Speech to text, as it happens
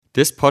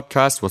This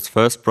podcast was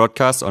first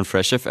broadcast on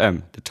Fresh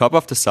FM, the top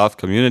of the South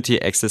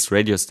community access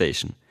radio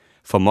station.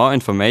 For more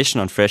information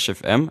on Fresh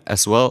FM,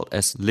 as well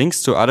as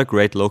links to other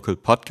great local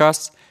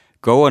podcasts,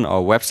 go on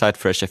our website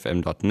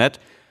freshfm.net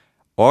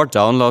or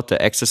download the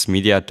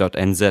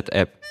accessmedia.nz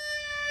app.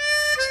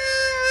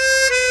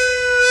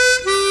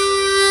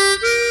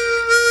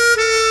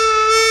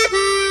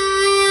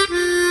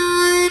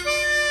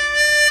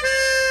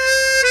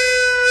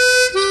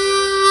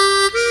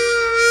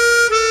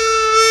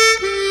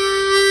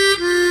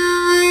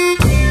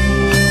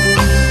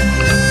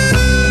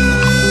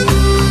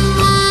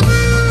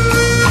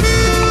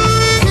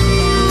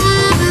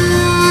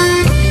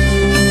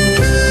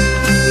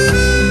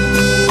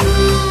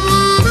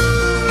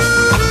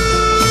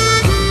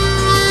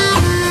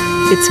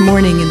 It's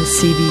morning in the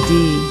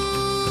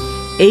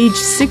CBD. Age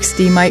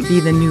 60 might be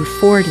the new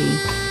 40,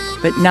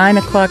 but 9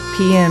 o'clock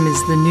p.m.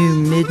 is the new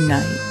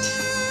midnight.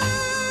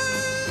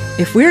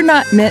 If we're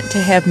not meant to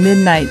have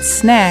midnight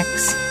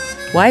snacks,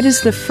 why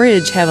does the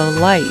fridge have a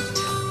light?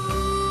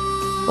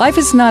 Life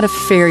is not a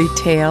fairy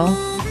tale.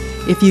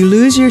 If you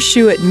lose your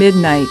shoe at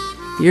midnight,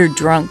 you're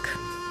drunk.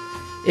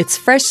 It's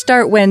Fresh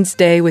Start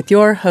Wednesday with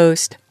your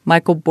host,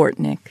 Michael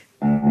Bortnick.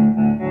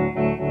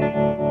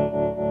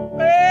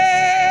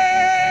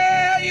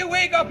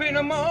 In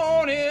the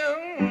morning,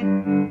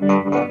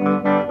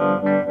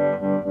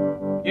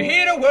 you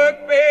hear the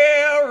work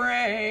bell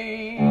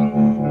ring,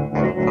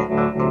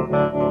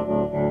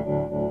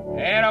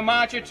 and I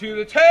march you to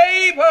the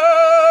table.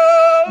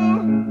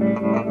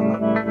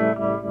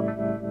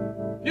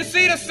 You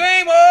see the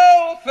same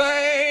old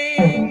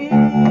thing,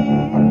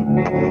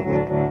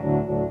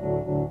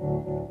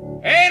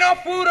 ain't no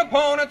food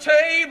upon the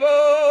table.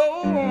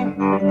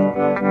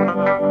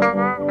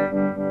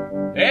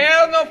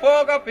 There's no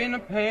fork up in the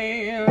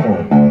pan,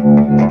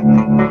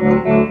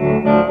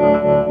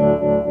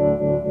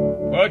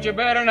 but you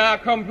better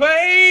not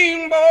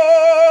complain, boy.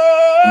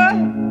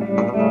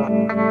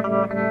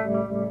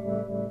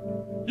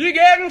 You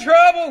get in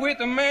trouble with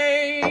the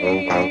man.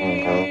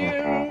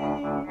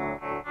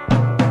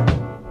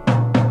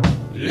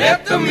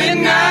 Let the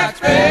midnight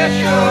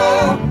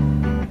special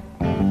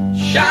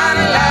shine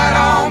a light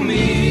on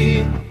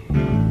me.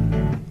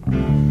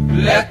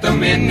 Let the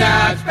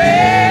midnight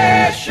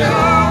special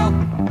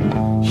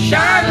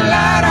shine a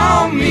light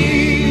on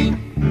me.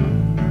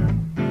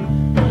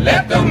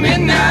 Let the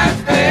midnight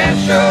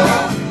special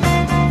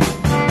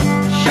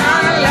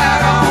shine a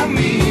light on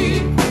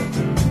me.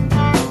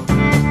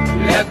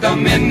 Let the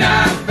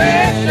midnight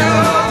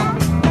special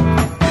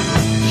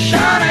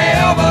shine a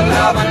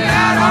ever-loving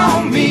light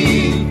on me.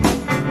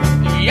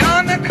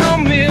 Yonder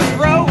come Miss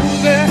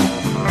Rosie.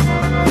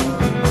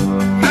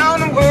 How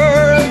in the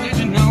world did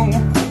you know?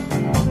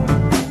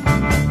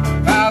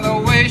 By the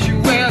way she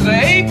wears her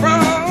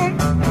apron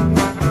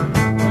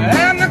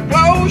and the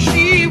clothes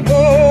she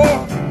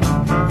wore,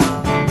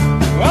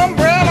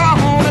 umbrella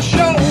on her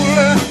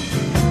shoulder,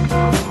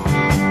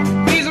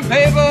 piece of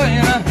paper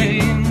in her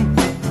hand.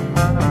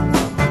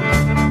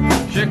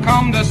 She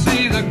come to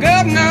see the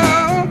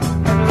governor.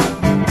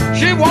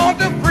 She want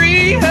to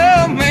free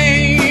her man.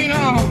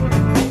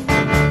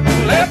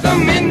 Let the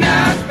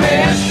midnight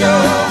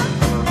special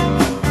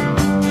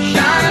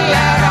shine a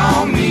light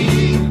on me.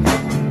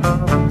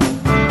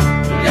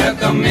 Let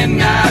the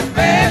midnight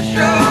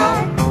special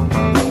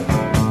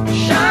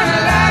shine a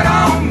light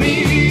on me.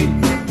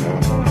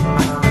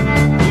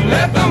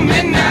 Let the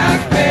midnight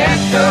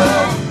special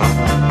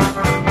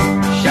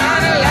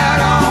shine a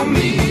light on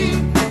me.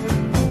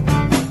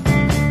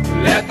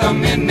 Let the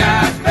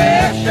midnight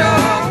special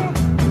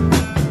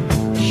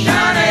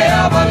shine a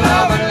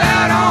ever-loving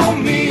light on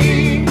me.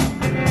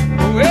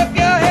 If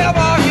you have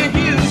all your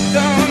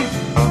Houston,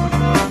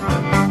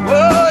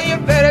 well, you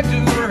better do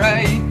it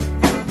right.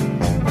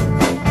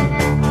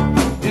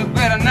 You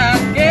better not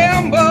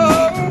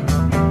gamble,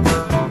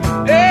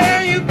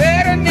 and you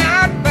better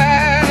not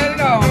fight it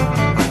on.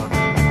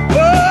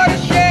 Oh, the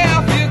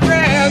sheriff will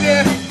grab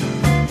you,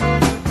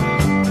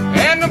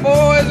 and the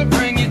boys will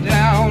bring you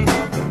down.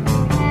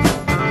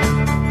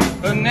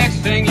 The next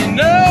thing you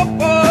know,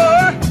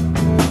 boy,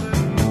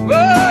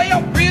 well,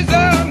 you're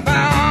prison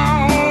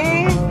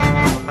bound.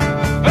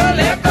 But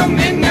let the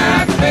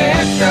midnight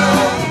special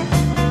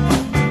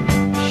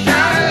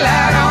shine a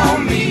light on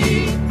me.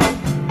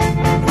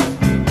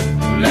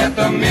 Let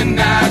the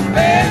midnight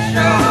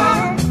special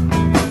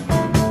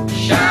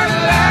shine a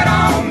light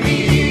on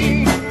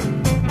me.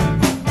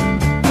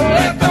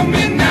 Let the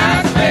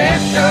midnight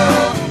special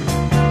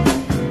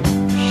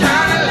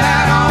shine a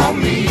light on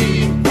me.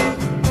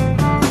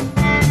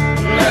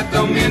 Let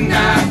the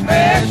midnight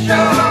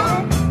special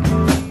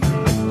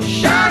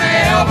shine a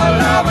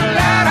ever-loving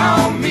light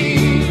on me.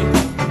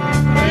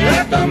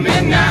 Let the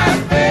midnight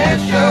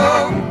special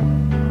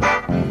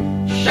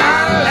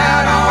shine a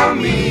light on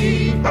me.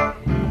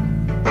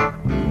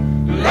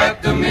 Let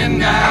the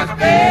midnight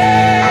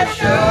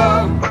special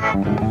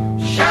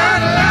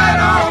shine a light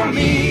on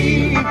me.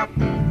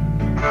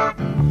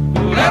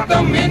 Let the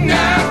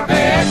midnight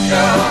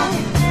special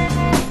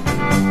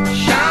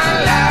shine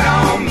a light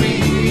on me.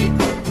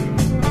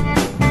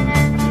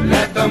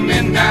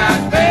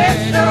 midnight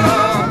special.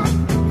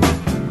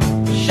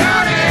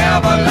 Shine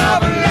ever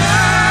love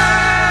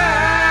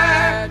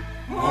light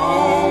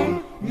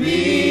on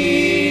me.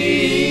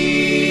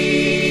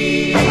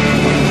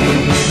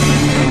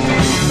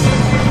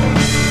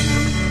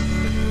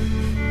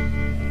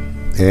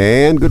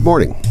 And good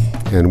morning,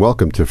 and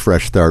welcome to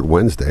Fresh Start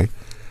Wednesday,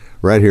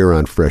 right here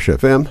on Fresh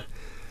FM,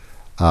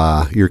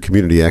 your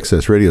community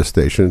access radio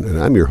station, and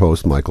I'm your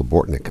host, Michael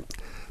Bortnick.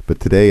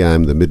 But today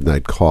I'm the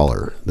midnight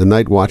caller, the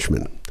night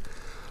watchman.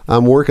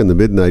 I'm working the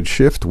midnight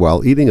shift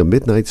while eating a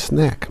midnight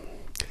snack.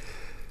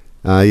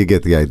 You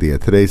get the idea.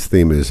 Today's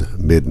theme is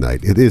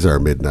midnight. It is our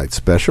midnight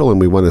special, and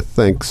we want to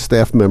thank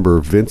staff member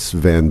Vince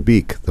Van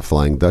Beek, the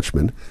Flying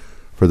Dutchman,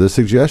 for the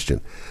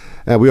suggestion.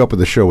 We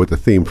opened the show with the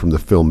theme from the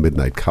film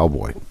Midnight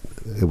Cowboy.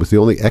 It was the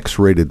only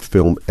X-rated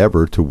film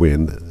ever to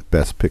win the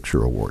Best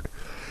Picture Award.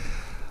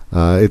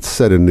 It's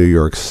set in New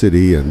York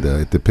City, and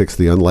it depicts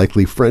the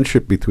unlikely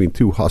friendship between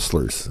two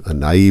hustlers, a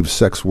naive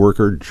sex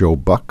worker, Joe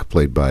Buck,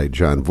 played by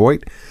Jon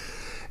Voight,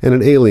 and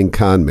an alien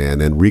con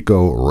man,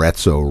 Enrico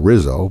Razzo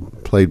Rizzo,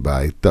 played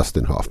by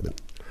Dustin Hoffman.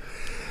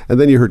 And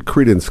then you heard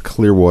Creedence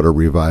Clearwater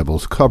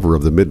Revival's cover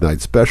of the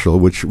Midnight Special,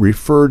 which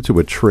referred to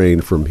a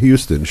train from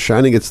Houston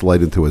shining its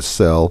light into a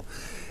cell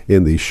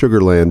in the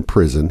Sugar Land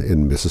prison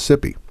in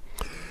Mississippi.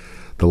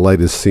 The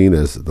light is seen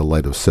as the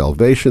light of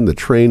salvation, the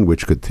train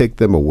which could take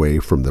them away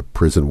from the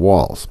prison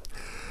walls.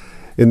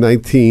 In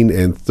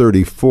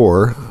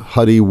 1934,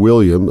 Huddy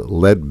William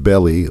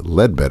Leadbelly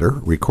Ledbetter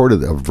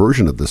recorded a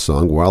version of the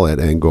song while at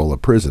Angola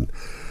prison.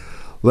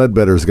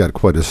 Ledbetter's got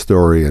quite a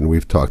story, and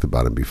we've talked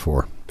about him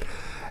before.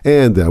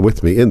 And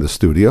with me in the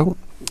studio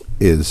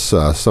is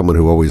someone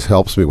who always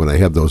helps me when I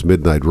have those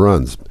midnight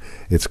runs.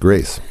 It's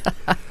Grace.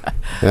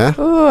 Yeah?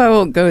 Oh, I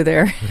won't go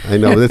there. I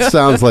know, it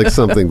sounds like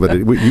something, but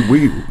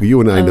you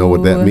and I know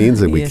what that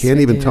means, and we yes, can't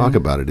we even do. talk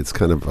about it. It's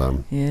kind of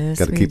Yes,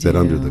 got to we keep that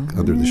under do.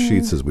 the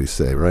sheets, as we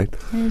say, right?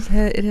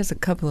 It has a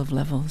couple of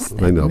levels.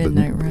 I know, but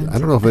midnight runs. I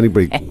don't know if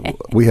anybody.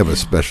 We have a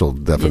special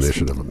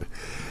definition of them.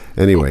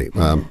 Anyway,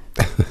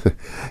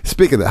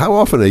 speaking of that, how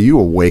often are you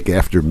awake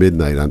after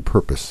midnight on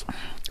purpose?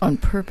 On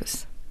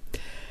purpose.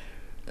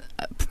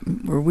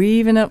 Were we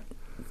even up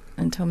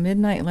until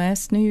midnight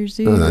last New Year's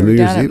Eve? We were New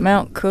Year's down Eve? at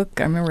Mount Cook.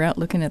 I remember out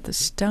looking at the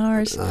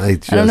stars. I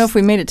don't know if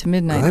we made it to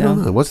midnight, I don't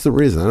though. know. What's the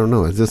reason? I don't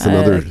know. It's just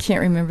another. I can't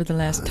remember the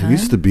last time. It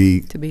used to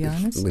be. To be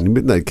honest. When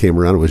midnight came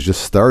around, it was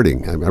just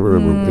starting. I remember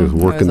it was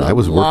working. That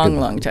was a working.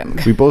 long time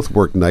ago. We both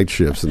worked night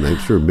shifts, and I'm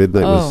sure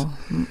midnight was.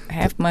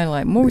 Half my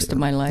life, most of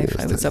my life,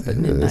 I was up at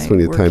midnight. That's when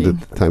you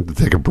had time to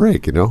take a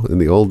break. In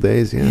the old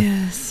days, yeah.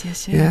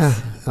 Yes. Yeah,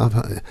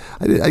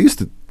 I used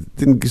to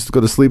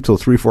go to sleep till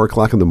 3-4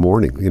 o'clock in the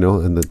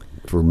morning.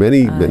 For many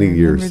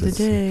years. I remember the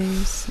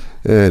days.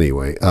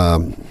 Anyway,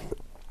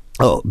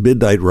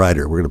 Midnight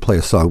Rider. We're going to play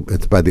a song.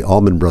 It's by the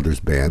Allman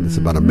Brothers Band. It's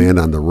about a man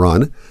on the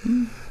run,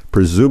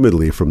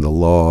 presumably from the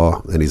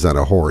law, and he's on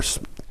a horse.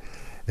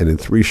 And in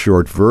 3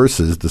 short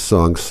verses, the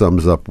song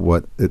sums up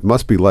what it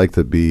must be like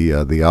to be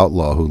the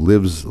outlaw who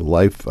lives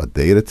life a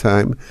day at a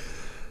time,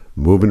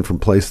 moving from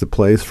place to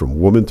place, from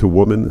woman to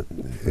woman,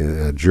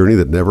 a journey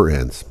that never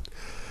ends.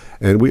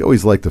 And we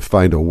always like to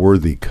find a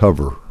worthy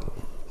cover.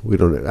 I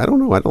don't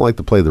know. I don't like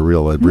to play the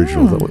real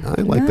originals.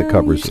 I like the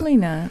covers. Usually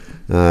not.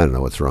 I don't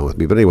know what's wrong with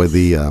me. But anyway,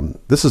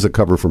 this is a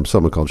cover from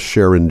someone called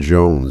Sharon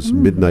Jones,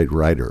 Midnight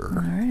Rider.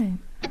 All right.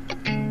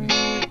 Midnight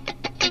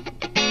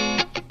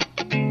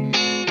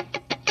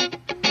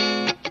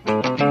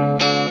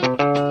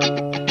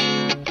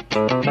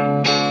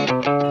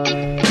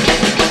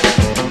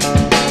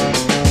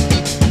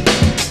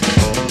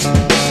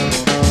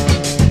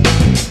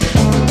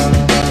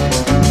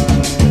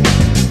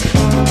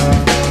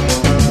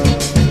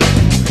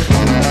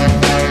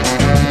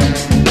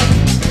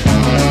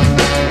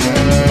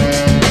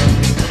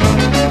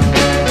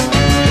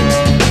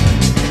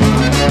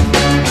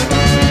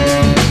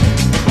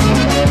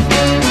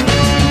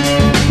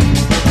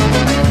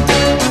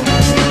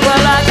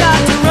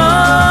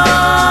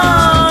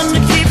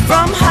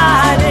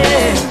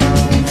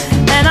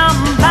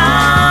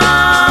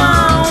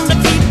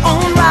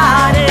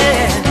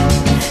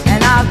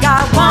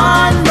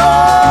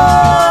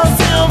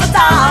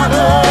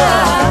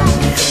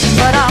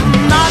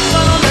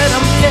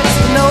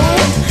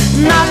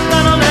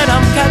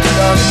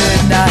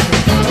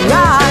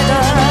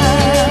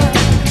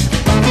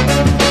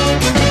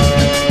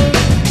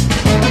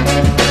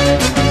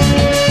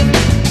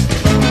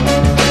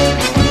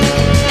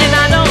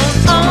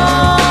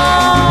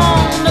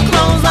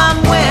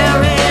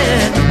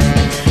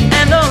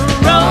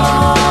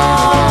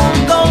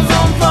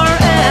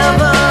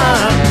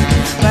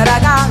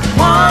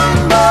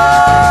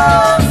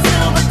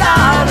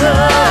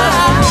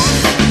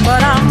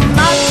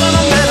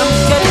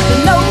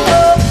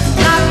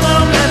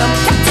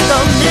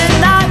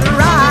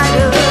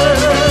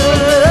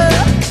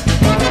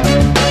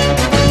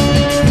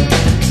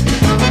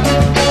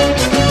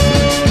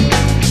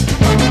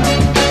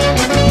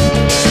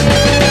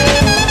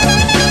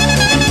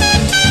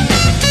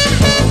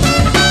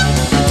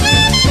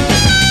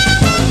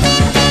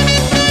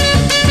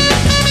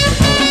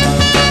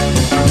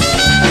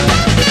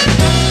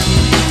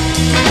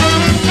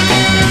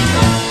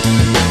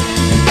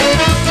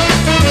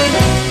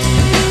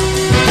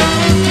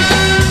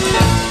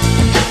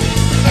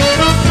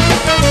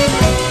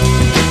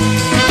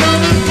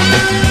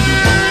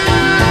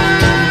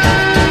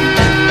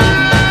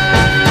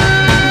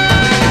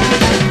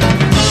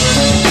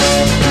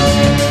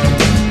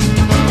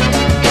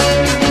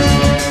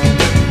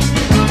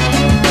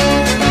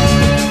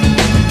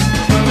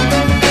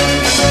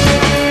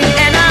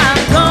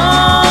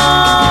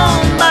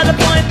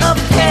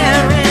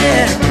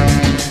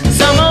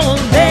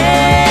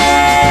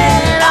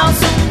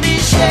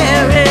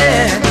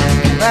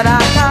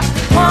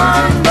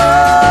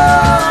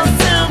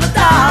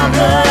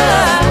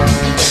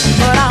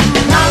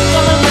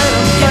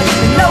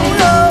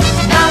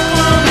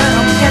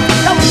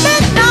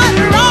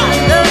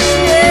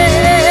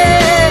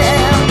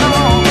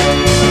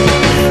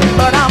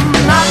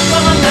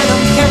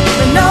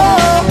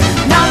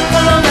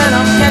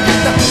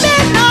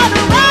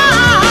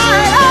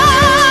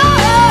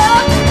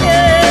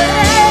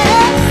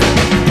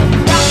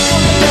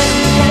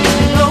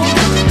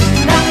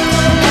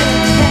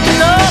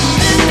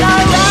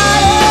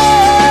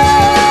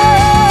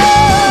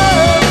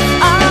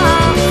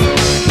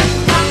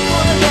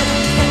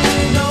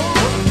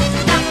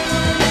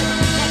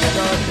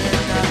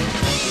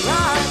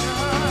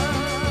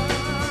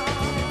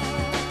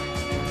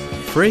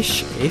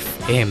Fresh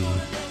FM.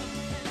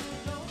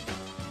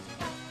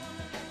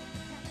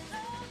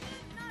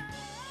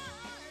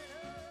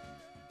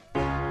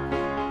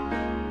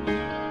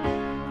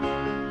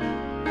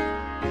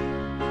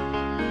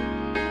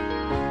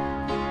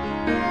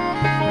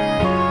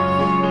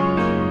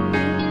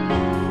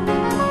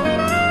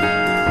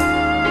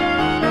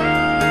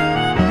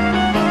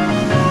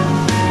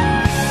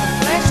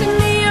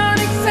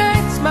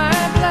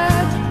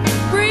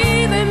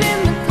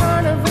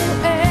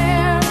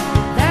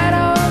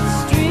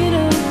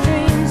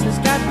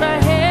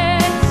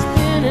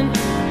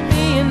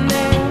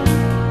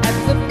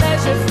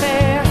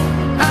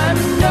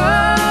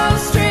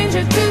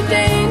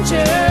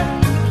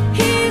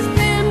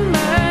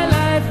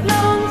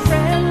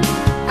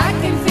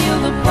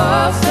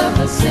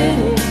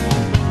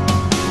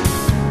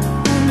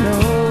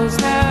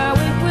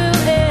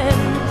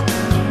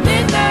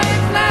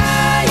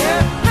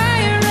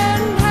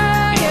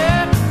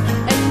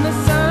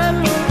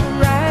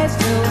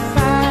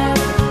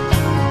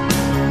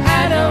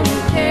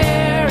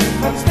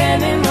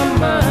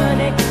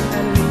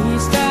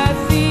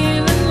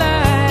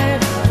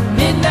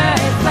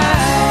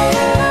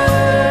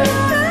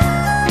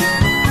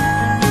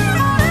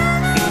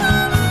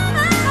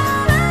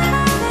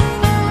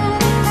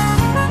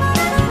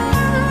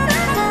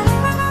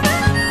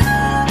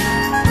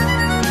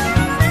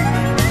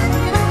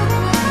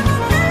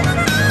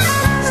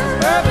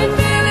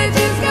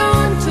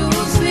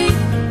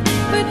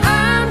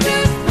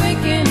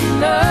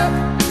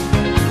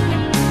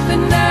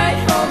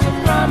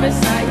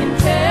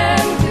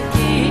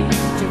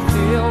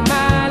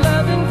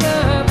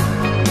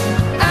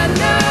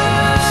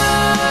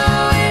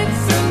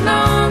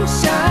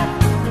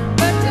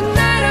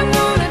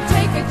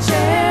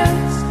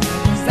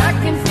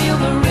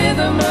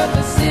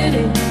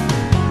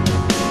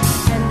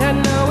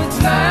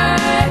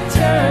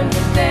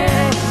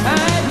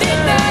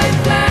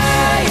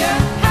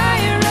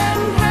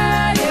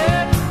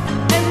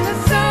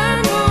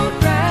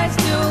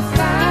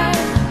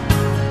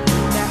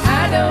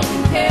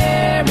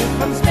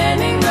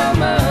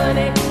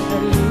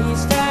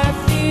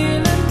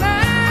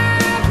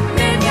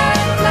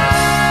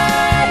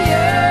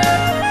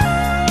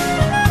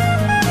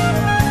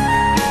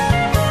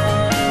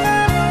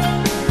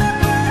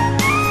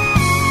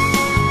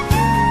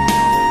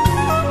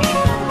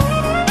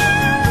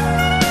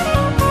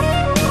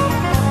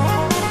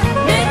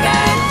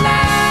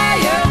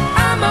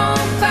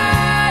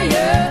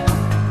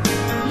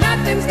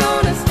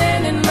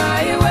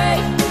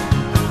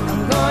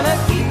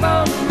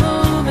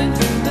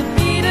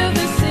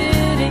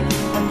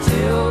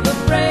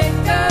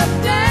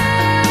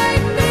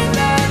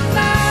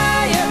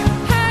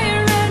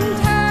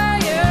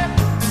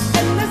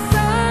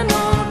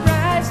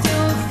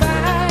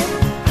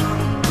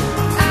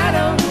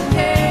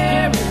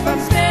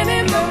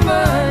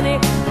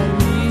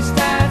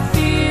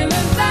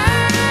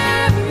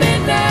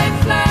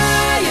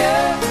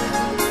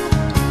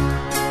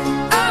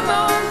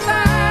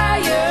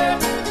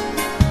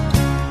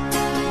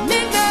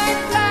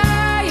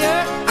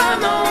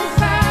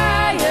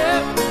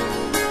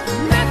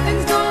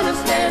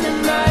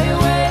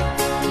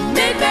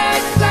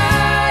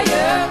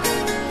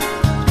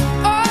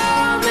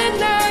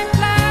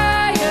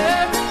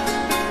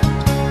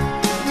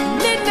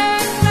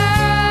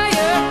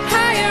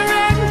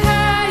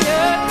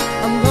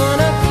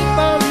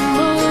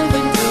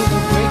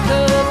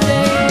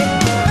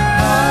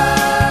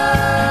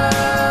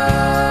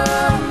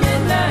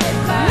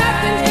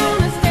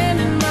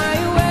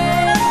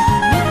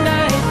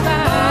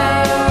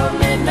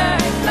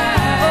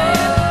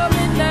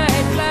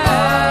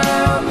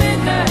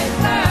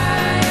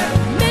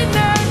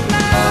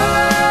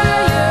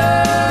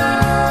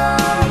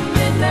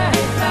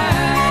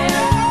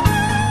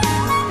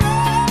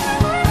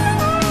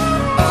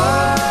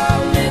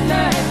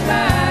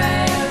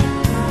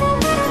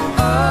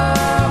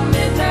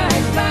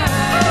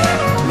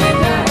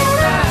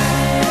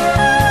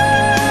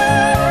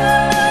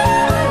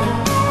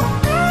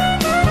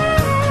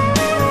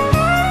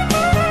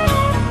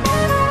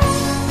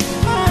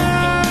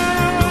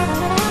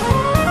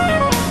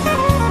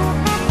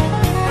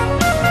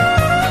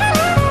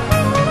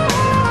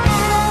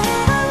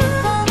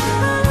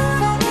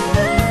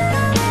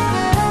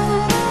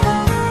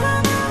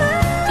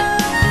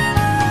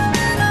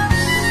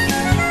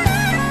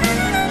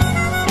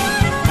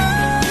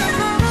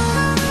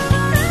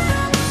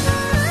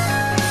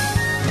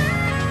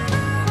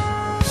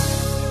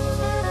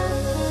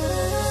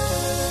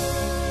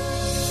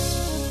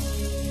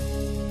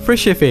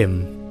 Fresh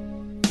FM.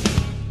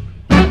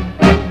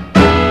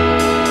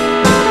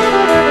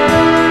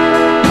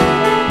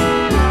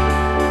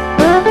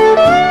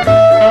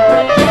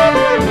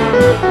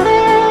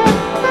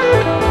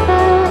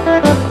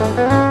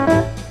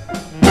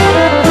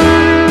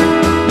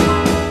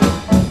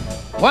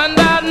 When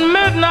that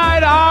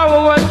midnight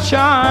hour was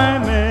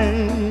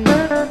chiming,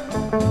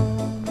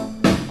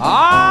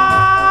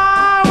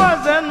 I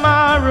was in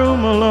my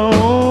room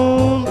alone.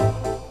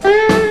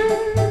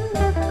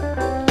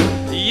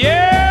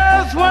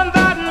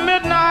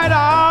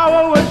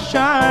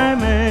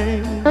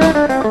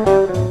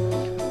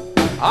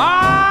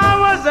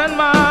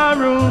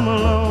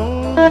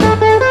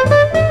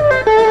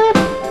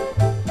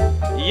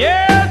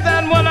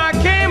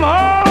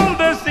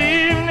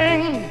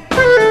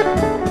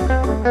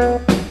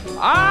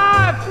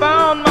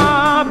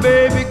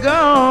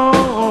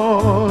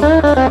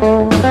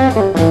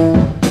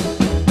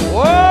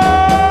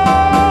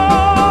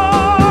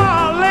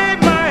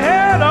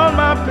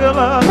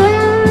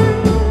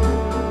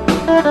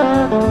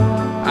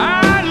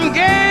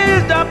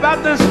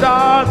 the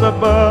stars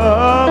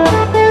above.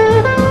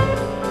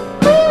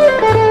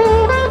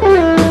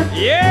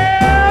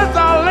 Yes,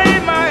 I lay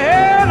my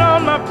head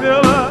on my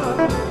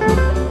pillow.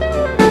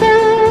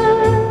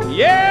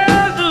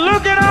 Yes,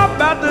 looking up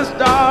at the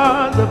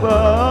stars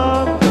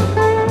above.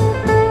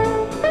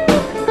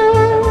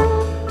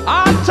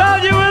 I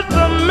tell you it's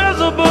a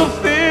miserable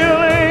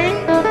feeling.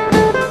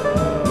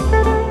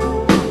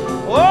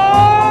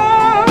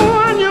 Oh,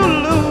 when you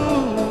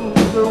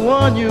lose the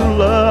one you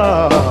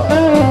love.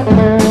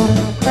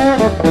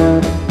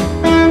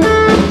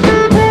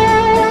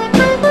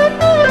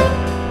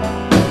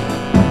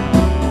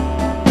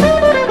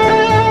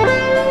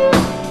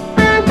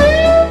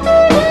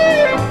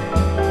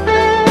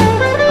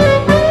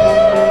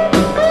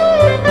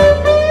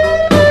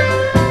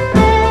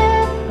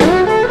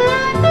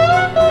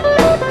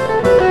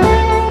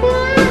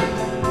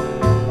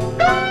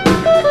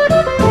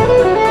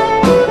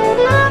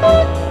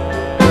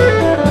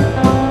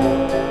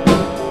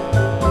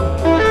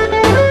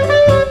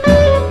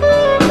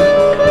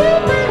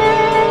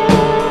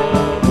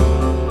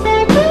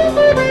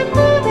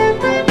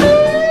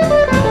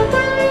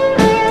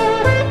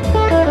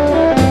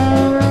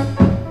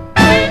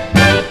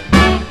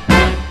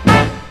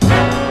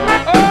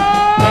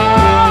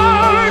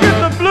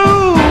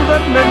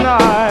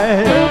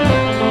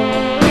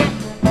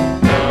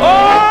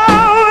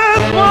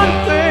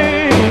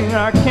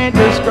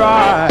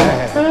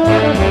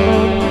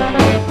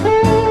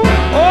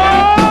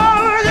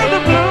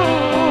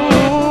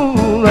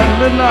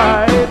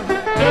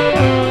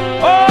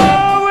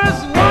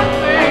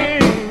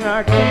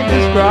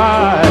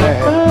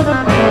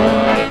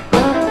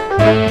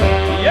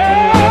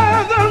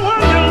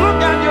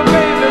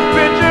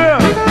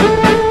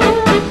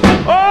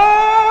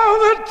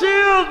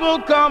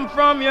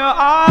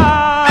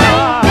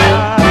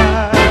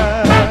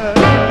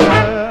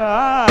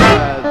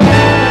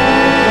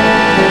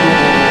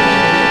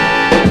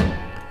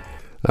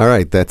 All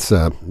right, that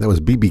was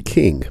B.B.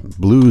 King,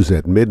 Blues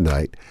at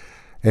Midnight,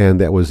 and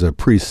that was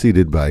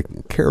preceded by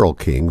Carole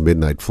King,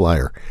 Midnight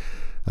Flyer.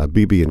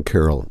 B.B. and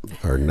Carole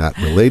are not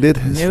related,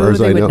 as far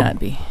as I know. No, they would not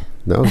be.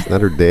 No, it's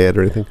not her dad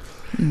or anything?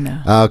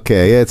 No.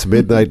 Okay, it's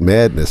Midnight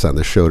Madness on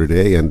the show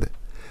today, and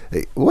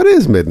hey, what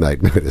is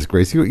Midnight Madness,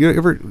 Grace? You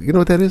know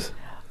what that is?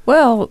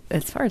 Well,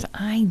 as far as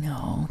I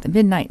know, the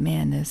Midnight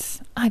Madness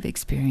I've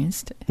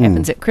experienced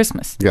happens at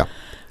Christmas. Yeah.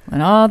 When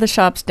all the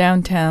shops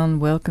downtown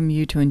welcome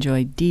you to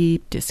enjoy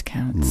deep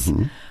discounts,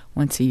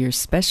 once-a-year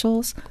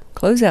specials,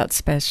 closeout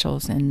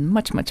specials, and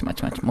much, much,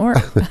 much, much more.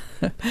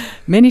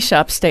 Many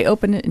shops stay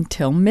open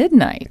until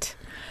midnight.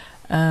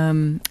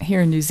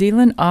 Here in New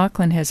Zealand,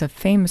 Auckland has a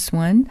famous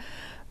one,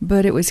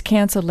 but it was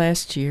canceled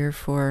last year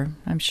for,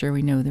 I'm sure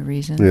we know the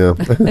reason. Yeah.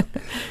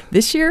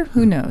 This year,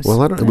 who knows?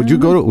 Well, I don't. Would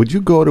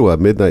you go to a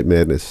Midnight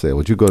Madness sale?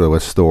 Would you go to a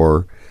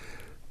store?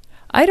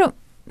 I don't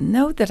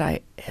know that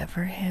I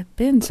ever have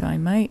been, so I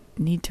might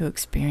need to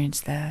experience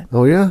that.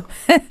 Oh yeah,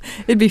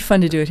 it'd be fun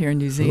to do it here in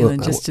New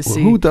Zealand just to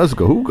see. Who does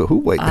go? Who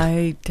wait?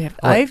 I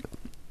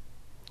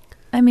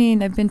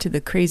mean, I've been to the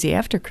crazy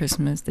after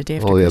Christmas, the day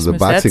after Christmas. The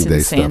Boxing Day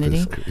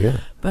insanity. stuff is, yeah.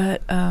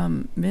 But I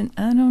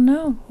don't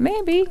know.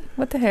 Maybe.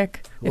 What the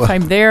heck? If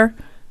I'm there,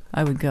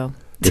 I would go.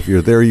 If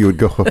you're there, you would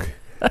go. Okay.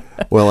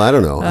 Well, I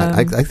don't know.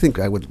 I think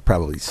I would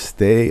probably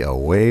stay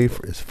away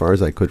as far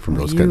as I could from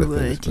those kind of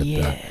things. But,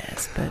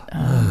 yes, but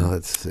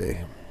let's see.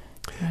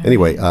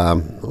 Anyway,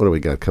 what do we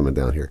got coming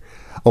down here?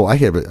 Oh, I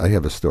have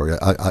a story.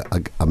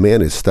 A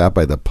man is stopped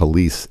by the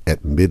police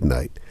at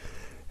midnight,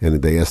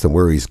 and they asked him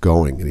where he's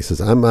going, and he says,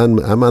 "I'm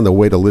on the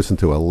way to listen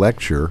to a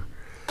lecture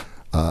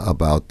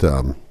about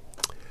the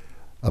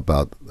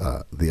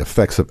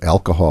effects of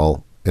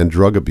alcohol and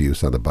drug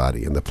abuse on the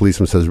body." And the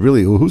policeman says,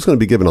 "Really, who's going to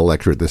be giving a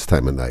lecture at this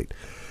time of night?"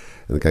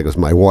 And the guy goes,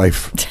 "My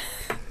wife."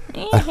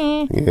 Yeah.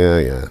 Okay.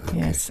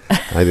 Yes.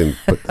 I didn't.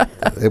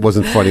 It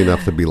wasn't funny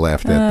enough to be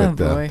laughed at. Oh,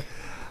 boy.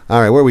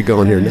 All right, where are we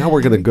going here? Now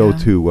we're going to go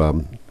to.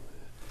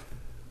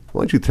 Why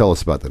don't you tell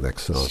us about the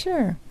next song?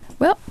 Sure.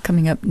 Well,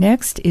 coming up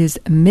next is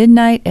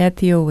Midnight at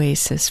the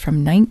Oasis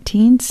from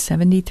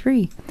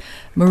 1973.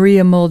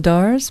 Maria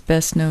Muldaur's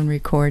best-known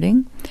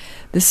recording.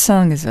 This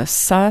song is a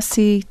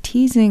saucy,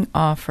 teasing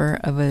offer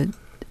of a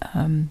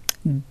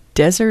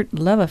desert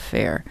love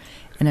affair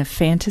in a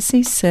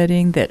fantasy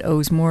setting that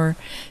owes more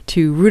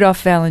to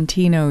Rudolph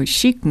Valentino's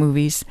chic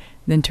movies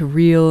than to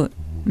real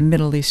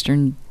Middle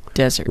Eastern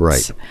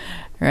deserts.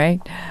 Right?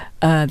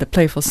 The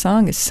playful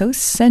song is so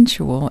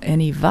sensual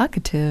and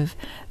evocative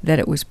that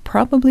it was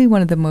probably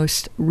one of the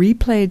most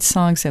replayed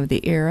songs of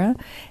the era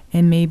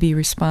and may be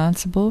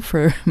responsible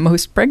for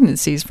most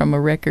pregnancies from a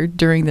record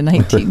during the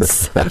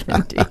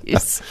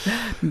 1970s.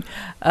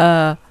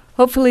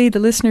 Hopefully the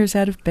listener's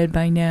out of bed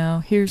by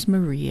now. Here's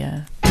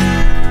Maria.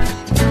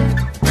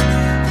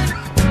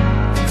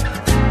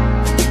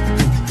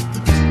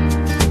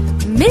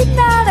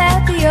 Midnight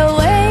at the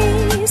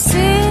Oasis,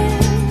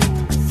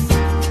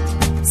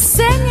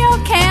 send your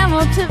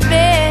camel to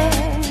bed.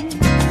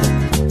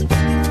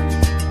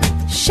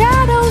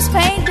 Shadows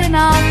painting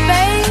our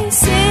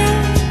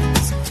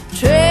faces,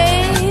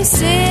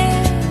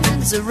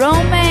 traces There's a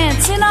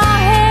romance in our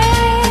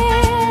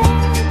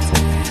hands.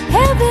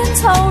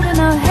 Heaven's holding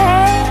a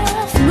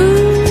half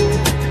moon,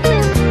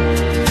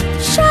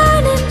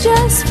 shining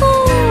just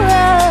for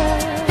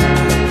us.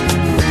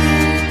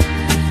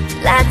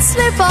 Let's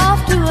slip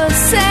off to a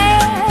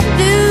sand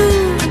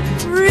dune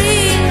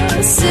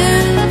real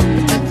soon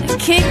and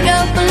kick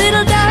up a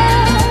little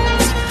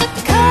dust.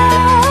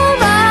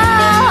 Come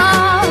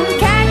on,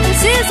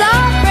 cactus is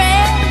our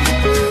friend.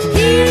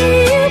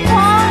 He'll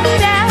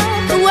point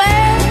out the way.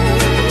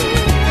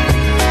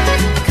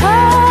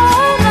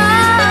 Come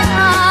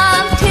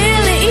on,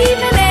 till the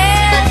evening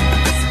ends,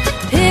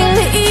 till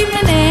the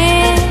evening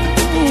ends.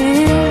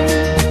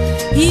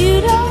 You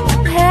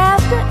don't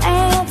have to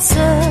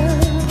answer.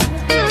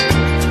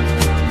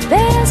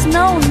 There's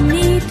no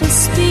need to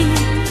speak.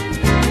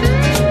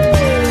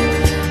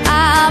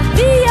 I'll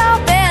be your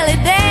belly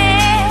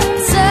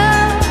dancer,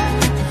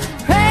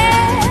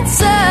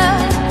 prancer,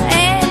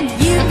 and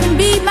you can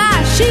be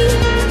my sheep.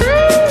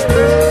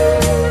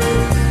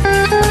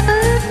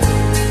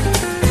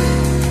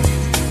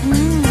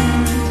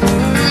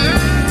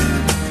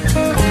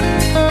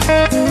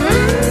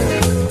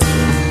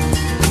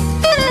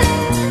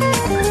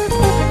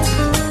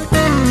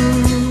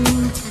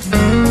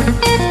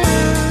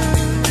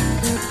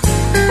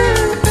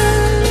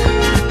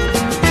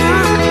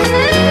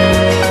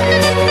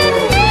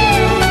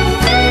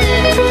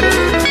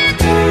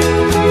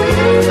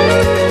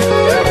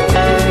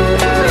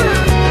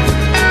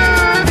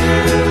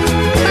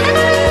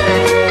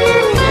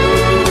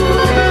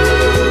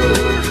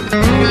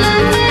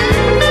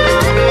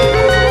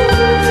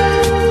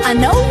 I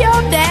know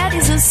your dad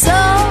is a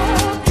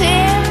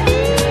sultan,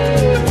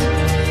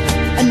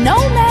 a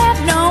nomad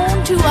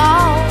known to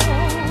all,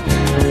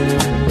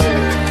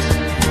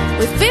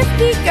 with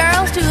 50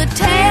 girls to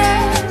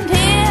attend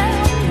him.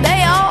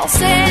 They all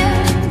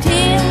send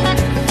him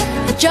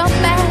a jump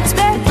bags,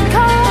 beck and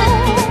call.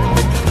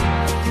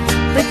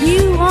 But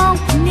you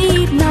won't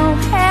need no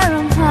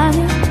harem,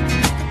 honey,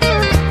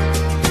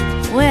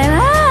 when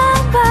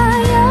I'm by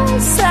your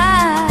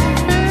side.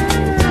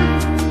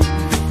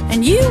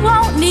 And you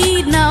won't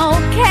need no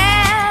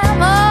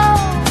camel,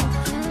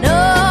 no,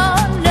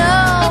 no,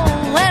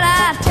 when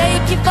I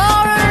take you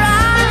for a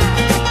ride.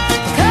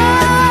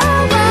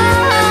 Come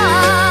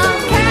on,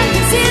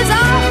 cactus is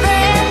our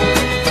friend.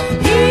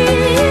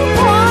 He'll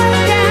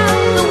point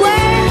out the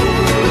way.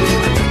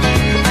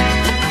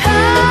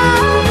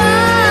 Come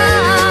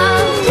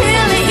on,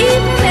 till the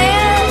evening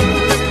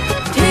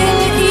ends, till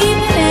the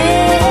evening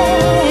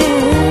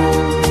ends.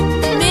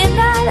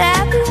 Midnight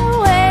at the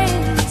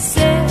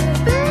oasis.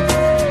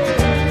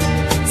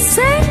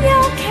 Send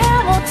your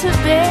camel to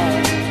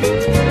bed.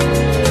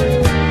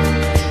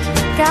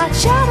 Got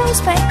shadows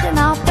painting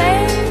our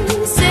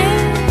faces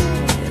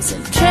and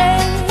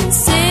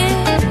traces,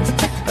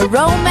 a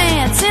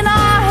romance in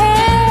our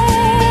head.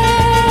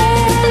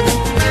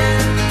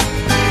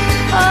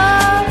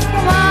 Oh,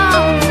 come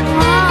on,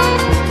 come on.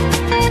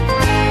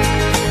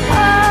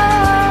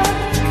 Oh,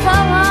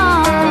 come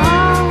on.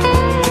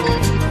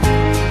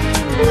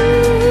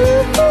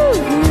 Ooh,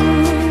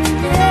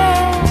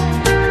 yeah.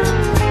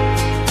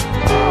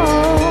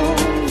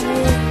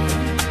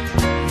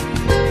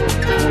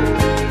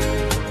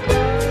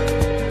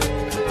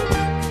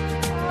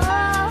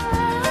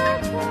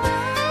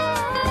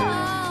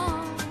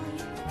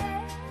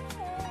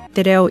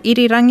 Te reo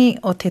irirangi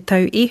o te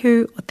tau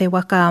ihu o te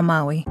waka a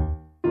Māui.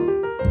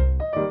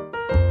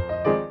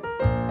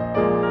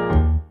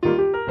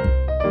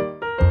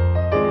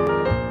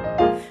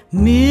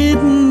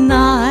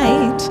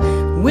 Midnight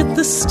with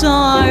the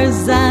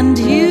stars and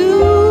you.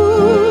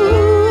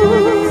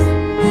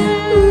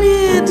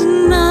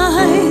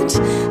 Midnight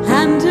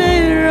and a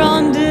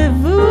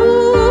rendezvous.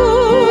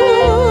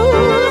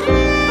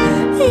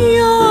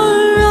 Your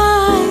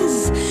eyes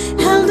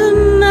held a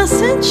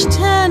message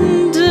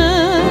tender,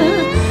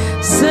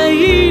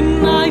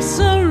 saying I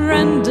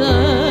surrender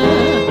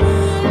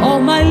all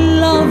my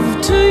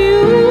love to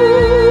you.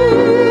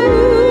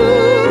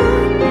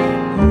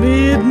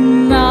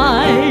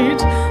 Midnight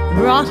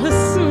brought a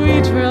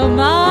sweet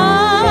romance.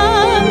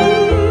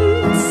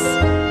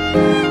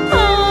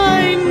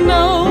 I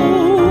know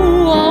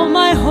all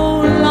my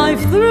whole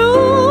life through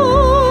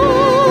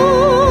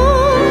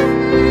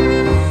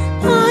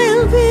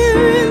I'll be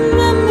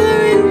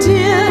remembering,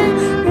 dear,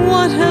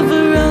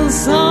 whatever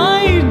else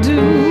I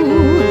do.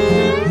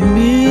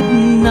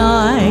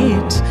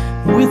 Midnight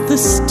with the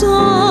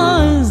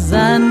stars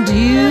and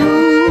you.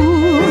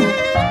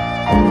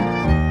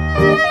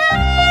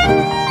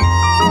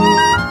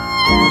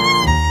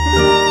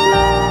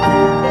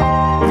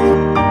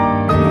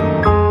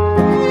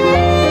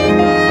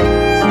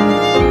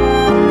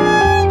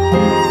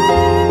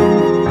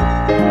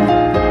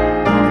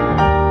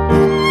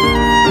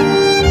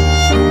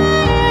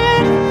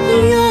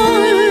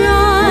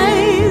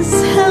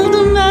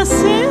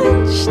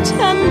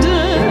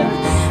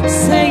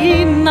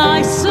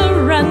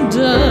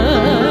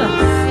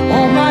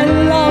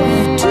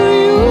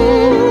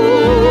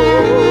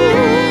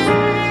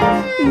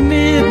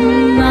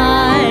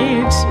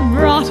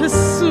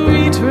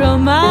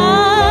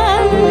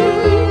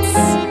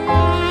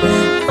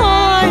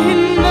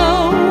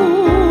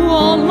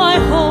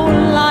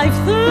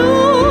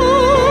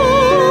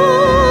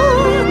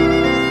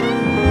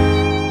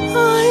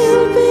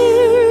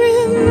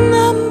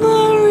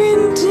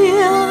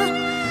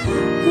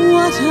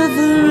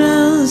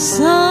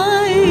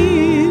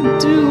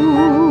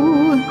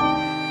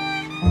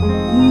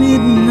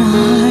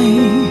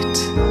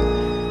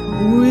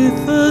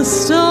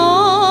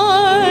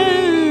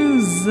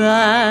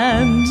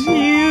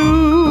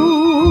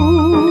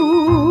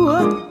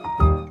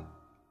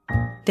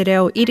 te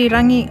reo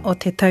irirangi o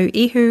te tau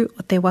ihu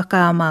o te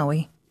waka a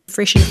Māui.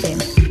 Fresh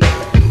FM.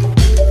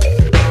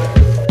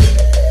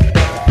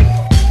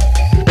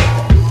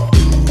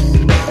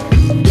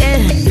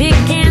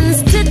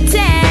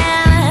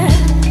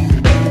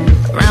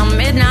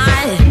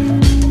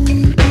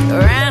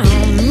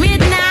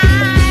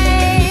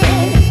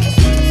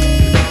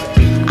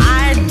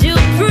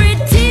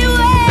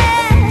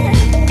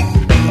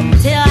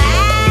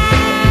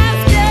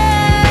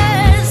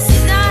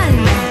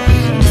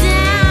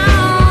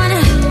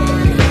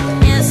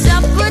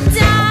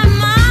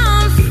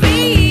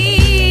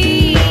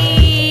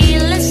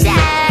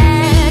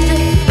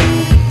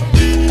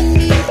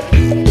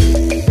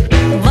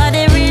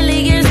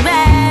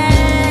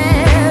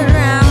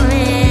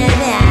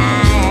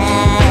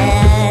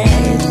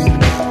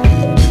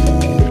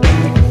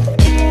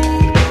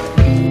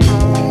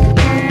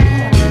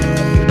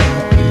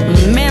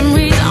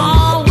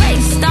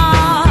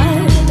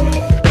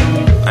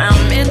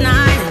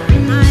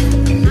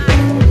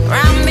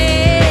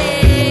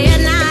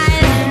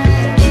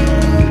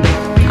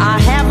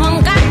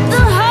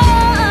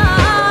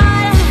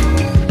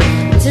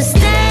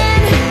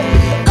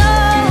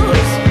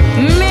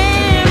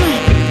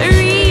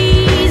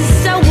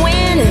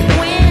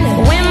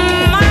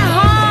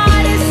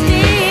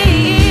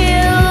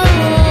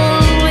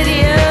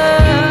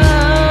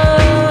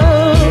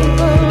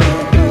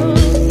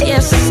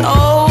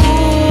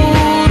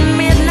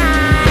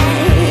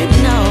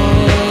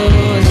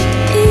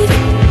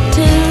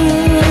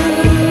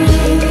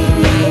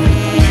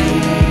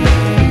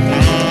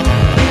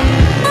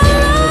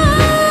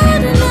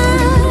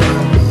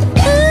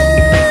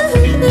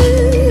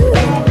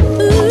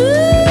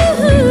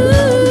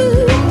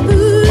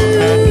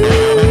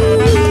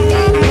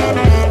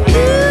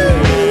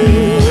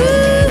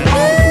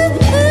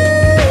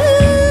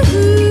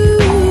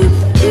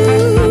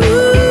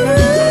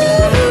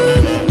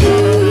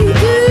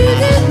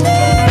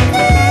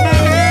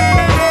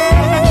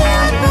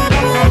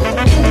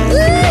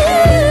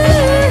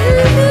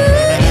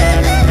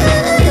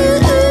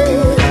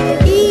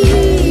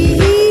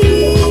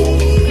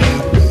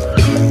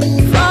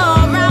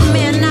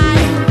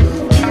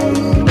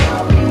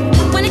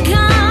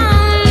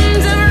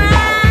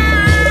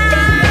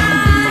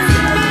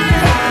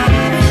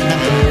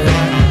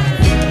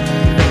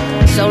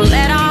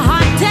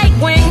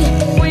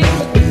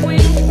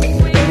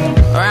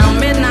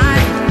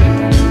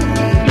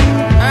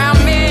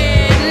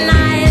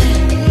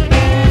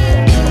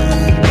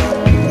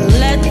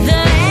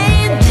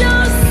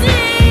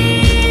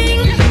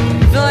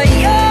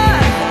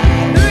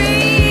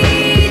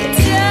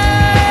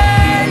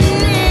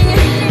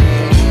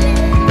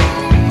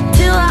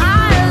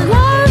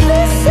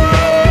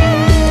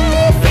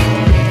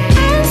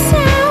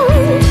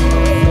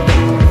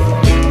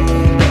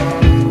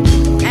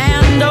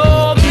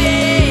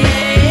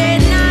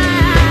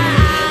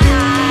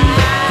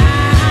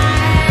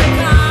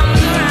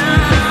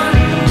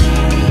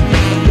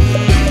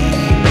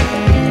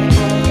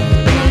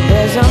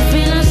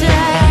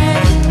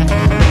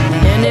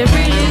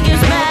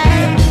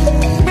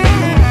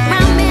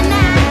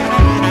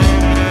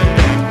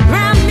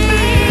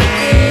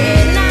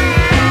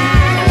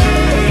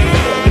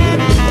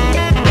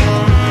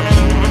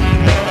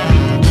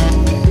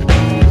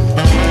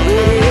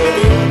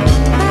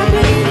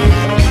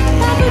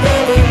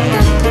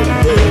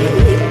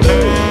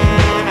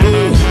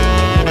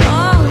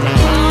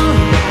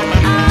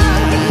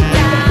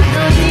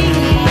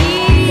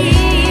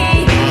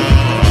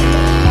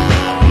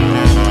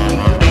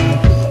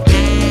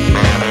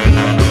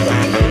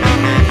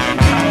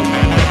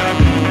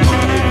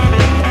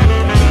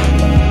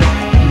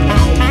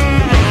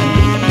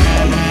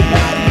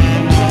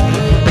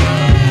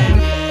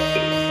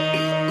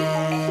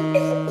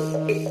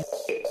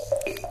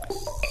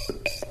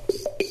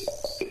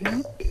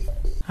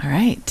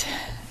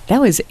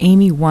 That was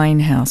Amy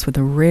Winehouse with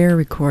a rare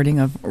recording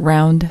of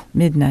Round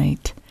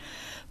Midnight.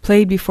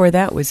 Played before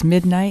that was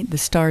Midnight, The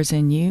Stars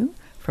and You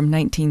from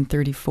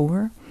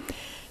 1934.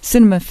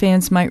 Cinema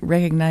fans might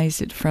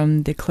recognize it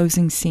from the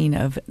closing scene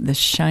of The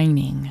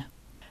Shining.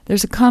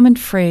 There's a common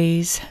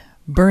phrase,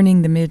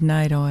 burning the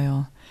midnight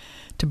oil.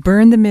 To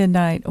burn the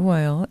midnight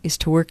oil is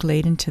to work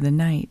late into the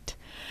night.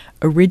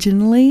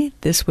 Originally,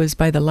 this was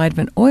by the light of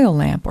an oil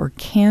lamp or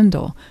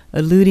candle,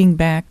 alluding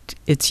back to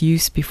its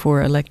use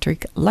before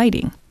electric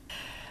lighting.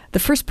 The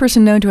first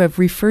person known to have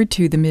referred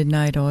to the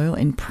midnight oil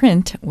in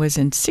print was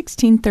in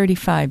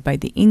 1635 by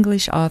the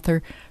English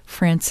author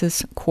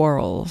Francis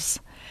Quarles.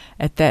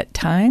 At that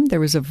time, there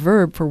was a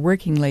verb for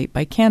working late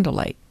by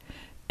candlelight,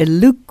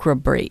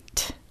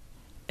 elucubrate.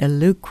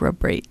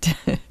 Elucubrate.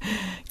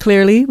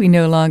 Clearly, we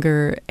no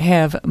longer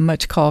have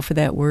much call for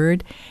that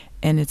word,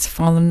 and it's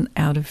fallen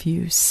out of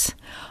use.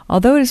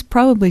 Although it is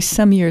probably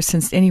some years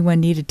since anyone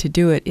needed to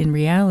do it in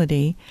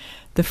reality,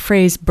 the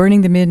phrase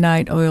burning the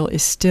midnight oil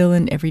is still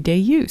in everyday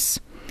use.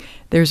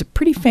 There's a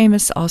pretty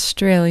famous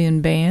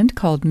Australian band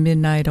called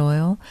Midnight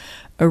Oil,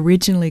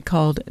 originally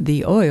called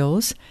The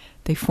Oils.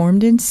 They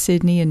formed in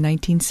Sydney in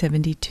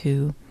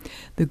 1972.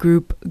 The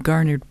group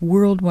garnered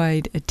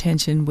worldwide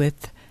attention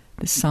with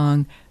the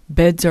song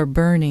Beds Are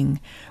Burning,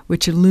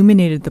 which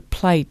illuminated the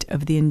plight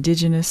of the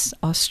Indigenous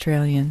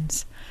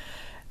Australians.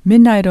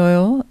 Midnight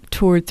Oil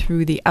toured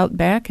through the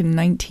Outback in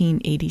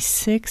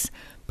 1986,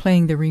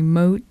 playing the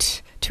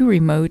remote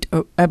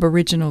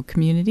Aboriginal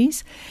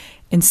communities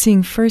and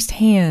seeing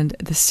firsthand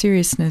the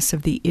seriousness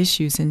of the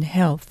issues in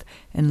health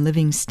and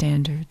living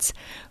standards.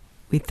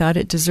 We thought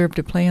it deserved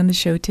to play on the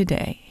show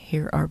today.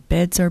 Here are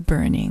Beds Are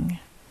Burning.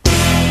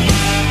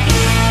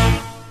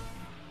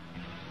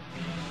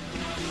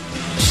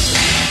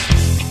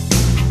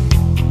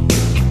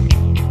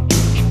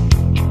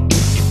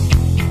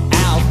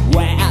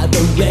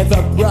 The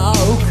river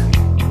broke,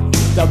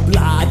 the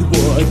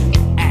bloodwood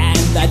and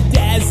the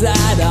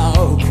desert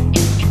oak,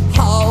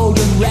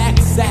 holding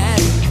wrecks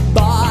and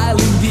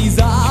boiling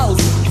diesels,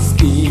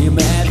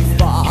 steaming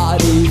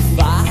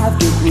 45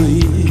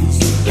 degrees.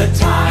 The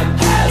time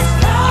has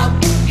come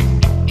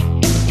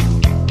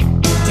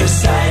to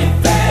save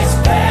fair's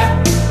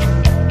fare,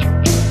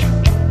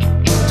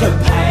 to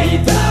pay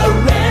the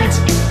rent,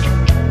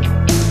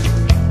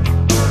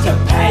 to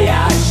pay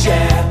our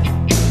share.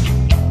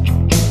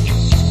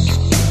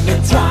 The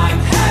time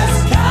has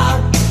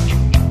come.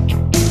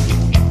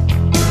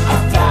 A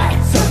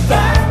fact's a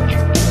fact.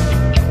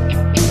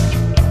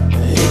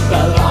 It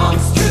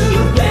belongs to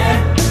them.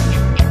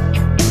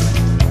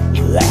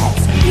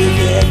 Let's give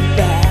it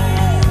back.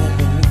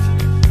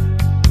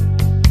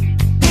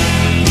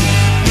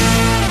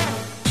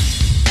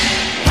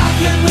 How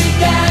can we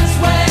dance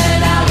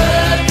when our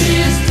earth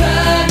is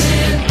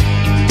turning?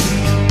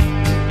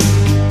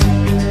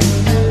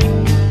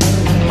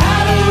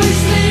 How do we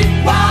sleep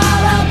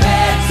while our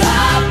beds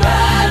are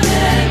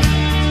burning?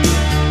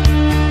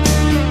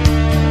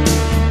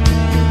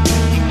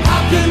 How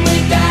can we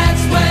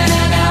dance when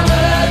our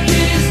earth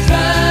is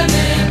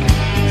turning?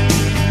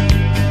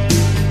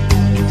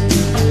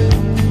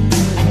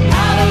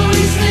 How do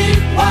we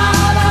sleep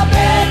while our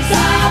beds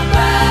are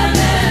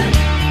burning?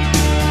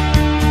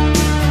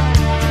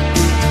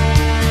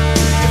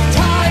 The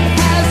time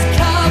has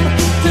come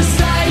to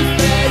save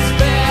fair's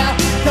fair,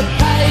 to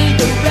pay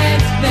the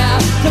rent now,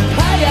 to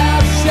pay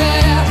our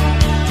share.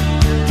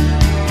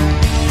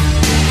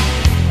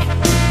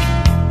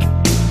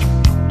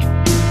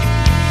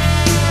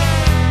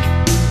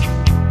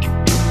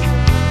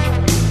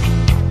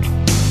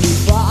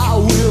 Far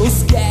we'll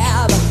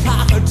scare the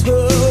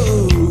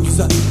cockatoos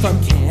from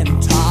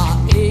Kentar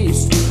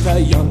East to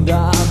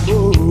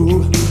Yondamu.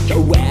 The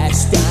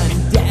western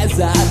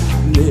desert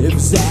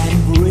lives and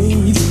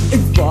breathes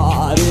in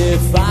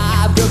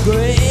 45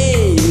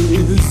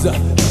 degrees.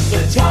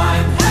 The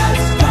time has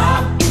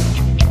come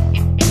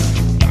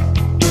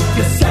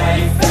to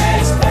save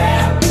fair's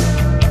fair,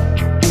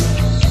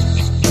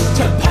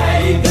 to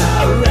pay the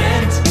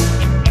rent,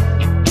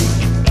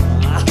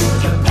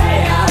 to pay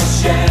our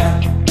share.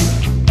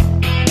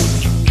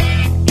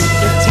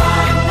 The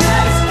time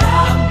has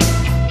come.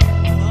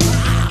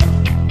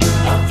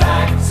 A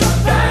fact's a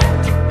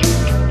fact.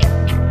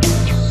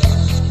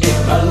 It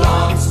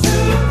belongs to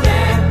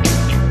them.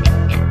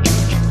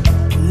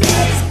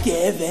 Let's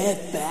give it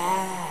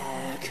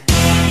back.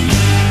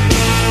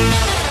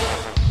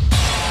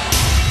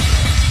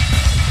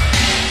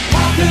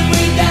 How can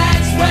we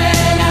dance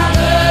when our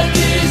earth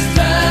is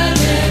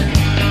turning?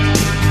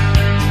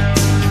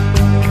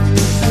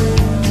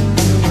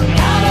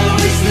 How do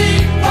we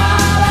sleep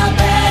while our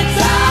beds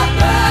are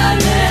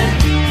burning?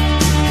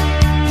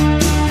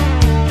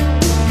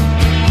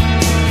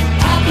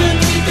 How can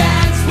we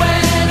dance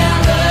when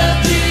our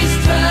earth is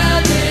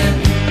turning?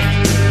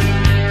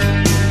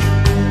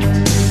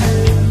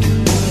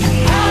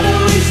 How do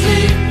we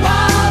sleep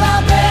while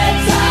our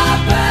beds are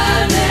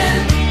burning?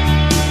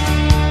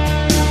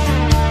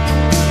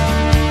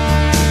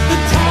 The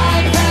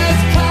time has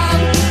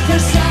come to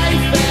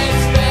save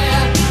fair's fair,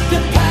 to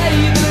pay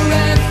the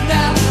rent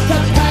now, to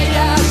pay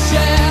our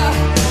share.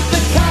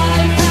 The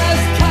time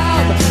has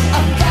come.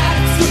 A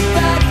fact's a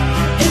fact.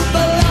 It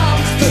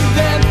belongs to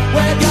them.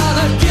 We're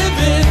gonna give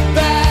it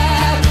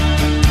back.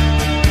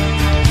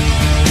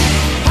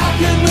 How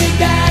can we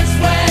dance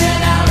when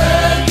our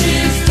earth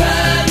is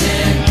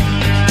turning?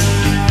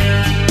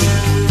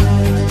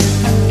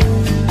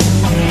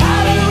 How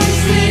do we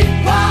sleep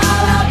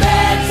while our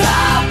beds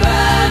are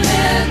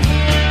burning?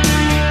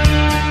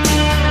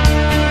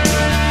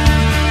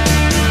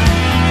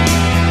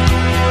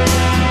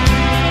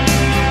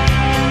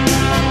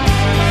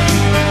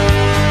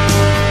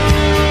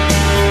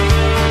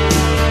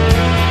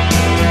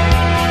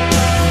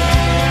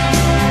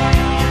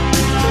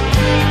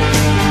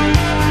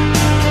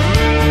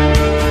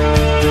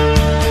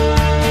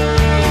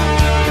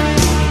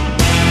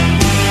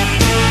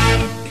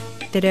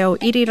 Te reo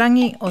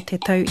irirangi o te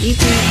tau ihu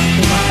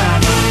te waka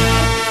ama.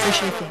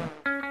 Fresh FM.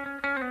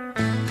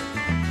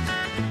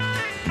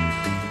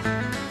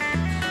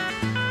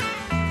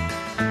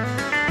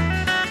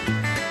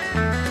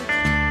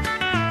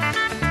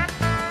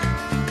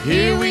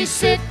 Here we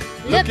sit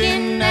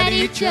looking at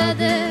each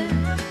other,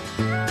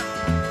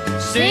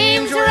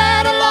 Seems we're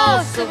at a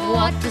loss of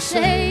what to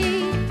say.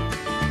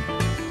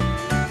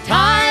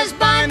 Ties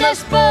bind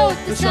us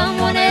both to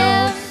someone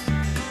else.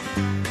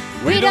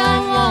 We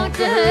don't want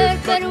to hurt,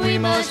 but we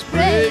must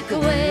break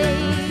away.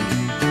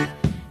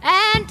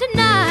 And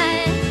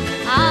tonight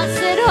I'll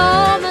sit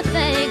home a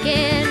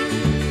thinking.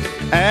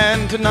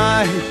 And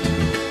tonight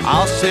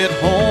I'll sit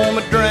home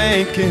a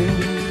drinking.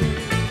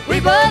 We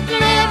both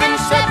live in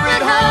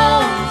separate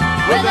homes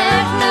where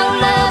there's no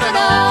love at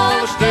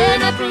all. We're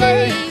staying up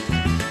late,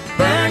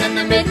 burning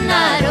the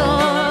midnight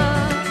oil.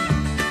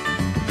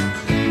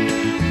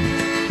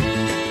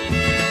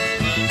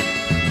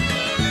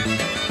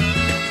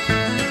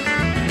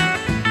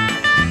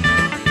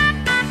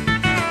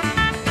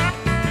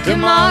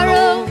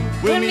 Tomorrow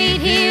we'll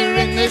meet here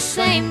in this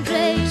same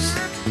place,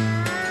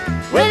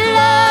 with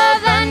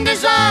love and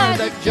desire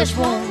that just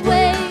won't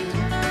wait.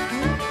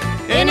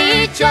 In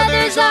each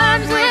other's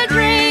arms we'll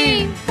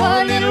dream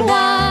for a little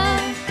while.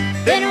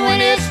 Then when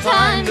it's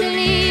time to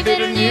leave,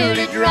 it'll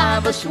nearly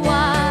drive us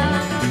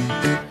wild.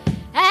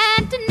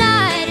 And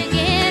tonight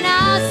again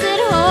I'll sit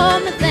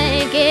home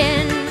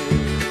thinking.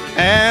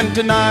 And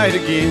tonight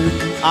again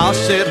I'll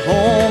sit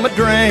home a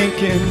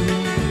drinking.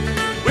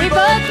 We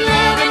both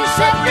live in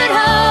separate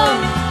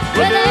homes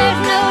where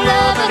there's no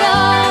love at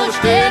all.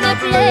 Staying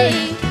up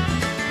late,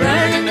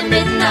 burning the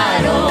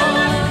midnight oil.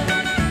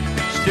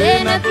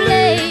 Staying up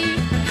late,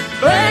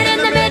 burning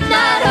the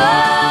midnight oil.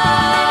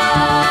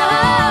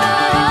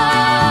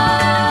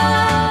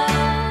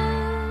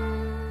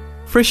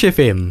 Fresh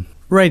FM,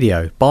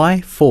 radio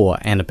by, for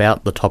and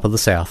about the top of the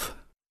South.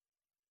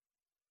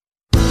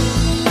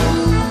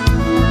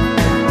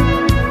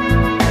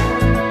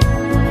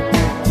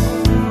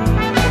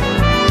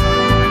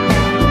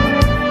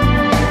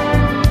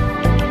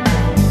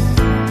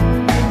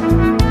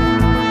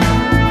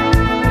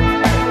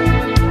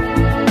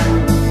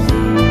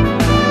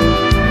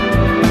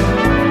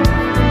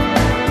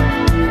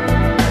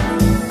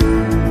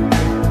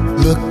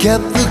 Look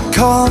at the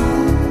cars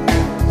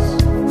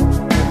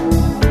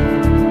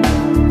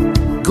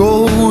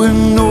going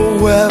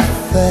nowhere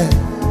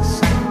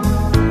fast.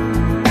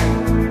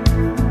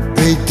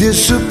 They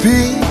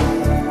disappear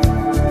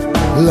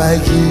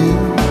like you.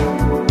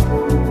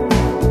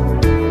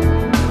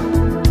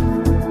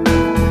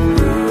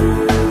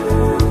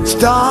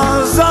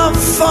 Stars are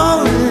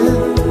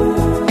falling,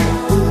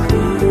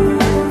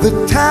 the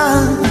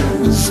time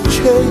is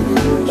changing.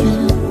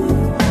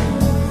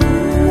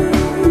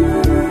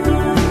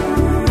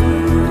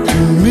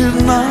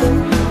 Midnight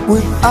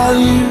without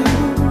you.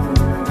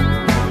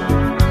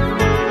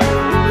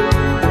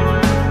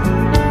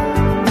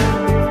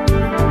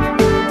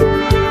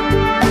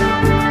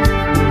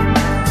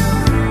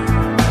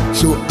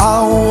 So I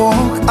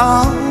walk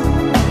out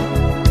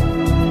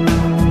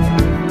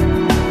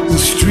the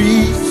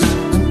streets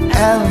and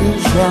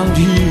alleys round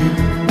here.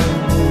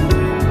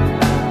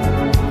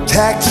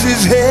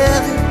 Taxis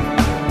headed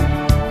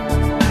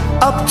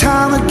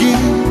uptown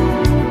again.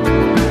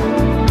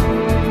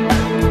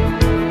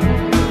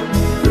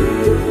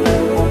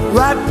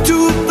 Right to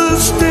the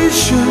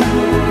station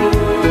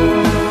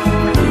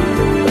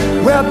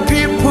where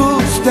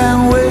people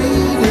stand waiting.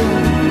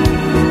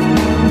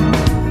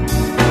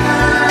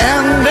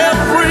 And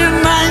every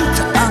night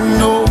I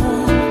know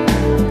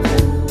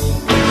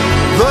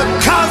the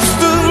cost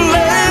of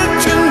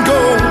letting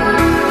go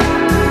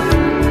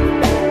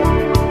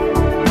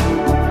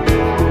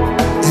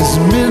is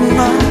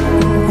midnight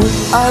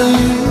without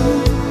you.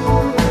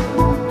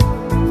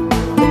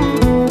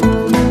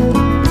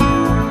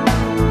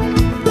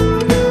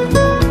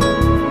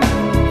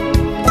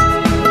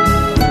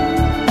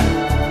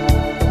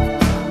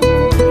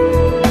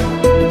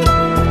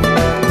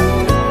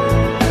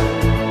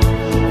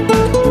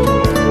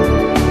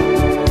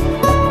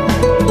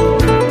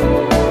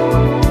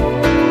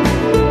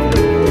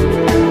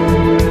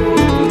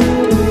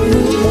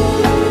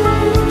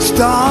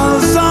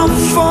 Stars are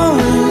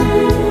falling,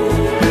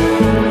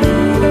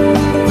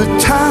 the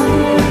time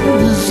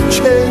is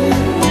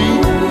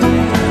changing.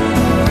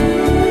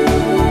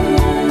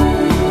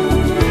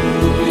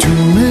 To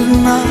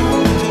midnight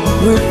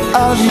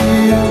without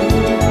you.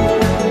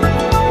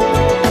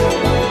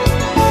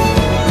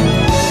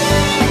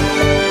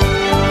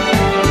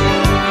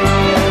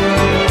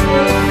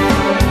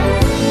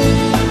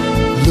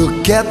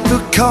 Look at the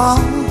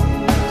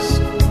cars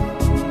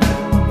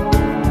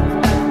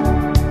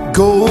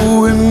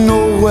going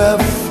nowhere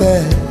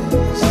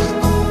fast.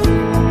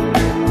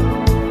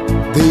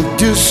 They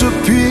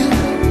disappear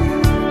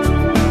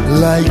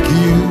like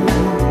you.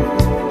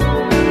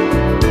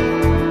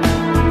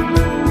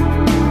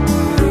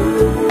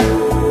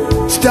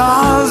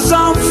 Stars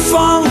are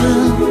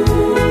falling,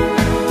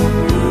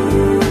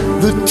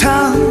 the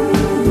time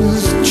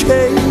is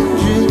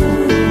changing.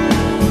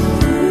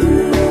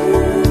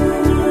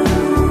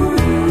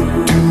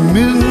 To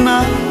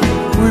midnight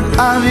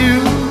without you.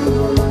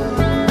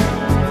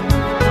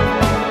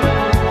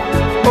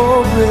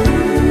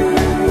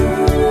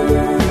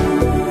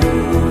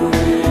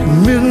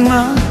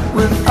 Midnight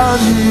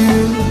without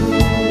you.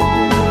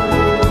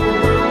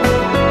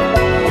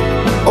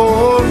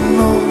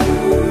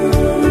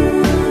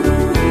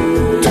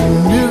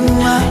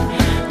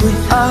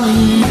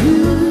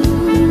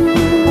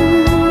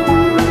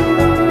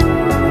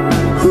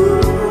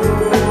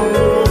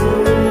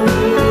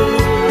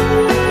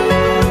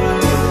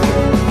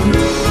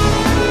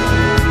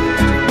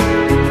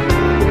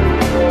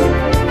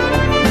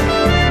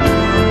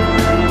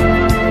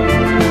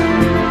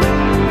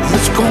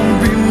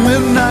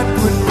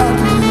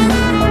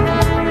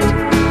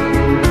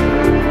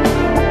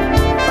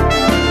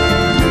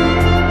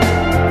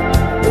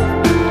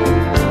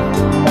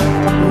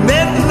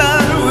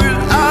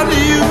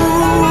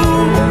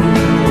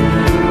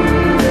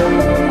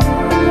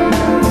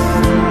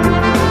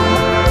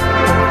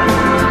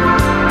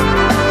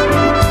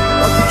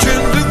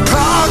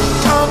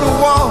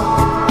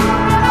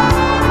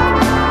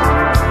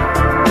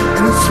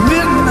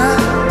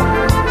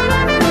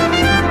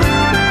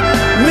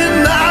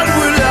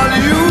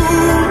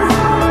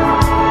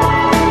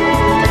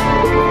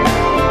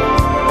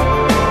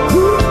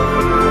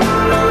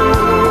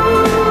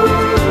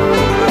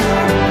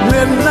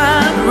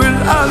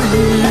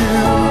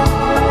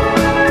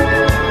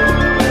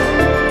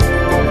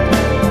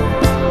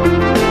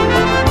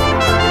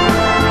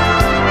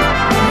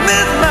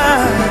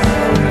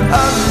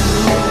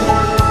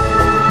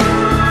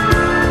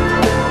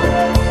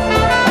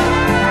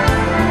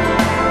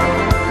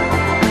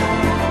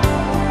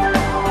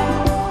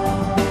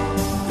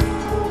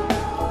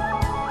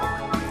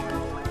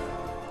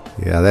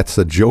 Yeah, that's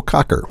Joe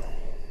Cocker,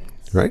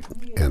 right?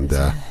 And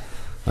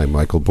I'm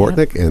Michael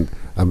Bortnick, and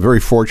I'm very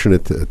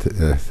fortunate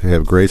to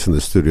have Grace in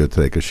the studio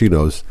today because she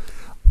knows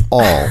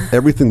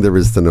everything there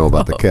is to know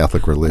about the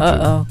Catholic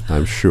religion.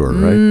 I'm sure,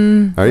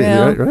 right? Are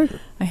you right?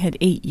 I had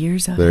 8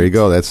 years of it. There you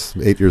go. That's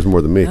 8 years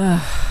more than me.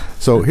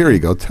 So here you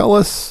go. Tell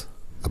us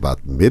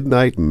about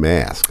Midnight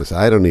Mass, because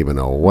I don't even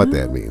know what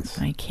that means.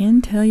 I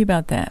can tell you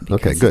about that because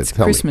okay, good. it's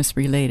Tell Christmas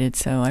related,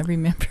 so I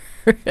remember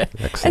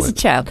Excellent. as a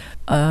child.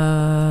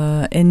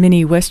 In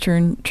many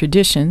Western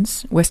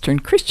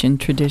Christian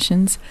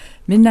traditions,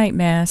 Midnight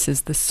Mass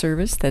is the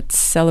service that's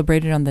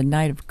celebrated on the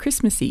night of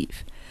Christmas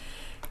Eve,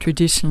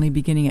 traditionally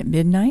beginning at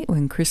midnight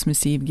when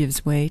Christmas Eve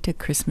gives way to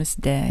Christmas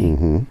Day.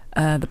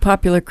 Mm-hmm. The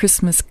popular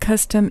Christmas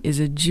custom is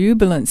a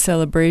jubilant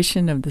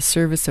celebration of the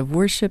service of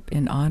worship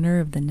in honor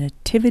of the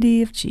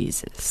Nativity of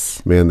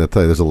Jesus. Man,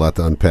 there's a lot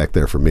to unpack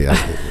there for me.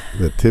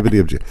 Nativity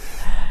of Jesus.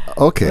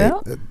 Okay,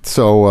 Well,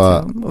 so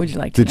what would you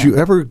like to did know? you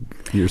ever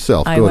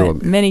yourself I go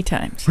went to many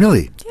times.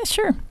 Really? Yeah,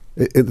 sure.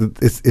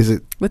 Is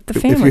it With the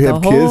if family, you the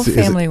have whole kids,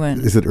 family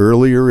went. Is it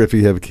earlier if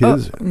you have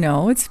kids? Oh,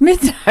 no, it's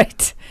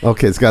midnight.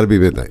 Okay, it's got to be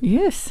midnight.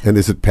 Yes. And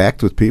is it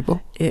packed with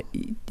people? It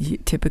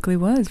typically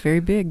was.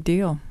 Very big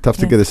deal. Tough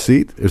to get a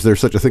seat? Is there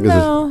such a thing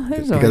No, as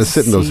there's you got to always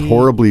sit in a those seat.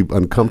 horribly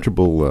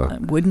uncomfortable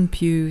wooden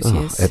pews,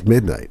 yes. at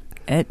midnight?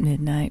 At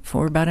midnight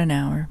for about an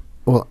hour.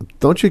 Well,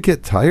 don't you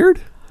get tired?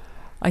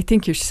 I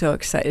think you're so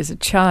excited. As a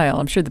child,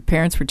 I'm sure the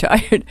parents were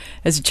tired.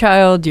 As a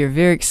child, you're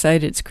very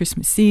excited. It's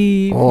Christmas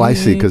Eve. Oh, I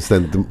see. Because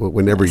then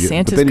whenever you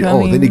Santa's then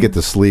coming. you get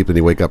to sleep and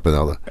you wake up and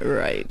all the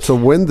Right. So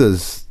when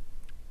does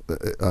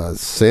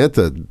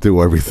Santa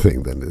do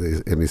everything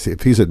then? I mean, see,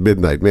 if he's at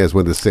midnight mass,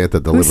 when does Santa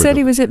deliver? Who said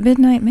he was at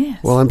midnight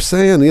mass? Well, I'm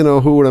saying,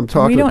 what I'm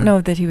talking we about. don't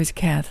know that he was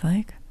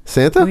Catholic.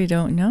 Santa? We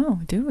don't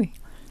know, do we?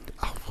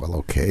 Oh, well,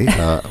 okay.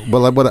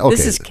 Okay.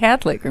 This is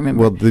Catholic,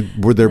 remember? Well,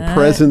 were there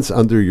presents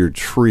under your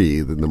tree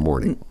in the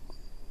morning?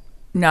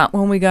 Not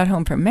when we got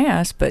home from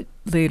Mass, but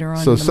later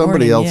on So in the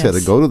somebody morning, else had to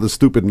yes. go to the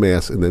stupid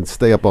mass and then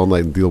stay up all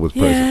night and deal with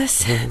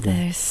presents. Yes,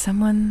 there's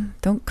someone.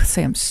 Don't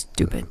say I'm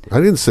stupid. I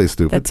didn't say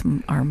stupid. That's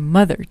our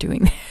mother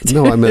doing that.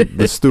 No, I meant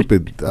the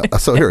stupid.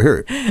 So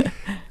here.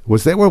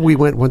 Was that where we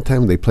went one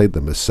time? They played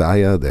the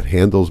Messiah, that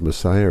Handel's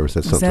Messiah, or was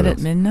that something Was that else?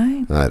 at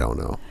midnight? I don't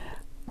know.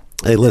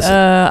 Hey, listen.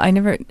 I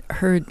never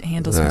heard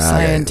Handel's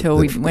Messiah until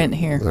we went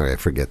here. All right,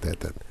 forget that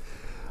then.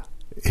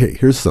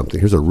 Here's something.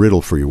 Here's a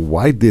riddle for you.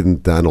 Why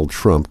didn't Donald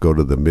Trump go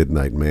to the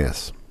midnight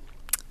mass?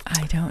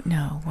 I don't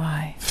know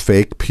why.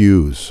 Fake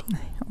pews.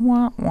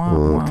 Wah, wah,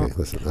 wah. Okay,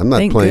 listen. I'm not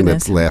Thank playing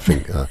goodness. that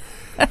laughing.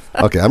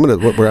 Okay, what I'm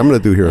going to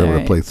do here, I'm All going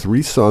right. to play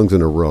 3 songs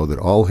in a row that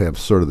all have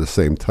sort of the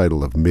same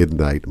title of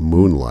Midnight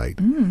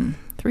Moonlight.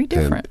 3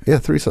 different.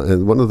 And, 3 songs.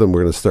 And one of them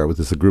we're going to start with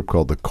is a group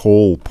called the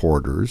Cole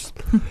Porters,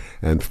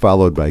 and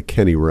followed by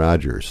Kenny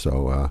Rogers.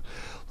 So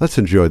let's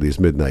enjoy these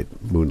Midnight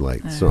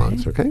Moonlight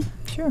songs, okay?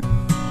 Sure.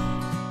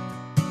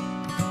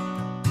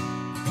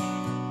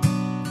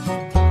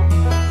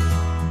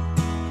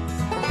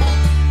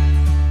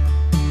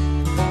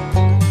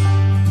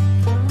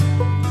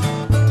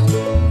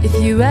 If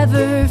you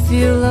ever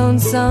feel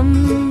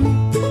lonesome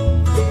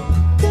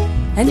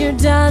and you're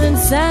down in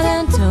San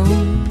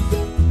Antone,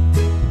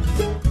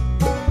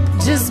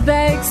 just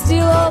beg,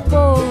 steal or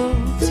borrow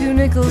 2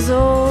 nickels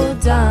or a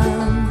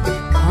dime.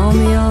 Call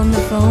me on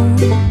the phone.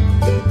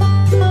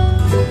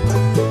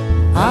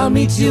 I'll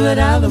meet you at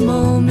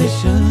Alamo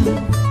Mission,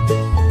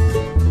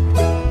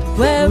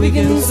 where we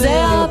can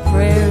say our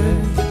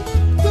prayers.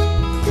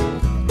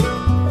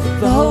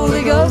 The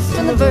Holy Ghost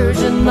and the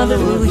Virgin Mother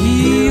will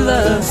heal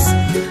us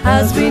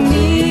as we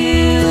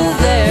kneel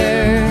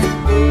there.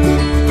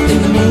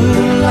 In the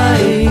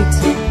moonlight,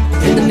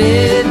 in the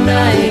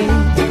midnight,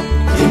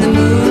 in the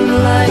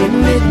moonlight,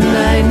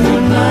 midnight,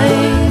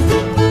 moonlight.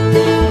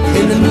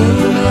 In the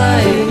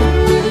moonlight,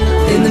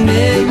 in the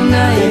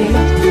midnight,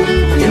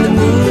 in the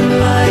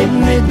moonlight,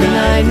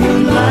 midnight,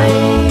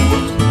 moonlight.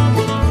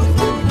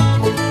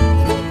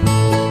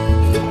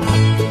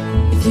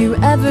 If you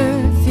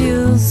ever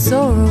feel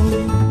sorrow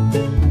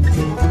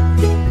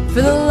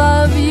for the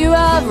love you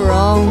have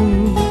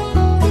wronged,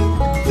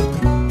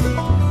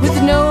 with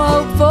no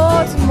hope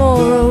for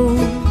tomorrow,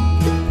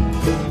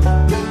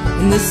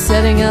 in the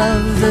setting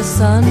of the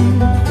sun,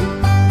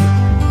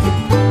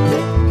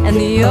 and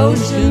the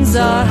oceans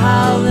are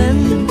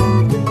howling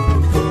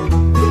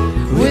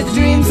with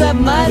dreams that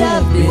might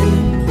have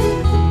been,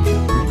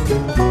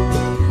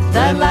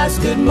 that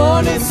last good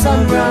morning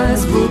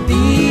sunrise will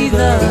be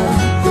the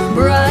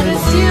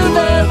brightest you've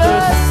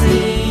ever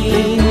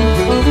seen.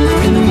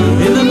 In the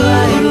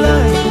moonlight,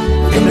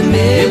 in the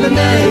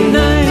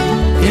midnight,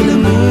 in the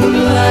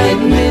moonlight,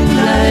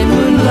 midnight,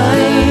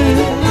 moonlight.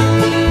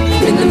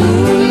 In the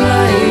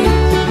moonlight,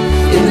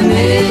 in the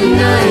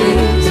midnight,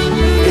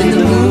 in the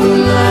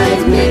moonlight,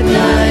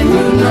 midnight,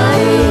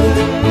 moonlight.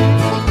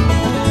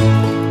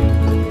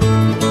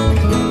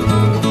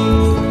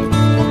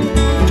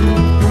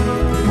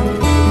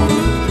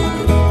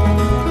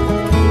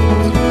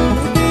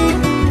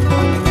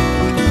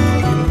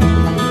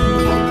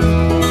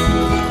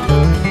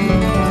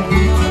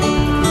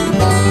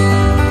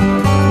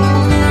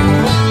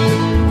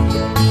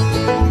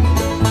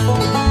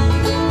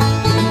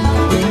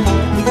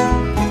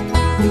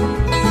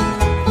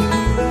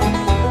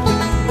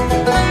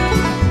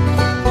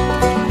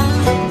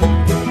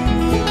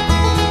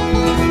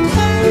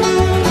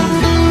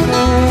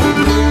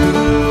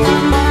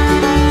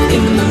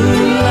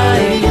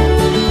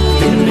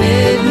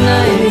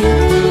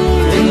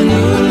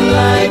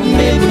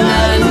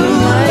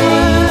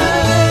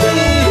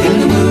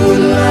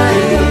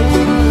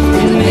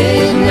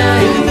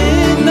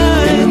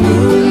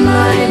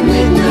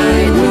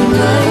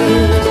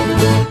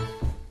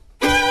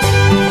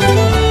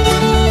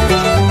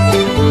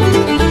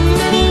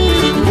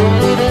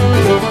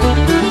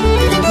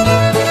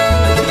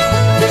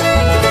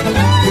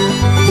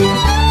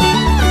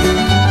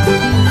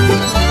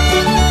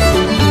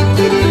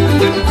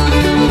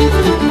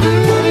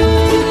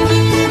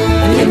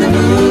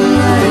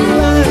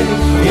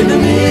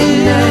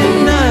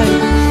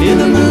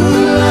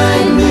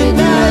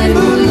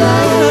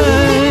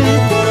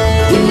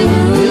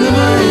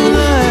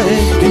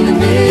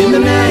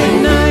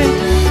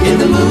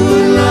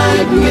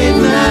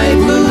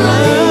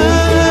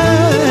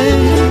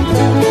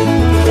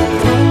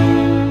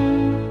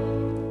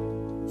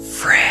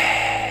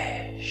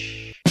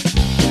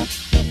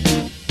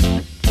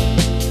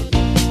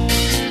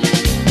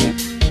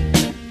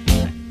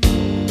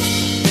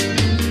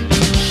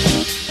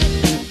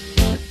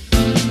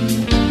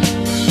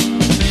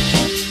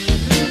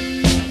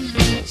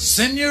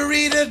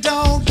 Senorita,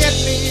 don't get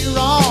me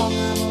wrong,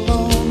 I'm a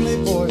lonely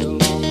boy a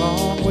long,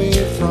 long way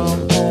from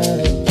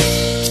home.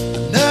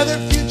 Another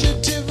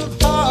fugitive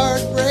of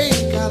heartbreak,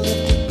 I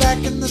left it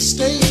back in the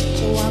States,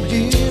 so I'm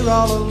here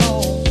all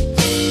alone.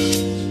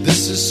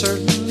 This is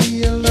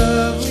certainly a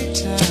lovely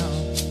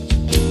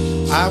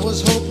town. I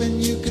was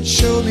hoping you could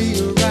show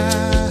me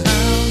around,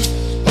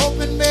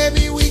 hoping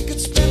maybe we could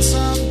spend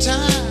some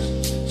time.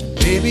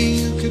 Maybe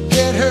you could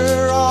get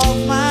her off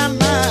my mind.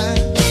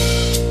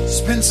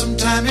 Spend some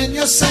time in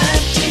your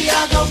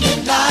Santiago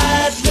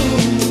midnight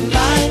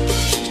moonlight,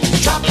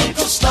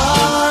 tropical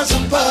stars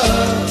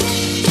above.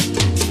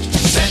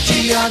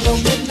 Santiago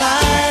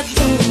midnight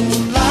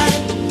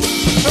moonlight,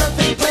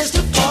 perfect place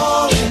to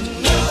fall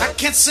in love. I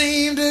can't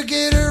seem to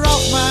get her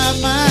off my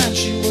mind.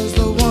 She was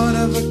the one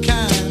of a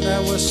kind I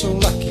was so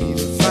lucky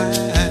to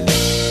find.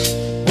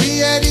 We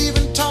had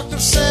even talked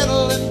of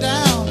settling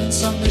down in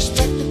some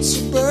respected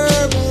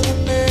suburban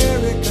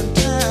American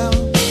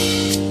town.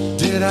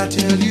 Did I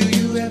tell you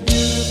you have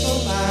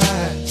beautiful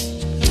eyes?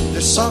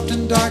 They're soft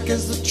and dark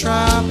as the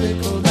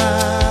tropical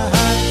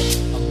night.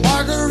 A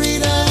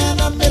margarita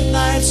and a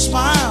midnight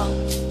smile.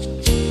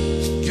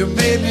 You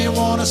made me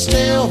wanna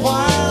stay a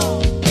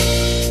while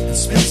and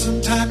spend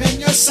some time in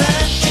your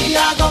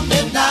Santiago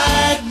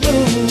midnight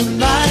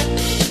moonlight,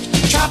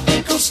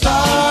 tropical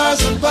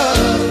stars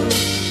above.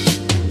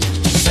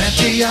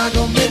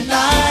 Santiago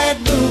midnight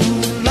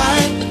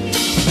moonlight,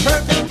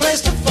 perfect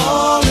place to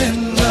fall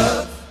in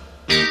love.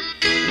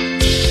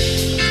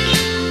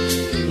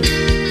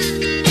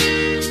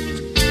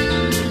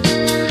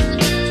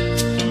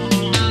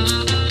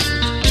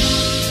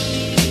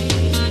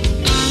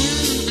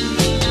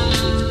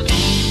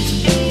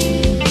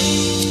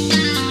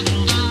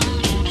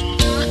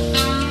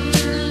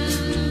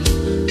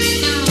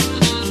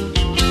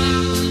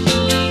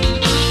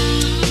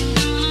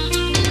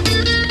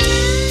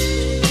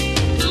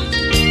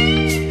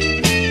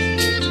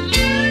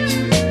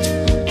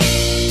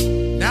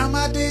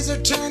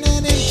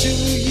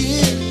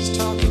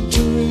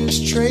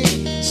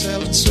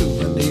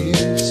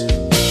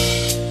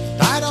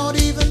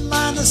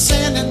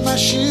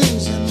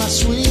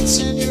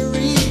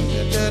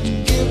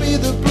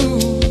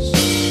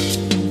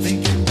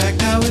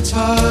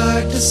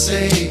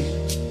 Say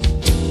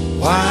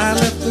why I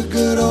left the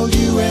good old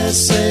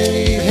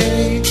USA.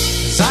 Hey,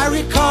 as I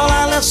recall,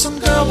 I left some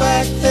girl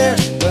back there,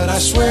 but I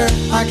swear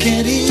I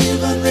can't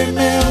even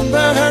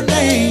remember her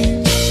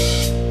name.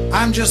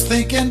 I'm just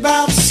thinking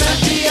about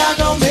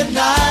Santiago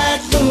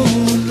midnight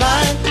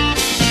moonlight,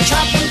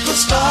 tropical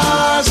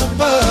stars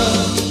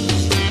above.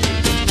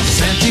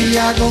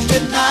 Santiago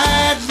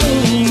midnight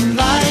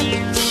moonlight,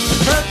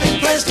 perfect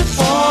place to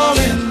fall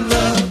in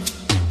love.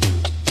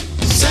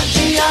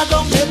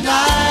 Santiago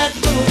midnight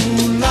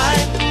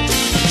moonlight,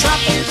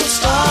 tropical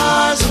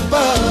stars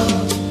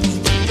above.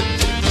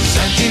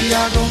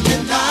 Santiago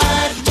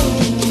midnight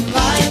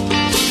moonlight,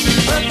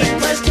 perfect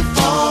place to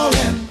fall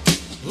in.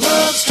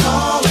 Love's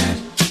calling,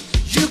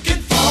 you can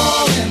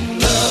fall in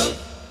love.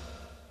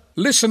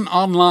 Listen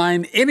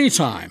online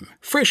anytime.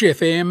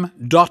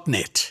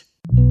 freshfm.net.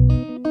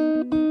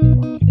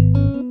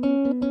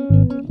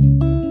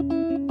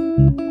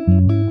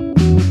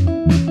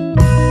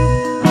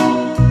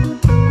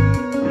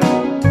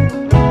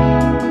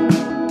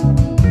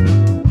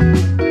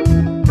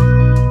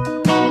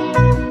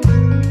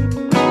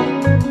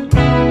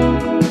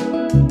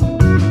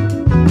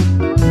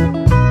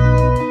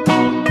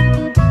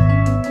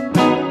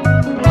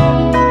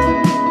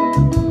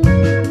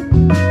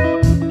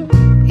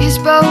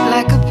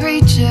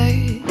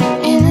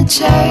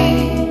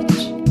 Church,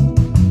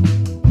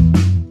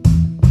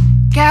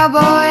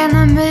 cowboy in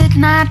the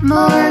midnight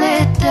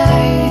moonlit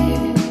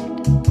dirt.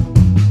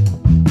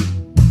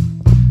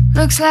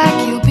 Looks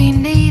like you'll be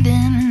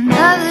needing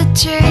another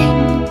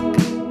drink.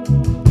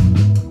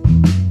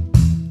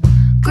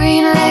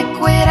 Green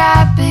liquid,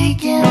 I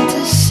begin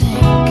to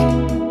sink.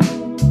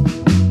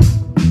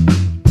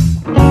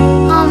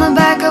 On the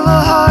back of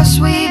a horse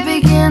we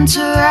begin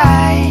to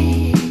ride.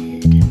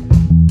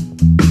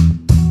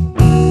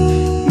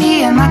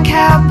 My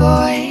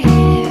cowboy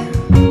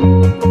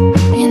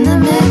in the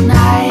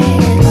midnight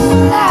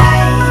light.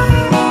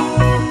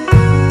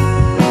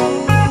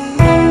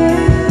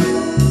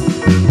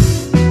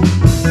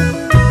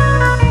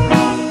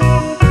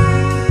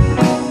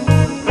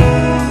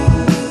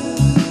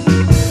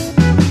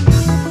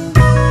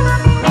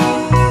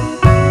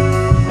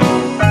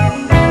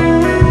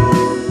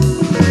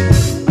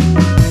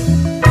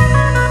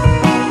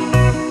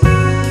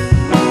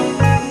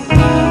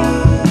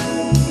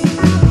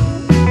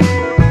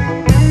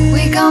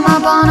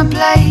 On a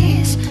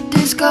place,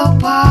 disco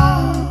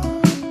ball.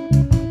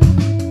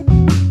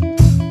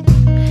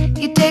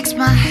 He takes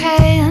my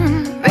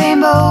hand,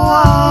 rainbow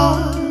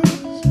walls.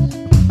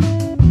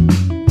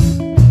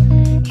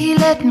 He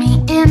let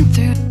me in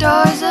through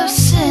doors of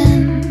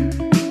sin.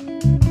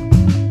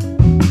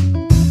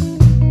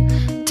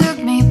 Took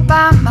me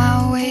by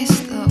my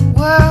waist, the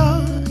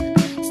world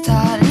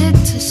started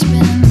to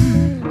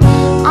spin.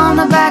 On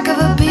the back of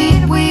a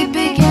beat we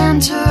began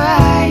to ride.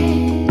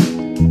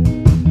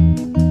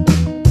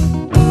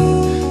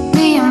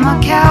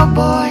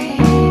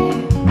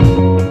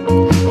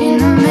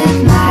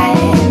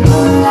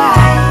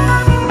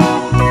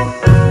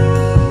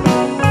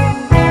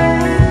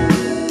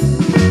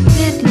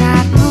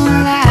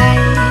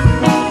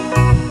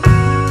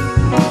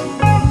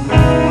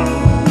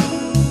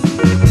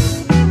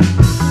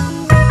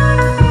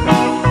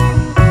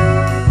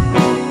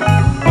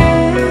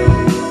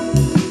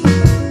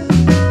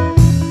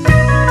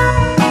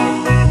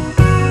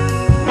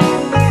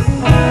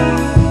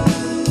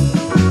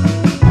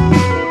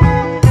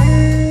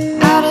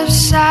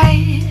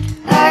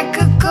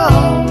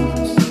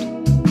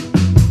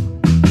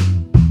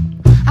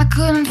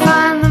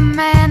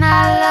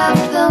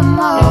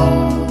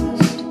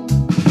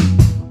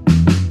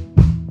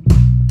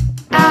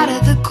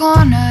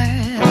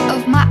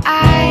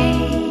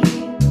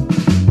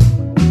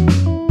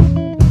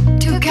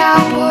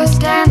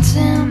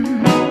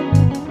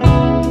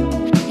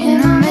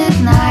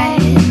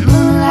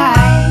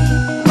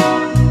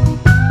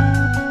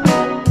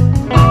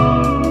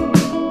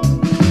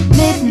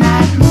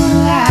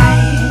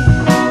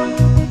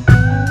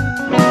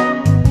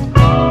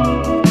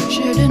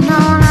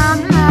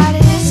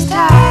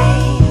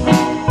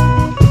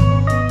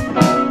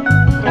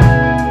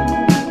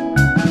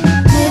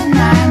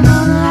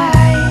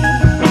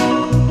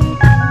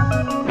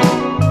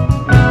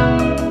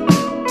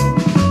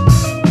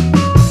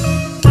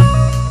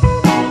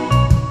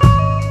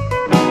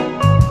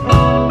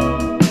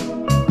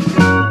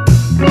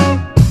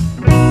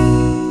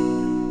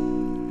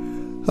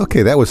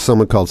 Okay, that was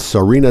someone called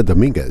Serena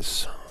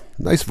Dominguez.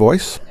 Nice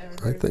voice,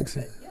 I think.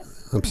 So.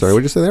 I'm sorry, what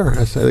did you say there?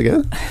 I say it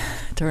again?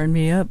 Turn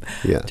me up.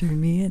 Yeah. Turn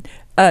me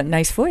in.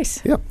 Nice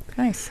voice. Yep.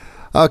 Nice.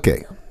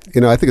 Okay.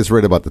 I think it's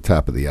right about the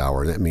top of the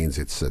hour, and that means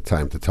it's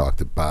time to talk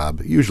to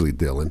Bob, usually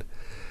Dylan.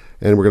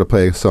 And we're going to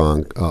play a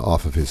song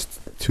off of his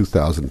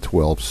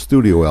 2012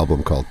 studio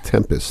album called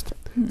Tempest.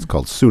 It's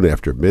called Soon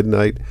After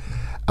Midnight.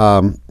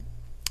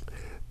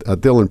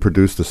 Dylan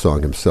produced the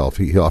song himself.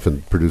 He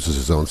often produces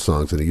his own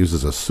songs, and he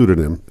uses a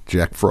pseudonym,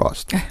 Jack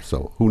Frost.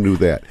 So who knew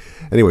that?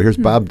 Anyway, here's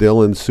Bob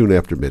Dylan, Soon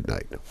After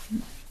Midnight.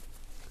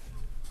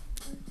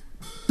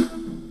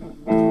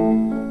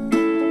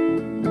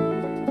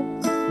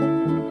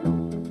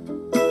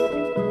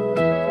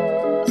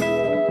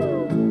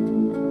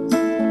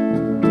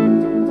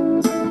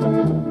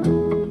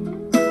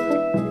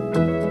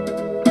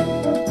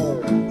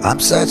 I'm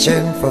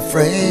searching for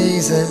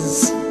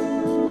phrases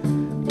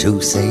to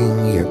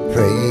sing your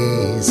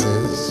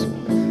praises.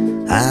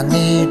 I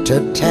need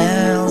to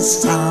tell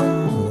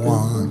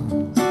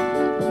someone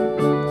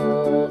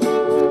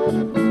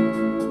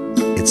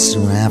it's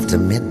soon after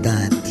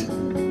midnight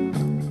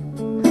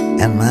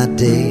and my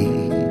day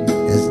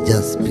has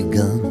just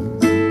begun.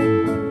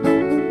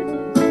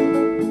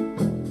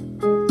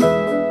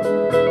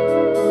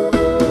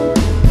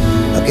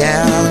 A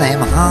gal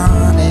named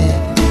Honey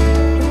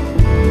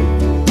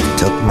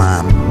took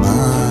my money.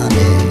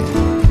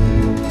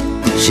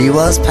 She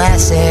was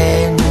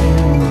passing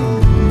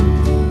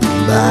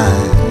by.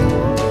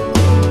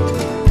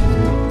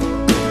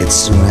 It's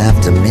soon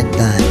after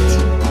midnight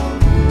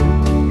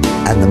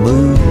and the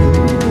moon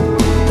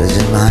is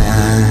in my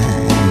eye.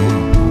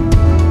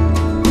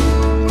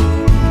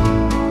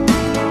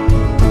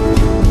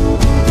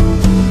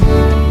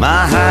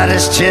 My heart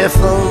is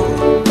cheerful,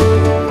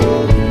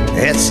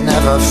 it's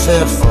never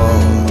fearful.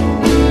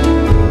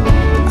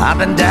 I've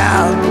been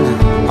down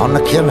on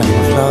the killing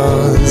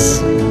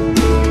floors.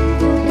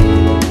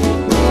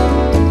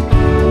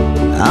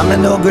 I'm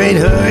in no great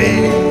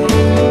hurry,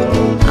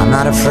 I'm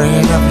not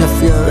afraid of your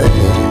fury.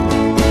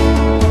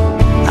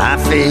 I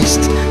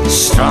faced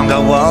stronger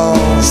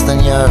walls than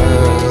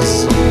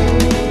yours.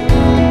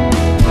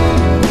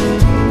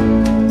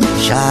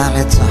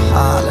 Charlotte's a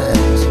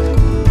harlot,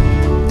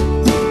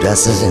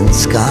 dresses in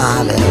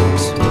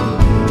scarlet.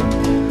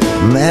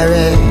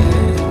 Mary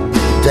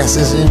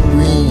dresses in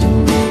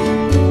green.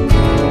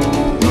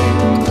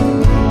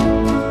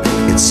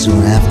 It's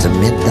soon after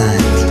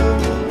midnight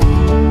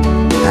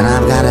and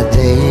I've got a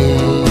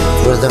date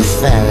for the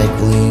fairy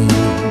queen.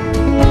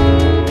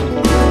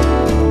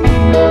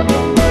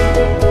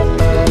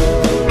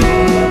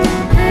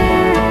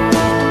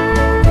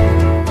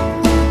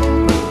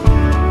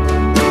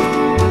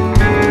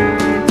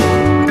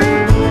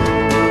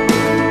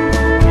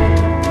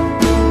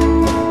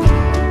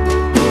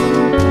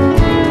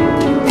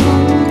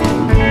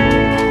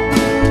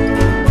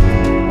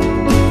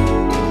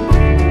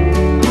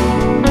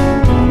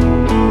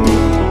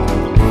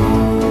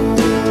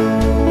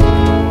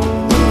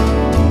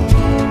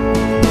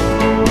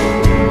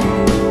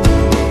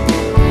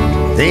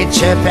 They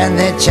chirp and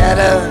they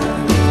chatter,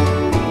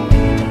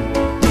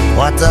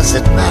 what does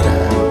it matter?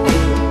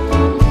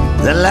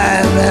 They're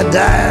lying, they're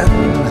dying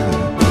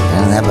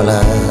in their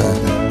blood.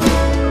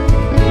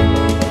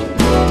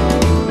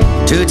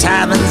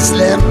 Two-time and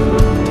slim,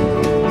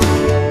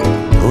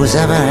 who's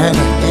ever heard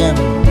of him?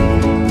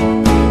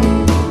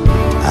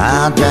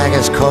 I'll drag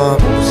his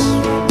corpse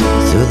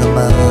through the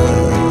mud.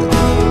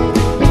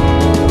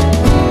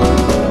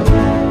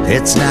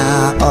 It's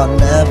now or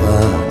never,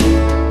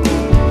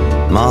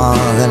 more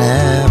than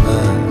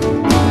ever.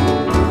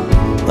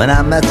 When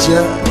I met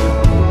you,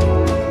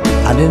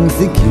 I didn't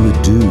think you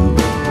would do.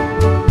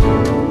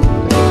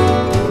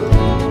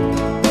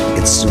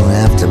 It's soon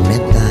after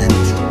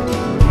midnight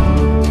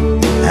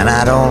and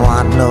I don't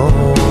want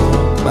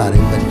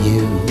nobody but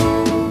you.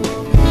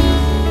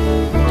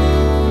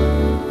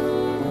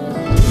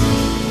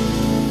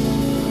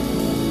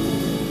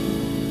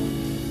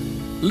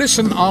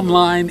 Listen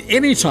online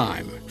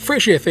anytime.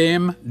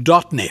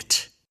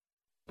 freshfm.net.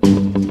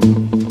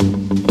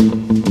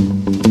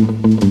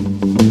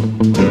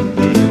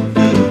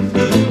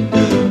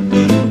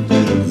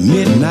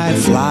 Midnight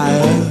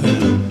flyer,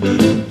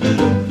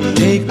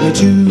 take me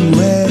to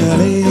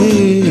LA.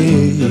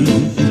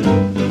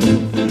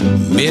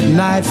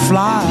 Midnight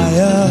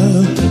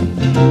flyer,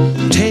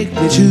 take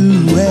me to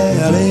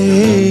LA.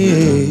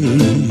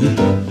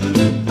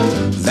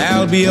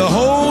 There'll be a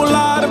whole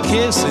lot of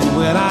kissing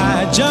when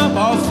I jump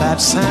off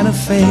that Santa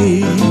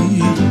Fe.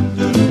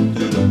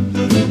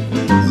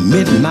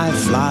 Midnight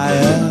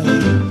flyer,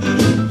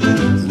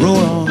 roll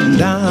on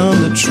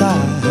down the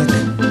track.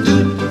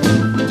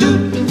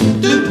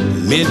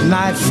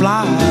 Midnight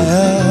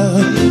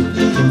flyer,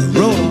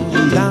 roll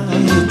on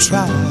down the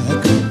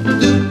track.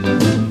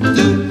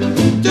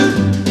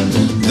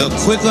 The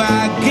quicker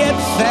I get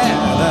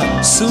there,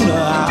 the sooner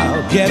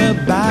I'll get her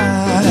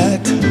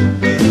back.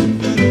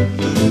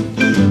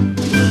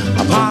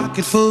 A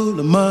pocket full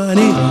of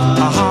money,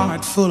 a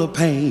heart full of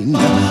pain.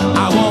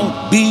 I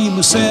won't be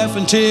myself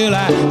until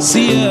I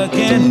see you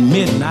again.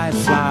 Midnight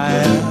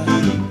flyer,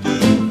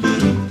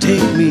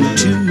 take me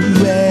to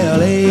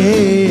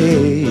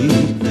L.A.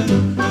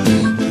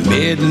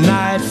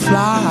 Midnight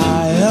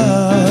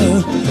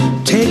flyer,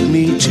 take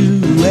me to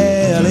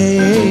L.A.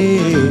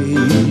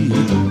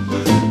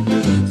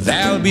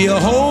 There'll be a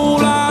whole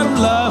lot of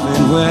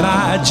loving when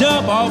I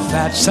jump off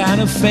that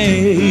Santa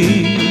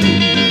Fe.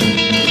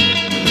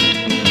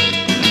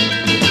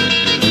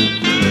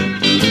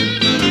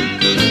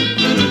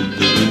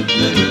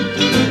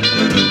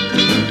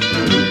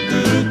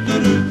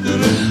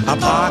 A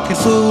pocket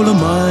full of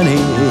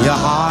money, a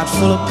heart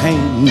full of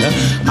pain.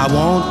 I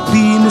won't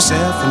be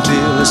myself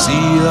until I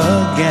see you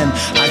again.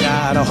 I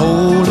got a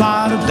whole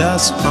lot of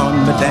dust on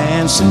my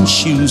dancing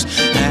shoes,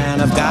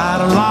 and I've got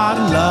a lot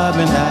of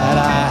loving that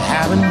I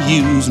haven't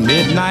used.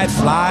 Midnight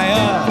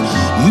flyer,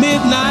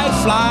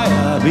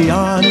 be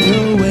on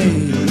your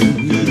way.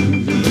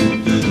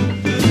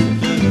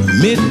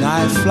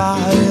 Midnight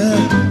flyer,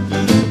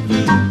 be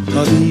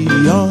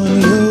on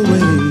your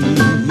way.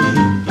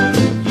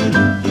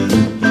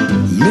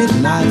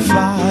 Midnight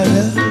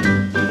flyer,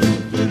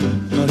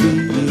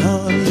 be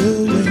on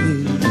your way.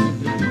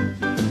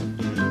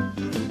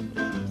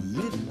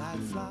 Midnight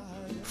flyer.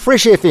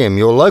 Fresh FM,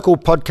 your local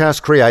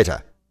podcast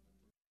creator.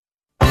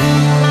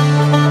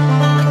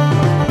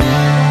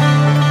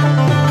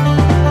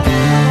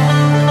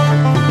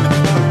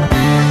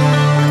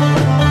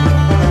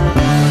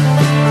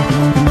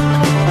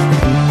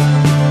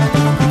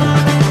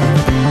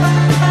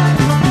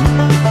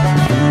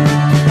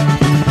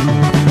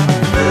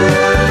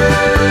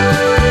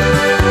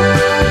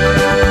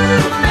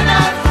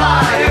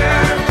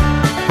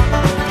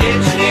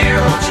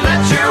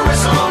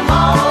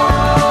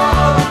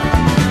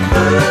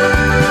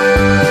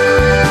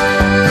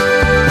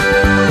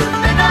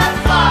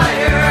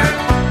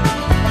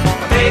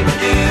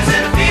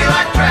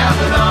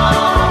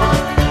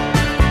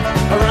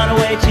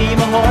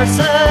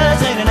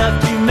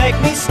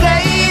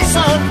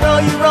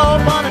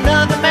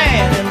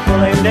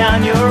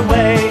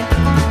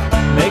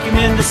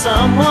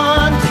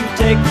 Someone to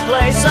take the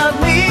place of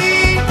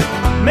me.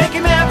 Make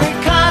him every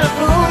kind of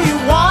fool you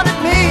wanted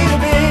me to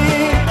be.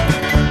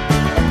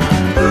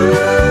 Ooh,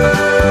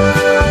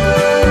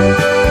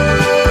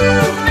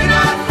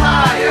 midnight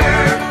flyer,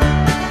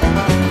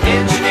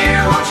 engineer,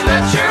 won't you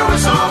let your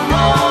whistle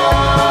blow?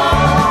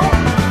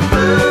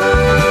 Ooh,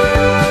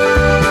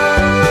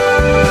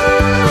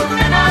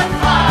 midnight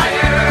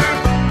flyer,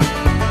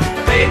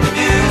 paid the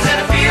dues and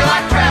I feel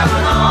like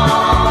traveling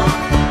on.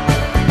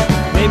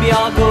 Maybe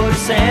I'll go to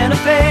Santa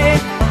Fe,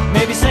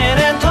 maybe San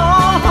Antone.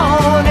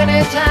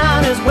 Any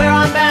town is where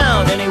I'm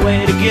bound, any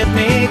way to get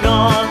me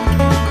gone.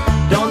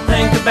 Don't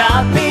think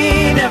about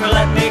me, never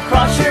let me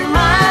cross your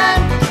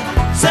mind,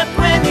 except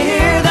when you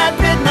hear that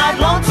midnight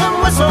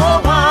lonesome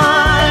whistle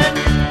whine.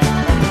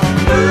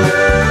 Ooh,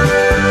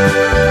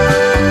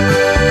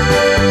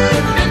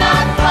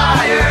 midnight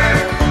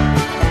flyer,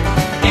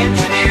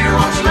 engineer,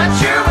 won't you let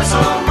your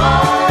whistle blow?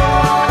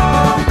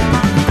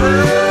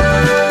 Ooh,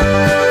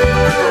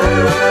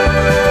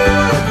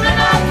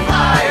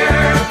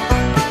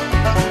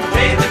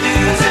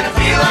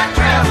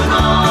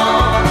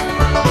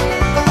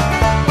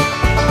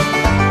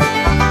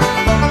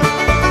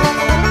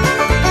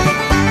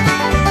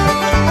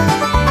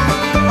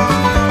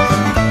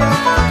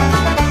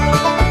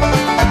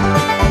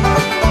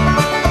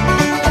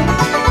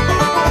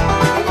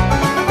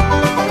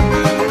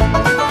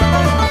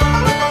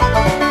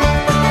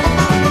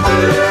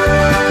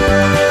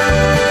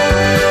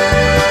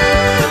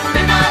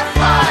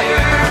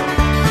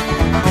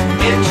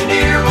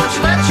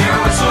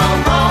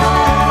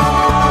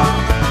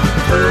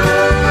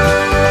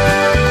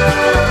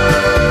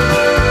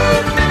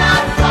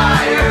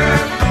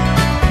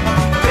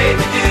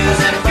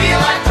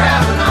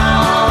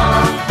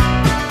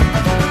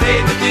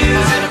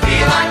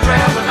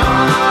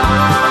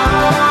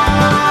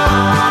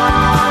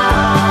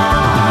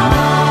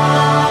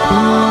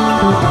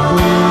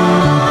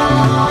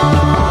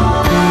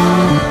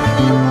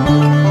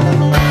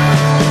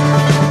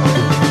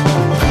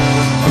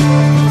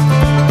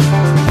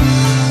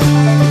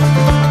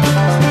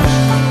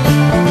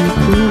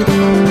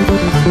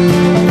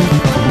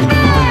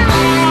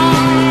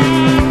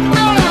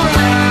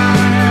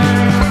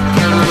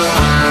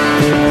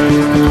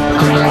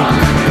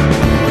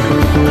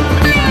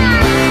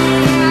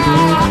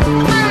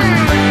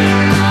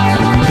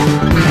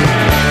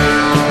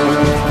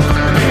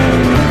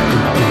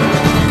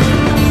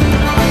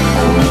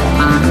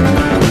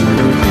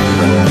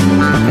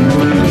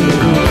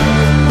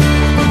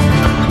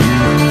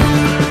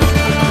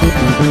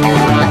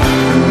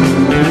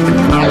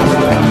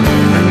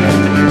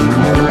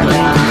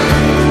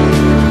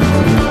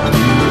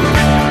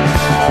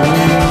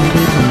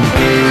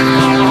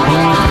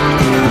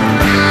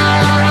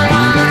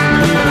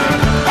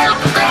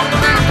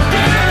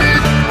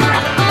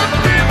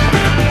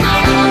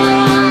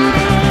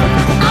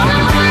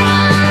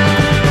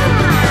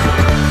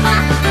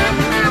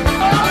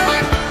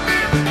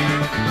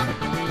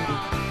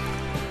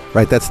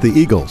 Right, that's the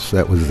Eagles.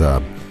 That was,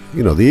 the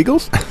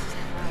Eagles?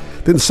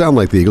 Didn't sound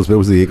like the Eagles, but it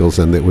was the Eagles,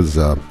 and it was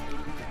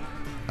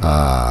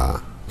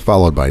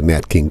followed by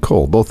Nat King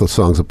Cole. Both the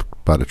songs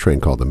about a train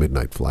called The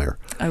Midnight Flyer.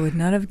 I would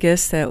not have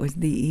guessed that was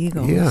the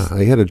Eagles. Yeah,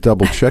 I had to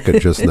double check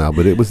it just now,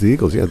 but it was the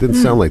Eagles. Yeah, it didn't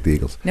sound like the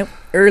Eagles. Nope,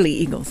 early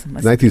Eagles.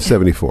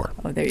 1974.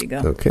 Oh, there you go.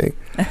 Okay.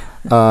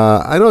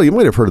 I know you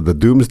might have heard of the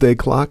Doomsday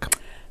Clock.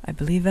 I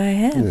believe I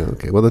have. Yeah,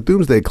 okay. Well, the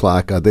Doomsday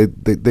Clock, they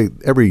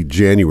every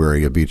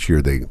January of each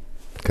year they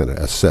kind of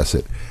assess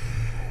it.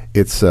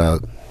 It's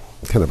kind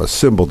of a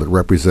symbol that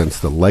represents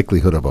the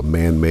likelihood of a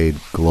man-made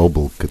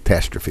global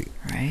catastrophe.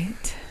 Right.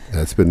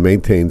 It's been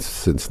maintained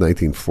since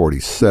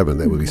 1947.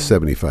 That would be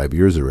 75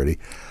 years already.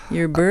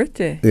 Your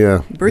birthday.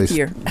 Yeah. Birth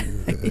year.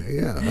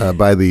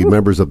 By the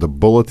members of the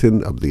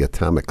Bulletin of the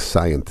Atomic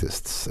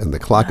Scientists. And the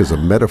clock is a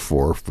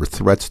metaphor for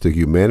threats to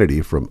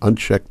humanity from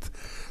unchecked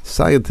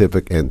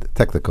scientific and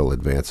technical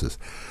advances.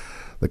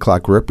 The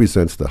clock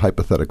represents the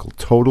hypothetical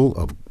total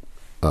of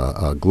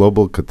a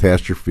global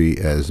catastrophe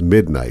as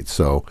midnight.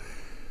 So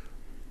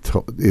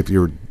if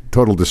your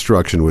total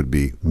destruction would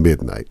be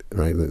midnight,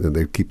 right? And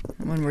they keep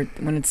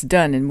when it's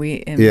done, and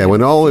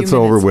when all it's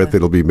over with,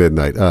 it'll be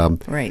midnight.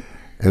 Right.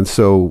 And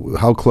so,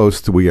 how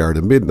close we are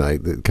to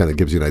midnight? It kind of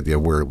gives you an idea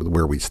of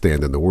where we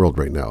stand in the world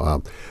right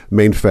now.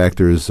 Main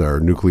factors are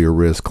nuclear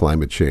risk,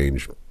 climate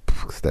change,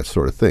 that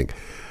sort of thing.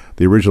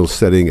 The original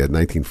setting at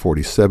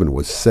 1947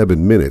 was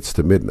 7 minutes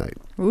to midnight.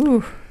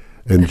 Ooh.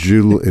 In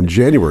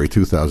January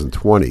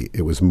 2020,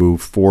 it was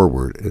moved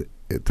forward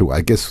to,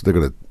 I guess they're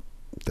going to,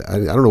 I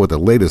don't know what the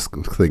latest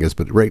thing is,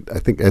 but I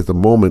think at the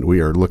moment we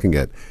are looking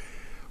at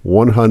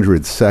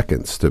 100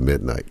 seconds to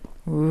midnight.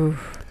 Ooh.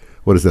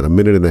 What is that, a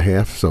minute and a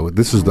half? So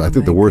this is, I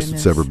think, the worst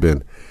it's ever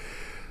been.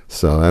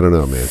 So I don't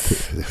know, man.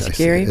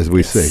 Scary. As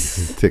we say,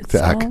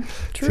 tick-tack,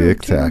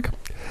 tick-tack.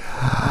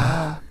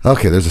 Wow.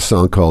 Okay, there's a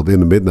song called In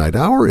the Midnight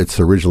Hour. It's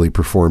originally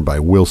performed by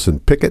Wilson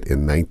Pickett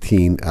in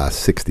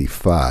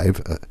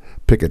 1965.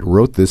 Pickett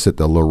wrote this at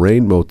the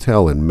Lorraine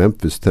Motel in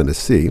Memphis,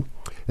 Tennessee.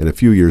 And a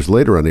few years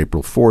later, on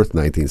April 4th,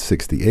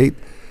 1968,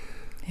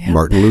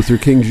 Martin Luther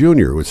King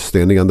Jr. was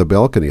standing on the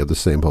balcony of the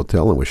same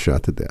hotel and was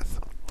shot to death.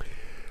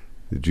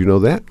 Did you know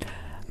that?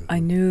 I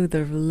knew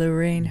the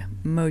Lorraine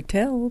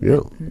Motel.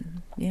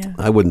 Yeah.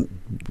 I wouldn't,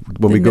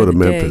 when we go to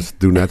Memphis,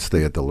 do not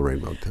stay at the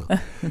Lorraine Motel.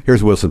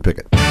 Here's Wilson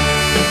Pickett.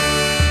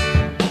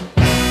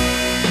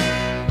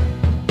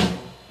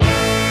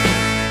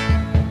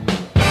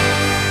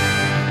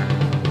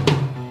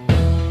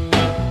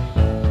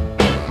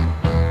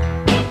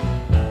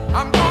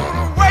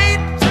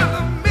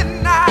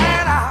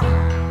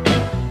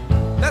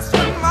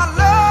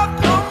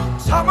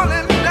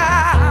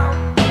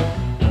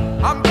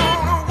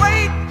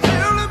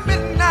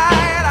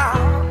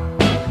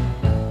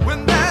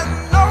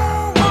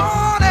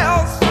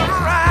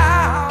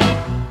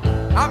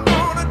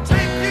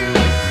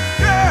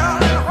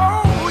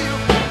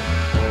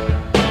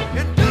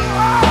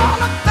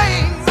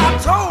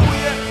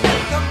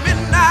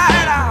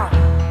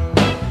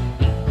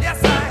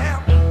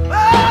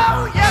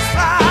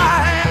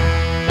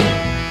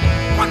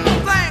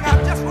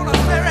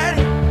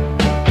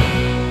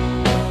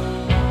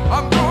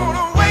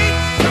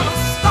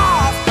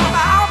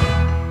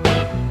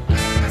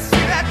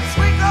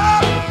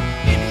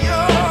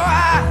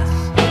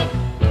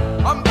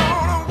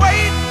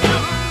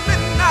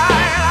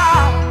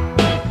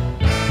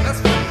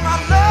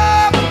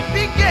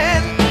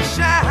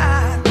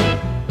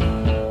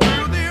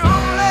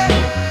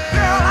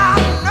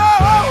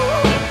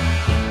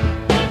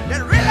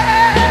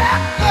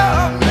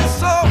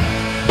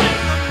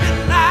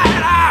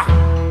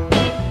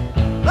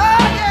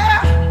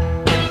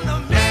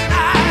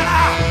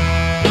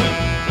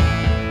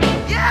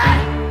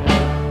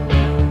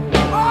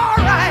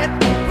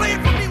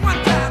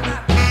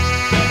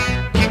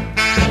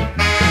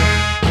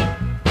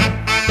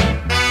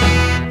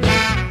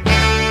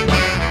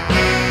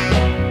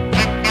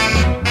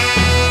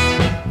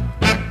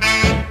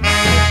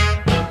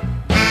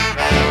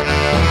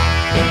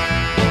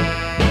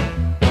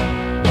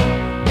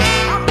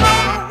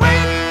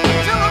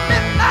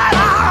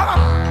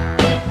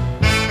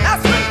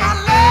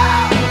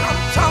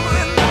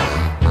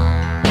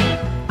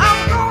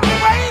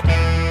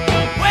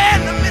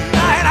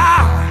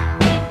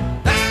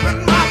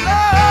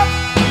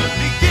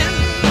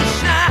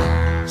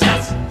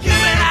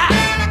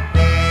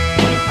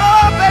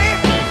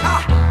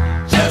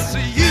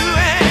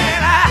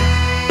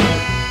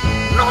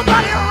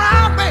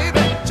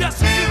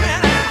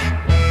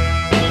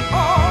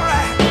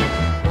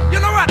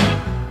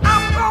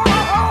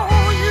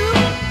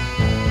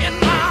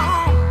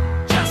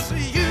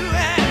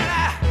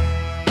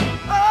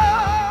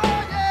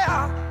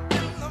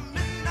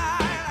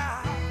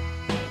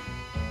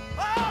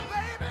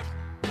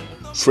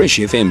 Fresh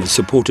FM is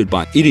supported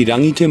by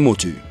Irirangi Te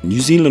Motu, New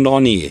Zealand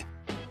On Air.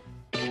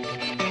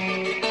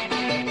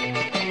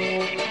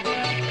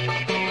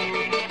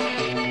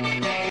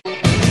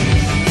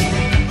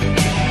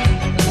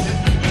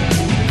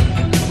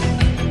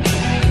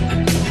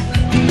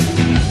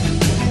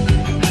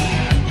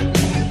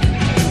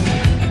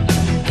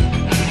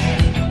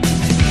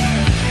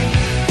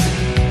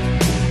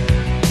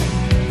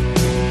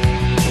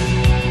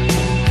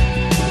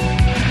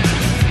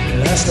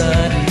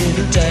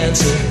 the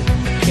dancer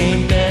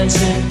came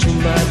dancing to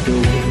my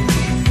door.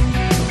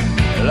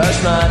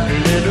 Last night the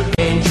little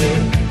angel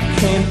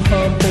came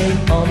pumping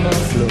on my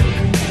floor.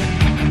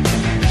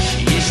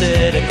 She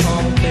said,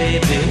 come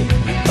baby,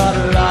 you got a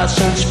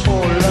license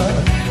for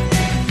love,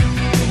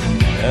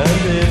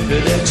 and if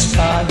it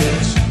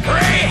expires,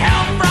 pray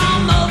help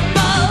from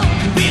above.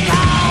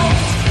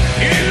 Because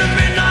in the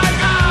midnight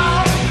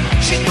hour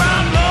she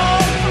cried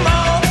more,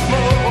 more,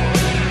 more.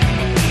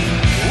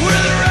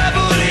 With a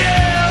rebel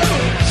yell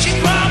she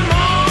cried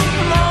more,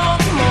 more,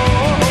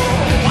 more.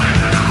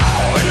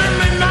 Wow! In the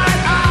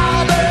midnight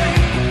hour, babe,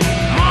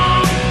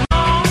 more,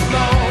 more,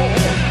 more.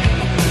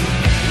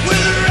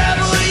 With a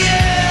rebel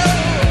yell,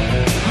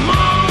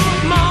 more,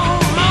 more,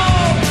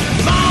 more,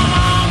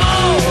 more,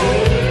 more.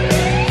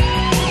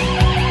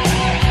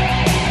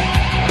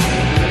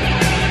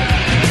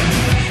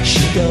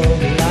 She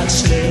don't like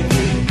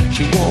slavery,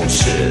 she won't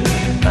sit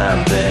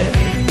and beg.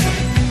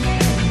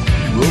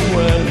 But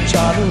when I'm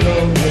tired and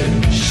lonely,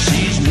 she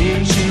sees me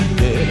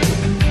today.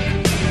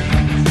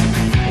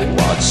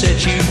 What set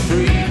you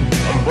free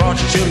and brought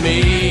you to me,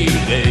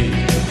 babe?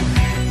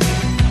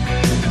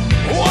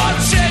 What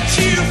set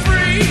you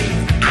free?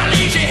 I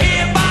leave you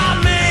here by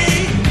me.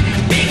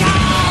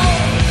 Because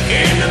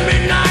in the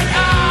midnight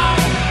hour,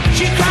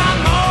 she cried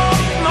more,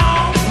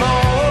 more,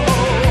 more.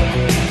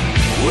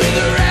 With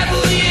a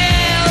rebel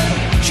yell,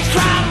 she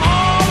cried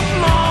more,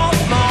 more,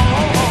 more.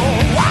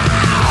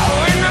 Wow!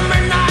 In the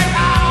midnight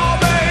hour,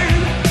 babe,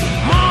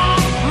 more,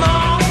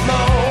 more,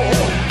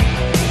 more.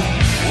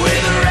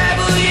 With a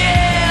rebel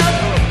yell,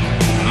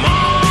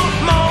 more,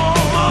 more,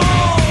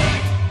 more.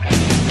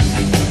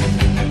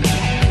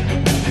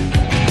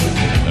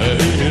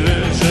 He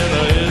lives in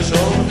his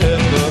own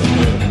heaven.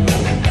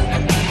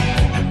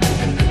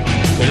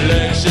 He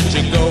likes it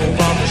to go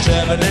from the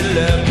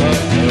 7-Eleven.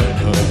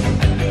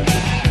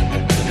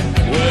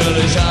 Well,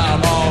 he's out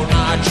all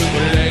night to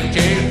collect a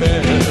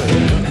bill.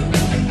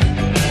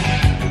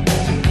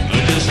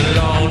 This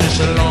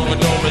long, the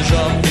dome is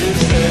up his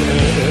head.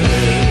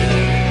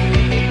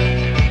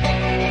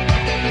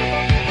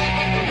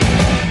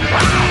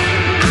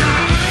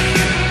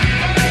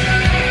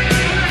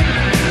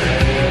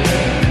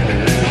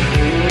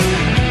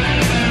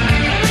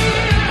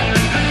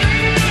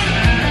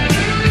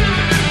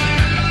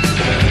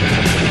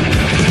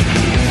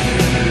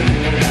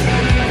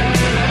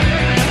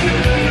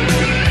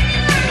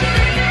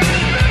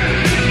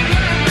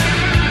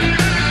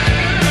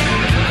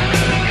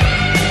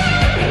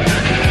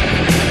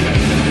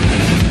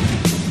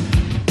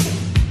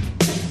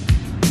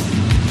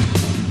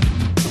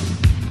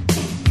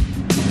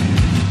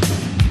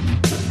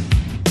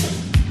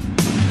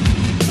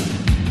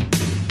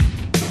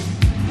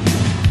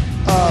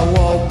 I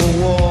walk the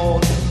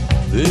walk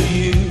for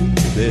you,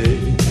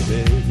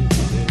 baby.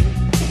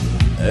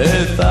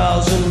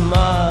 1,000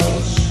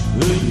 miles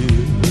for you.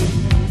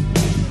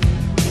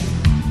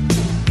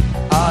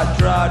 I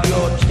dried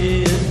your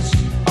tears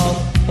of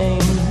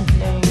pain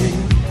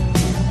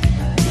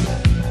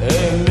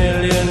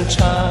 1,000,000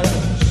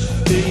 times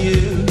for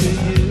you.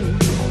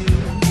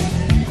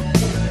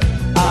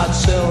 I'd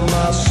sell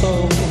my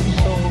soul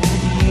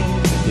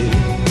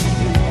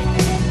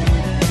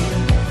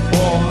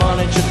for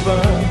money to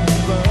burn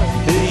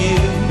for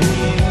you.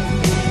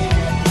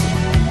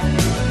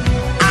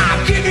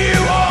 I'll give you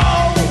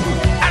all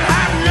and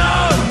have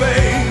none,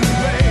 babe.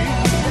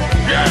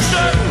 Just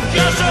up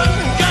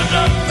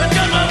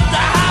to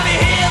have you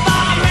here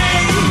by me.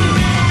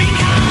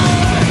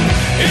 Because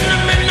in the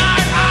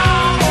midnight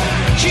hour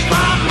she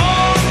cried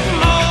more,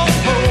 more,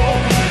 more.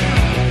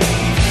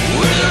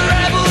 With a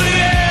rebel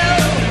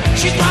yell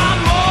she cried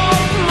more,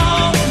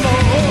 more,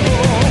 more.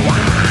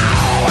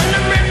 Wow! In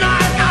the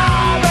midnight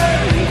hour,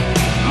 babe,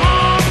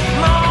 more,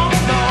 more,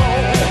 more.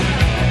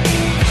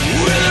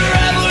 With a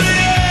rebel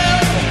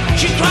yell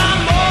she cried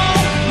more,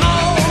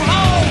 more,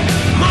 more,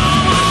 more,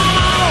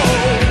 more.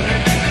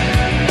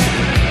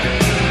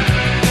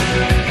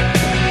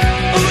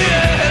 Oh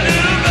yeah,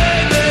 little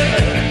baby,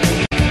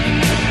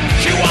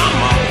 she want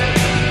more,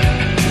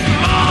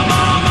 more,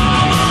 more,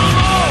 more,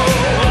 more.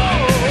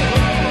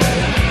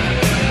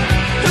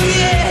 Oh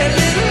yeah,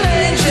 little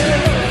angel,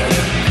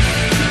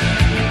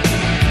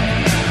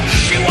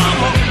 she want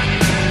more,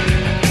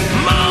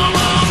 more,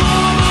 more,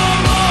 more,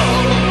 more,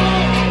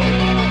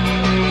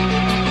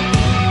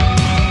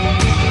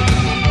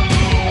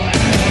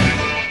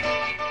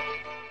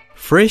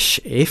 Fresh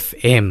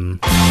FM.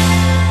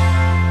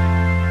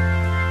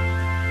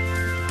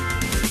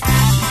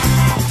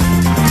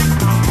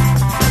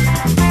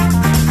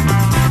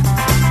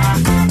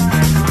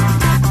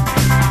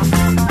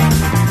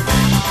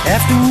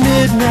 After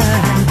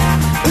midnight,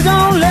 we're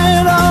gonna let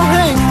it all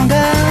hang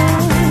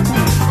down.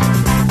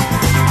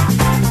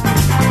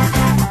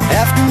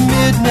 After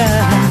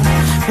midnight,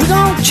 we're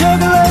gonna chug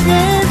a leg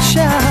and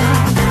shout.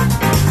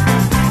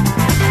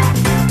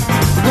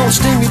 We're gonna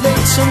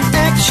stimulate some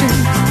action.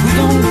 We're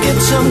gonna get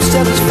some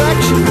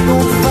satisfaction. We're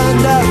gonna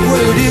find out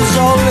what it is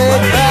all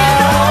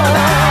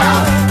about.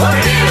 What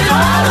it is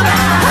all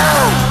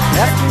about.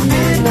 After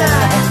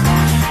midnight,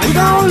 we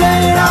gon'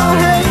 let it all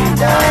hang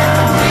down.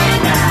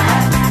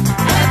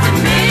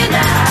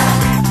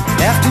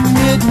 After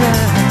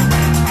midnight,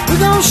 we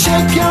gon'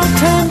 shake your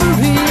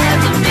tambourine.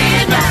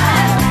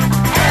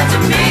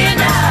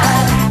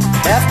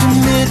 After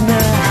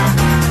midnight,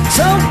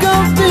 so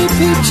gon' be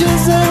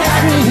peaches and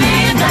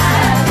cream.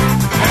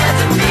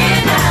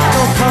 No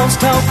cause,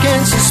 talk,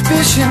 and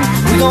suspicion.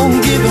 We gon'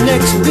 give an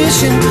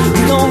exhibition.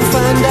 We gon'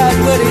 find out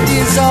what it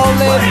is all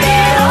about.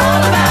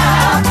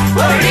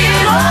 What it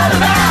is all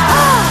about.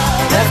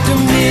 After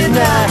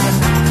midnight,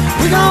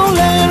 we gon'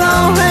 let it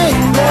all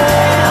hang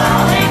down.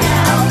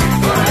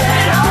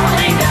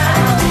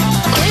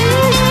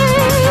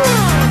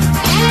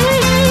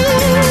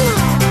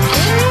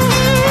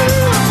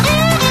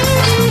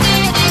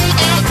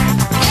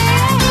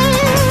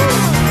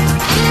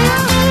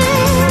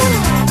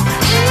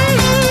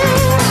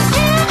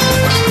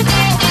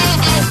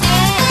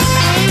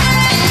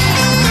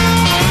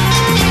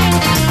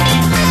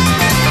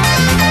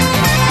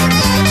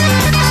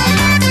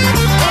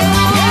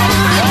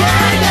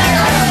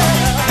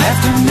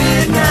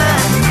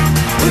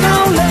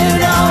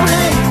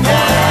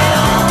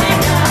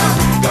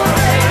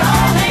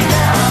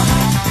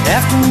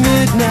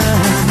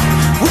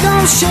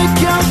 Shake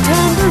your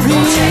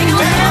tambourine. Shake your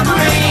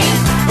tambourine.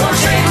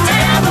 Shake your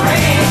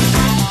tambourine.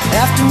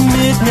 After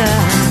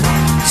midnight,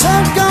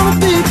 some gonna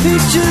be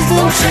peaches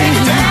and cream. Shake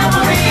your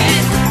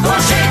tambourine.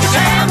 Shake your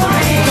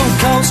tambourine. We gon'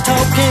 cause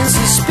talk and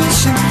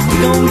suspicion. We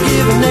gon'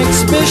 give an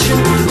exhibition.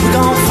 We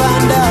gon'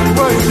 find out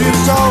what it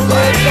is all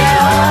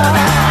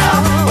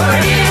about. What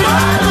it is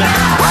all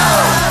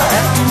about.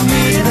 After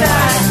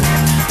midnight,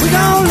 we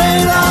gon'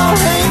 lay it all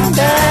hang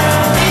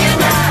down.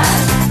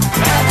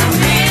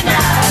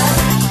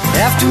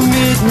 After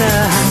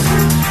midnight,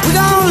 we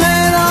gon'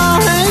 let it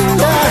all hang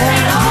down.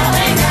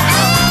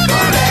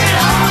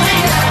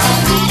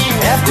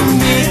 After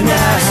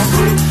midnight,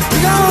 we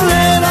gon'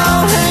 let it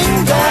all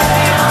hang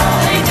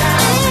down.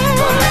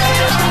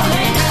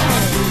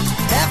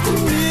 After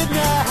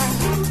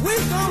midnight, we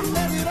gon'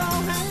 let it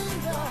all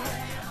hang down.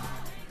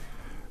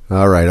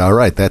 All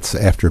right. That's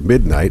After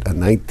Midnight, a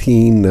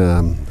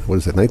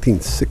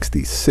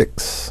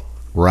 1966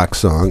 rock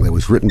song that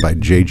was written by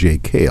J.J.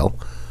 Cale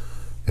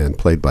and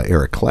played by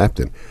Eric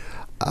Clapton.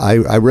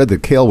 I read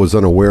that Cale was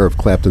unaware of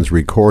Clapton's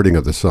recording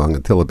of the song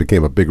until it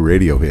became a big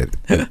radio hit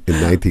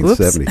in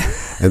 1970.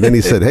 And then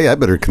he said, hey, I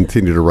better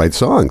continue to write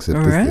songs.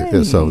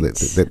 Right. So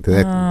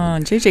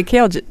J.J.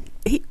 Cale, did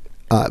he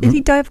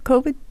die of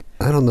COVID?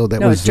 I don't know.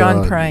 That was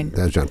John Prine.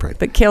 That was John Prine.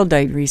 But Cale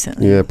died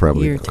recently. Yeah,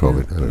 probably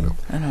COVID. I don't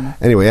know.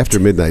 Anyway, After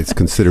Midnight is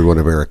considered one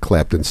of Eric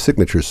Clapton's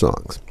signature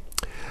songs.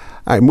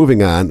 All right,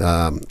 moving on.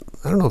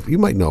 I don't know if you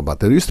might know about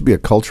that. There used to be a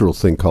cultural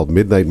thing called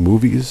midnight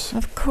movies.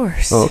 Of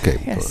course. Oh,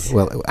 okay. Yes.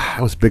 Well,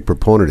 I was a big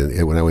proponent in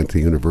it when I went to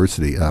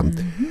university.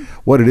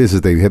 What it is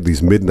they have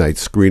these midnight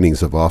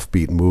screenings of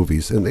offbeat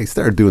movies, and they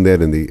started doing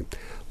that in the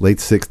late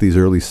 60s,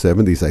 early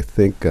 70s, I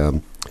think.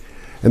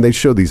 And they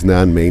show these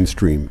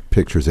non-mainstream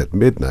pictures at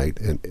midnight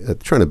and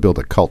trying to build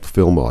a cult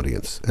film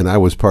audience. And I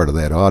was part of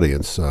that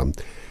audience. Some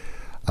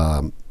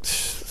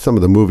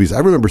of the movies, I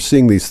remember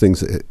seeing these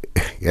things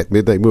at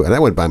midnight, and I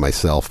went by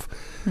myself.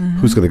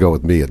 Who's going to go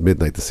with me at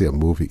midnight to see a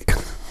movie?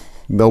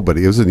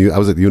 Nobody. I was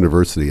at the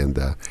university, and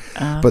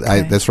but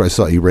that's where I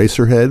saw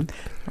Eraserhead.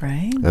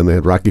 Right. And they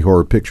had Rocky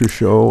Horror Picture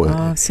Show.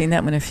 I've seen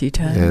that one a few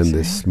times. And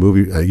this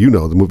movie,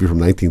 the movie from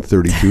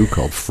 1932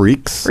 called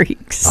Freaks.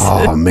 Freaks.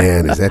 Oh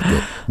man, is that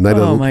good? My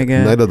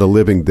God. Night of the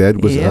Living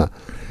Dead was. Yep.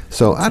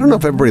 So I don't know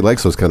if everybody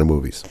likes those kind of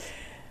movies.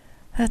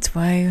 That's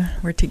why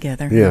we're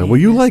together. Yeah. Right? Well,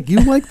 you like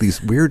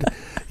these weird.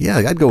 Yeah,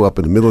 I'd go up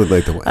in the middle of the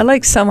night. I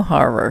like some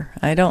horror.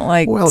 I don't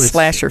like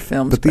slasher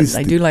films, but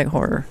I do like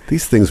horror.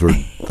 These things were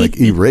like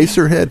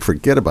Eraserhead.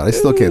 Forget about it. I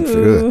still can't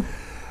figure it.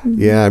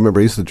 Yeah, I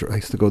remember I used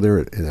to go there,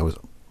 and I was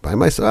by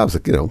myself. I was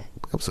like, I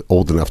was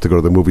old enough to go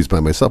to the movies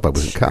by myself. I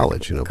was in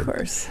college, Of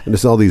course. And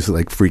there's all these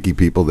like freaky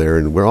people there,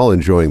 and we're all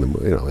enjoying them.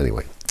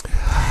 Anyway.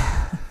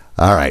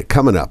 All right,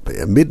 coming up,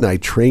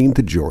 Midnight Train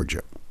to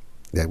Georgia.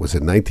 That was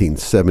in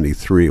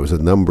 1973. It was a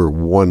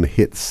 #1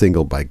 hit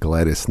single by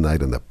Gladys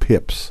Knight and the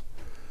Pips.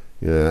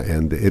 Yeah,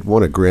 and it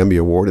won a Grammy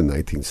Award in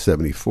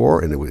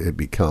 1974, and it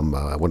become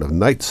one of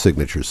Knight's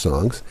signature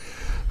songs.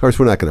 Of course,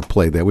 we're not going to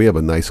play that. We have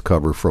a nice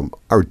cover from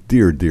our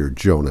dear, dear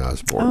Joan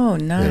Osborne. Oh,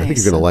 nice. And I think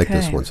you're going to like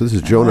this one. So this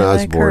is Joan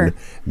Osborne,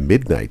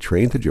 Midnight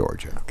Train to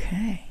Georgia.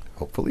 Okay.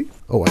 Hopefully.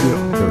 Oh, I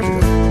know. There she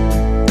goes.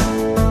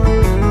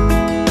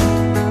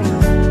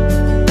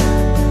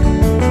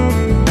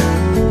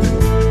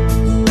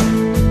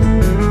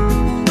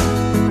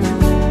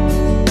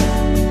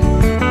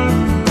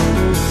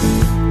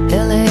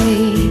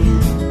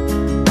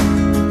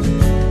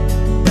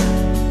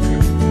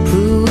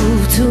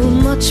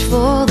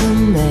 For the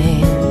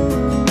man,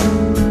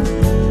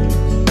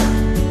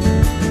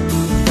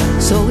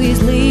 so he's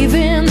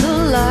leaving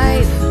the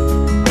life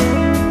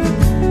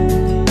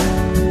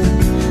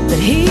that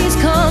he's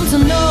come to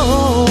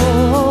know.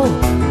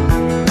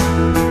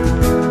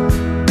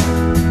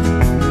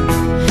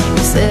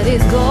 He said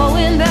he's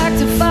going back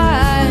to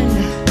find,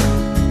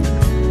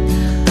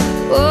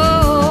 oh,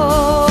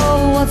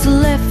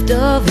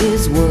 of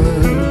his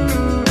world.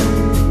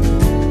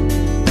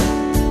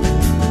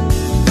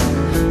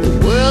 The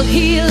world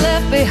he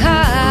left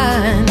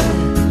behind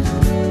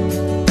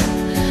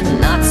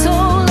not so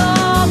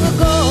long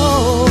ago.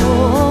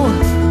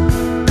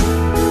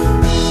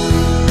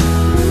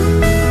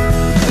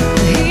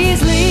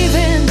 He's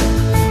leaving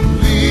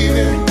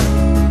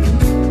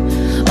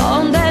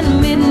on that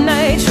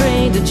midnight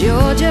train to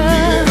Georgia.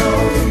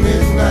 On the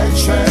midnight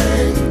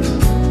train.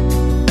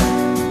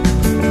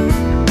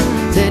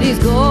 Said he's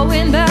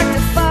going back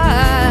to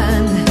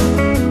find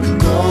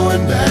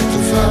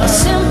a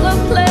simpler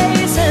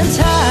place and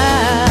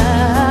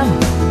time.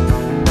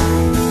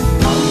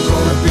 I'm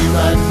gonna be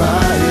right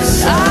by his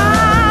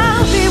side.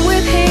 I'll be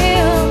with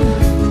him.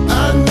 I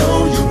know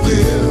you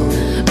will.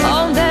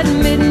 On that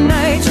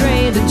midnight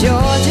train to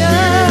Georgia.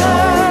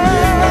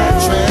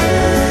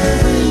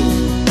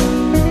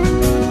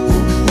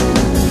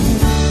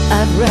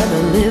 I'd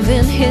rather live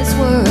in his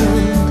world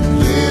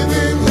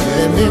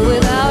than live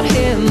without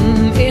him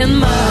in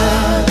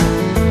mine.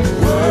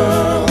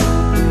 World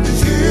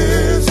is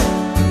his.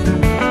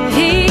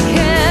 He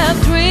kept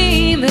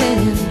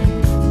dreaming,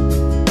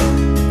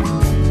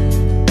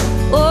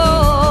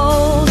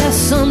 oh, that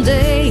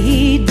someday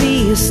he'd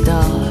be a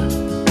star.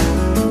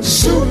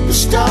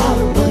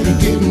 Superstar, but he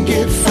didn't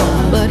get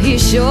far. But he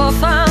sure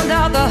found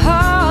out the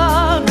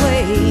hard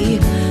way.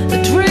 The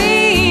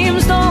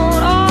dreams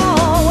don't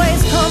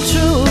always come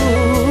true.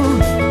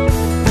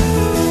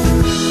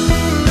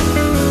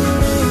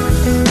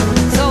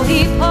 So he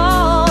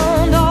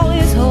pawned all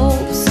his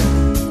hopes,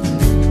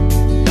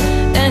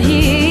 and he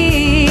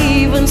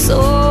even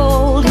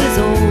sold his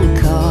old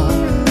car.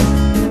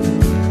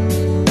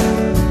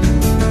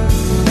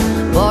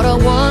 Bought a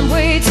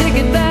one-way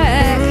ticket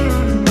back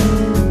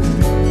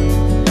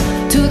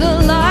to the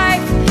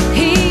life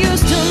he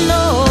used to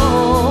know.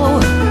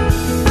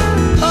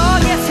 Oh,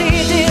 yes, he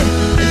did.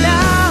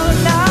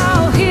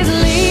 Now he's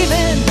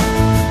leaving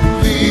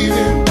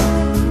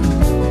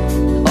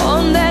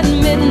on that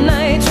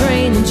midnight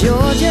train in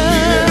Georgia.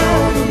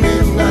 On the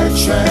midnight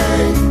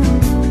train.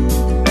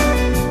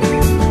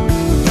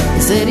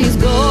 Said he's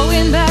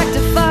going back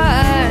to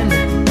find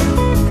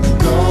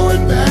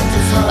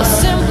a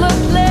simpler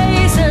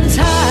place and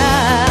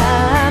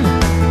time.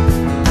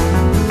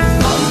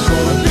 I'm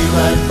gonna be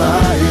right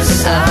by his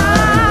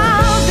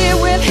side. I'll be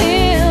with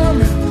him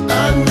I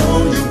know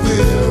you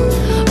will.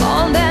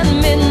 on that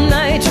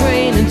midnight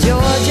train in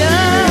Georgia.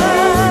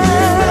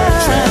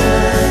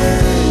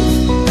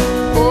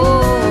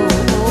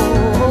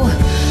 Oh,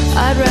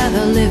 I'd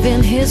rather live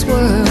in his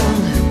world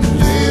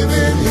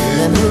than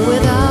live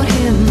without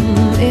him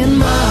in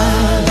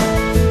mine.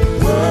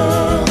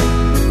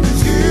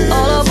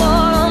 All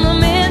aboard on the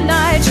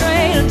midnight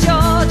train to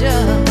Georgia.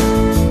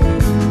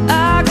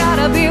 I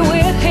gotta be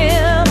with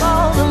him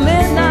on the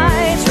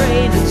midnight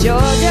train to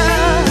Georgia.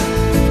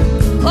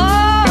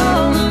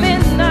 Oh, the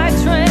midnight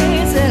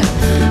train said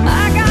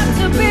I got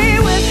to be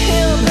with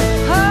him.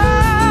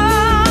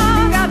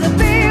 Oh, got to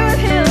be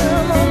with him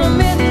on the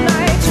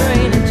midnight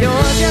train to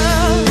Georgia.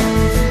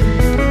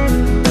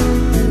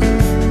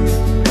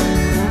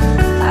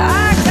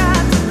 I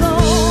got to go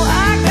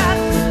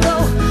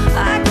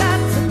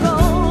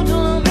to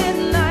the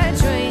midnight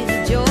train to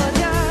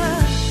Georgia.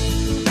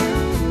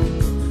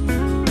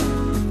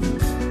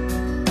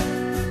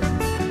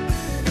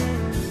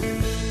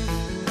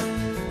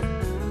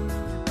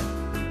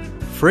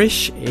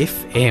 Fresh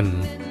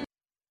FM.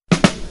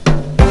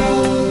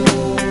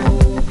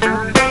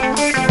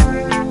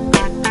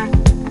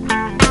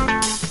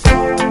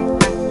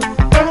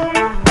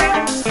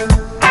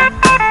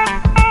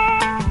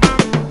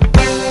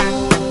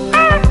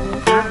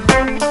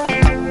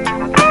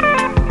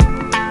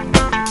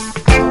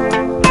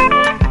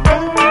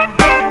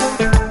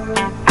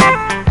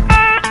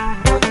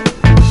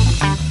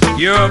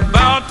 You're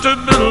about to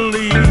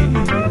believe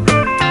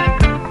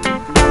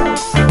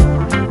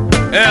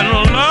in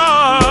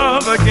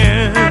love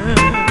again.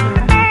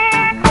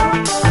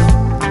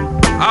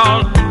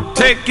 I'll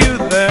take you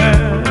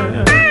there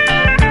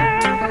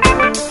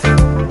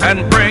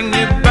and bring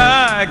you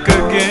back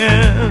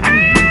again.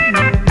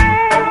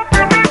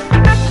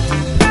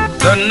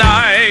 The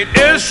night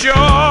is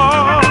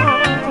short,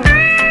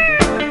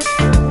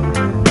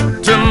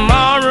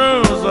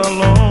 tomorrow's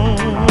alone.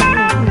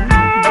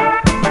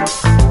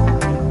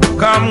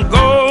 Come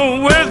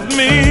go with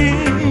me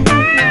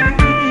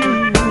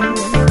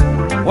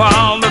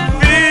while the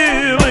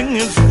feeling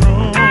is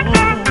strong.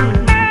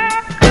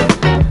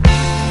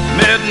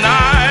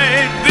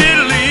 Midnight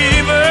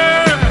believer,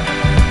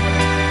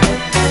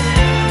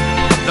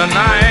 the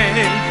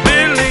night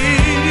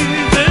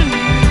believes in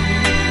you.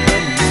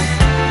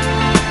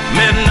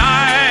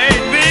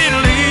 Midnight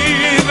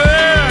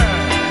believer,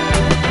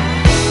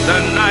 the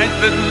night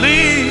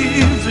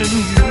believes in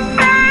you.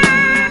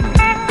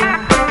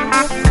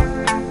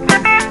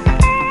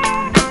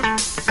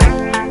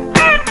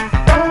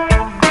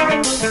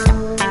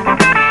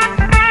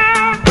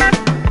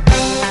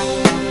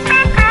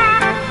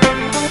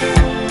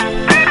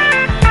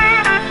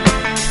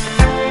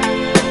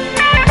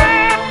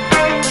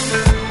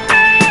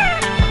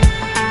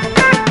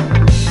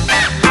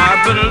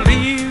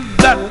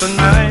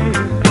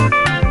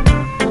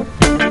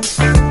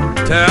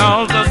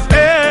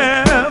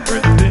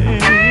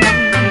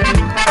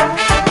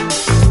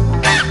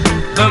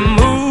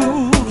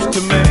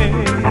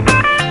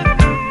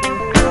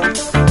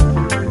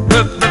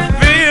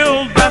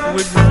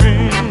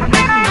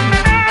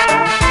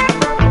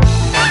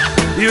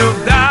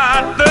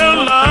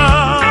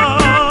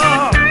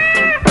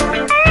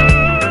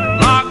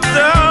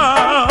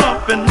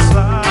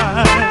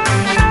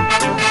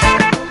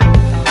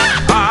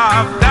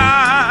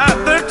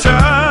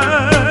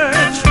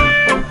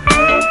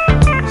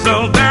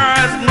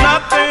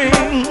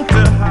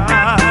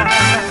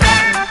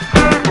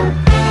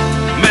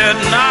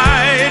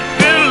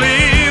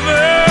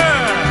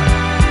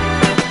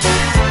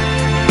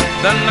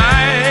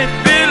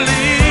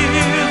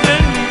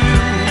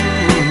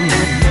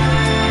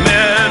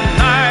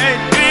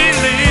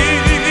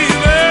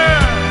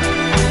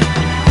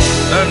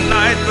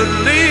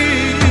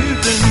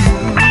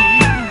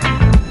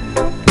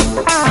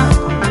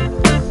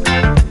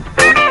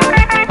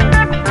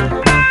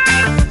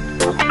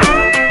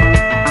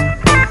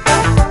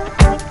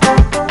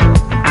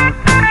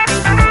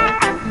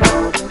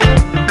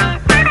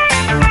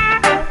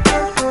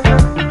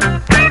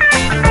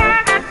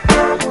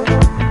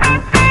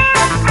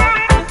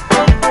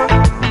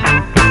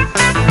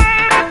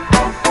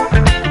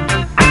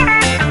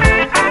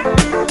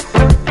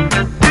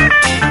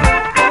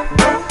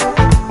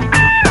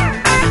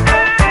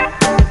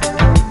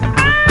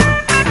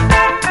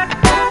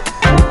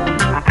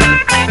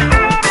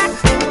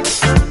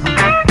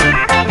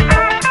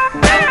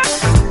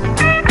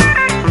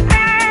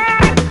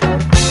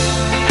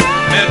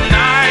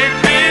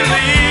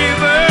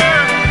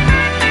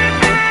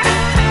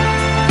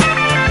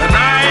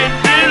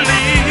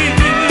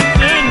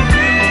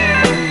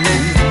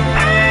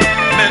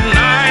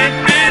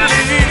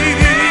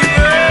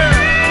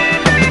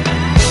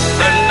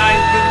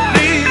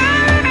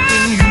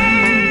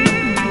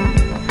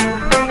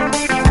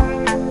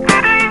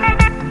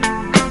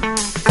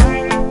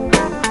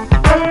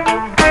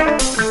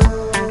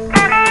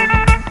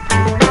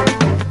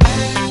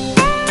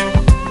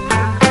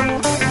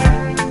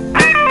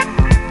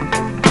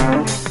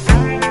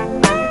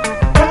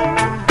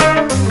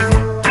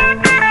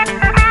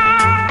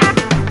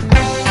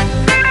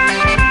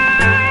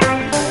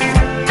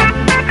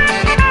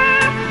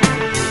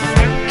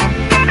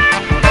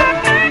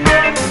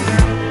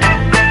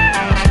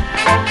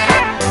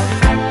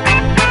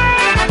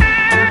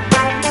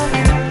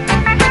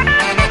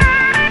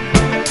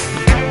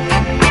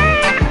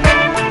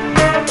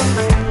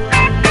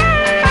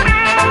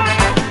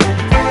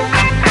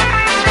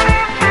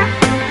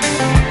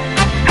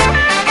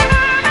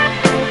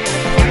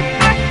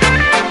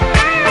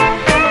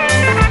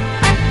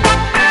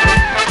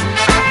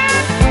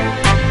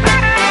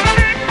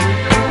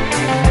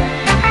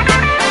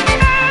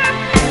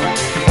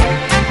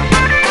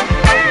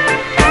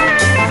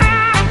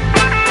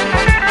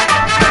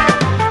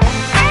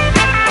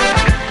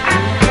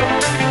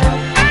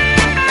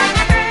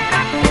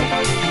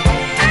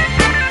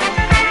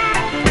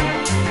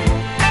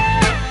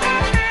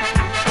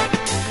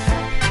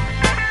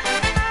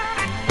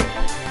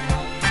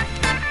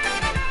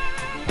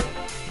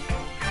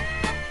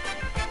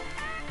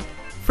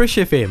 Fresh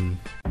FM.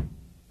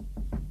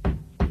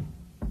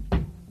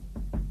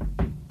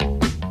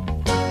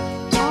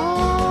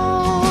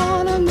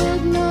 On a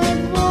midnight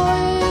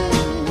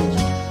voyage,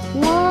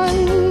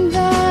 one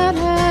that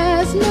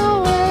has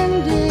no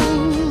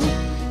ending,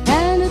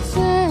 and it's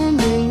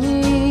sending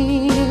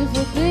me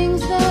for things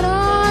that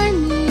I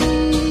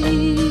need.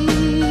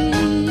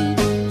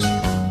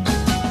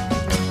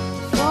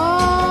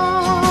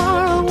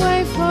 Far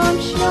away from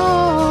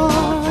shore,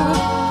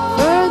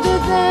 further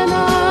than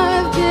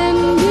I've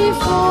been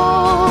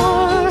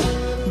before,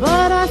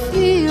 but I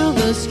feel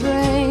the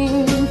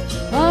strength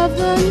of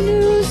the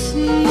new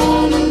sea.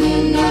 On a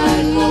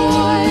midnight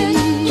voyage,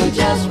 you're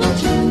just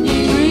what you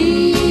need.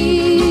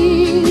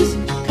 Dreams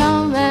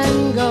come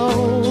and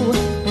go,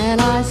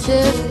 and I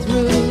sift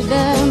through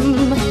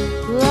them.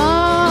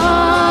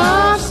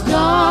 Love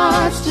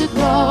starts to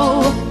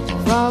grow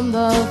from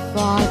the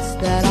thoughts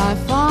that I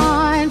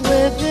find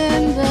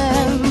within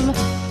them.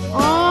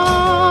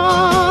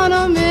 On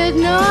a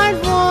midnight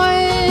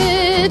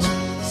voyage,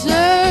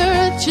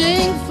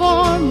 searching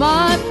for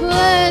my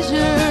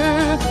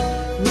pleasure,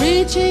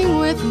 reaching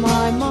with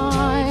my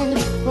mind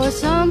for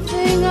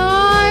something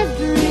I've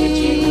dreamed.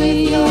 Reaching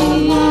with your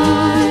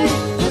mind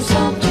for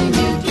something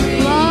you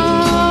dreamed.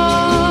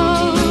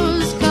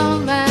 Loves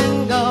come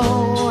and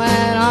go,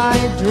 and I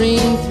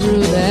dream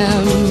through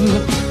them.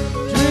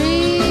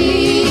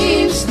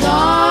 Dreams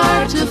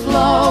start to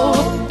flow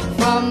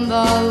from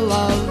the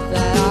love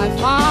that I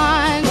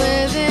find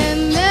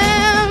within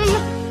them.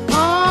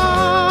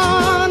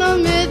 On a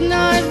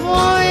midnight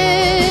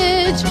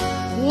voyage,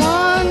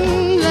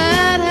 one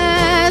that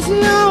has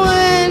no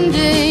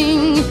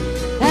ending,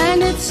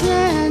 and it's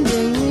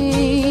sending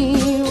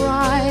me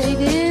right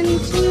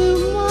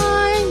into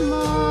my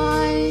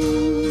mind.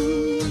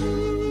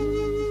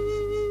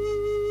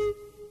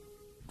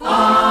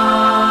 On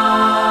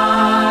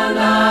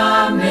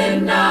a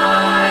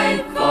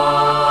midnight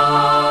voyage.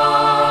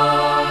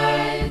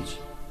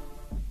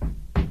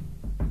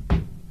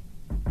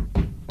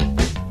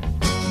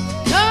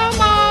 Come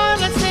on,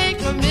 let's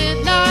take a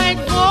midnight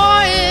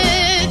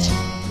voyage.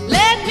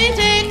 Let me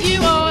take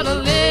you on a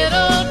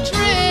little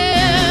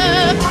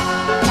trip.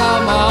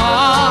 Come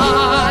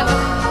on,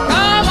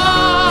 come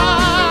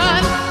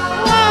on,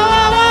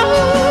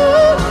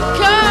 whoa,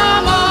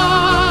 come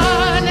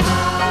on.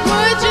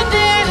 Would you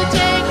dare to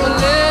take a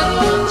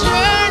little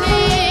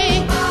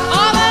journey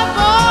on a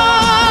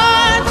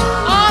boat,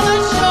 on a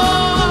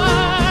shore?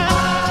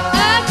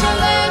 At your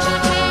leisure,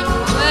 take a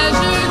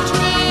pleasure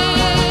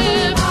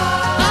trip.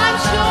 I'm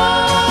sure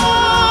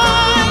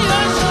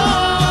you're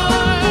sure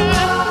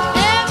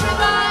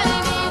everybody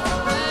needs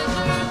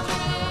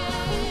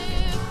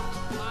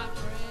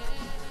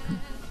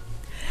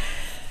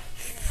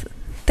a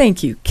pleasure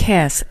Thank you,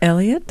 Cass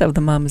Elliott of the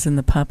Mamas and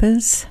the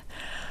Papas.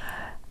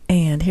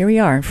 And here we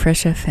are in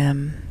Fresh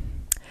FM.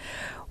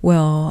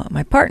 Well,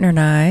 my partner and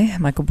I,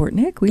 Michael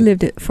Bortnick, we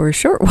lived it for a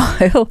short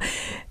while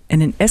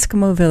in an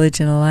Eskimo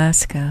village in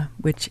Alaska,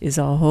 which is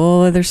a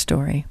whole other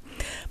story.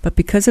 But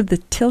because of the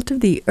tilt of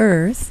the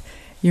Earth,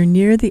 you're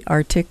near the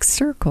Arctic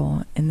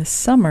Circle. In the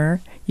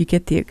summer, you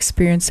get the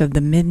experience of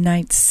the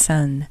midnight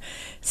sun.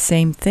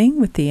 Same thing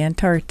with the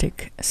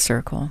Antarctic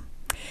Circle.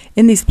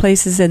 In these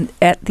places and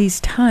at these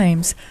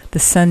times, the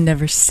sun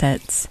never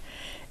sets.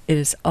 It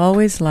is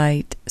always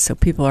light, so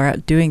people are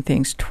out doing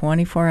things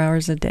 24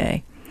 hours a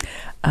day.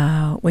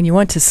 When you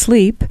want to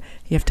sleep,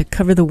 you have to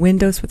cover the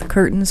windows with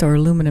curtains or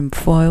aluminum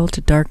foil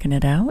to darken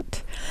it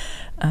out.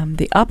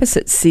 The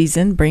opposite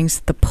season brings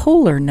the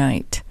polar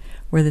night,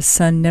 where the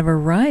sun never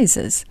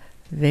rises.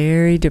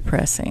 Very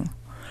depressing.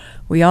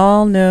 We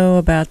all know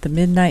about the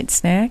midnight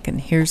snack, and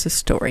here's a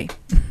story.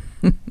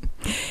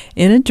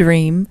 In a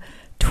dream,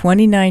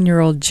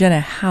 29-year-old Jenna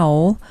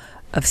Howell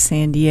of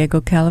San Diego,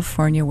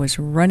 California, was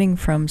running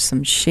from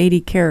some shady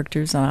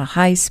characters on a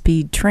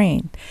high-speed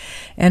train,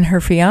 and her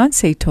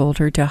fiancé told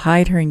her to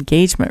hide her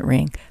engagement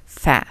ring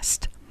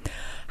fast.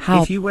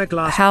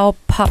 Howell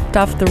popped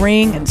off the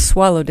ring and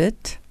swallowed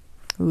it.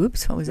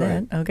 Oops, what was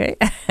that? Okay.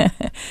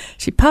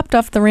 She popped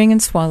off the ring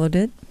and swallowed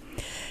it,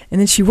 and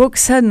then she woke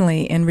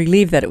suddenly and,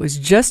 relieved that it was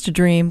just a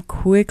dream,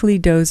 quickly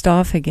dozed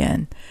off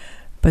again.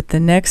 But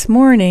the next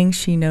morning,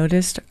 she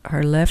noticed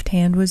her left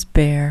hand was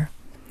bare.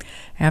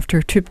 After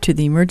a trip to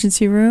the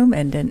emergency room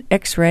and an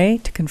x-ray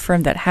to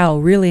confirm that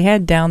Howell really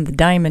had downed the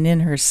diamond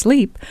in her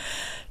sleep,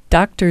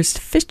 doctors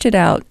fished it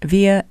out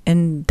via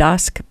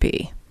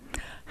endoscopy.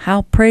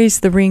 Howell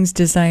praised the ring's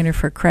designer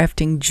for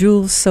crafting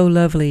jewels so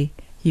lovely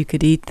you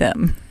could eat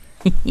them.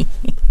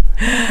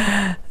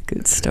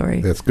 Good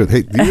story. That's good.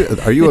 Hey,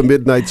 are you a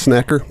midnight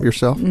snacker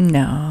yourself?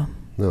 No.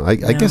 No, I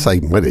guess I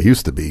might have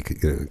used to be,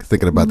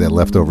 thinking about that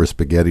leftover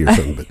spaghetti or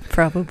something. But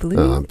probably.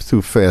 I'm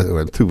too fast,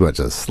 too much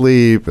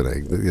asleep,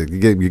 and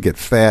you get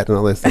fat and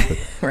all that stuff. But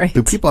right.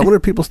 I wonder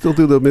if people still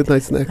do the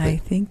midnight snack thing? I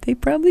think they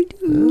probably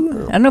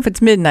do. I don't know if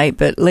it's midnight,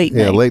 but late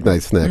night. Yeah, late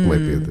night snack might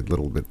be a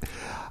little bit.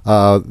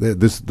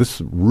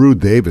 This Rue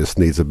Davis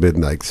needs a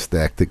midnight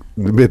snack to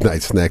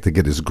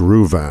get his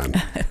groove on.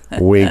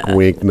 Wink,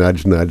 wink,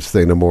 nudge, nudge.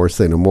 Say no more,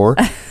 say no more.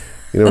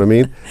 You know what I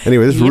mean?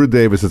 Anyway, this is Ruth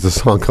Davis. It's a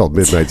song called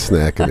Midnight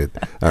Snack. And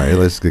all right,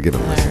 let's give it a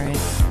listen. All right.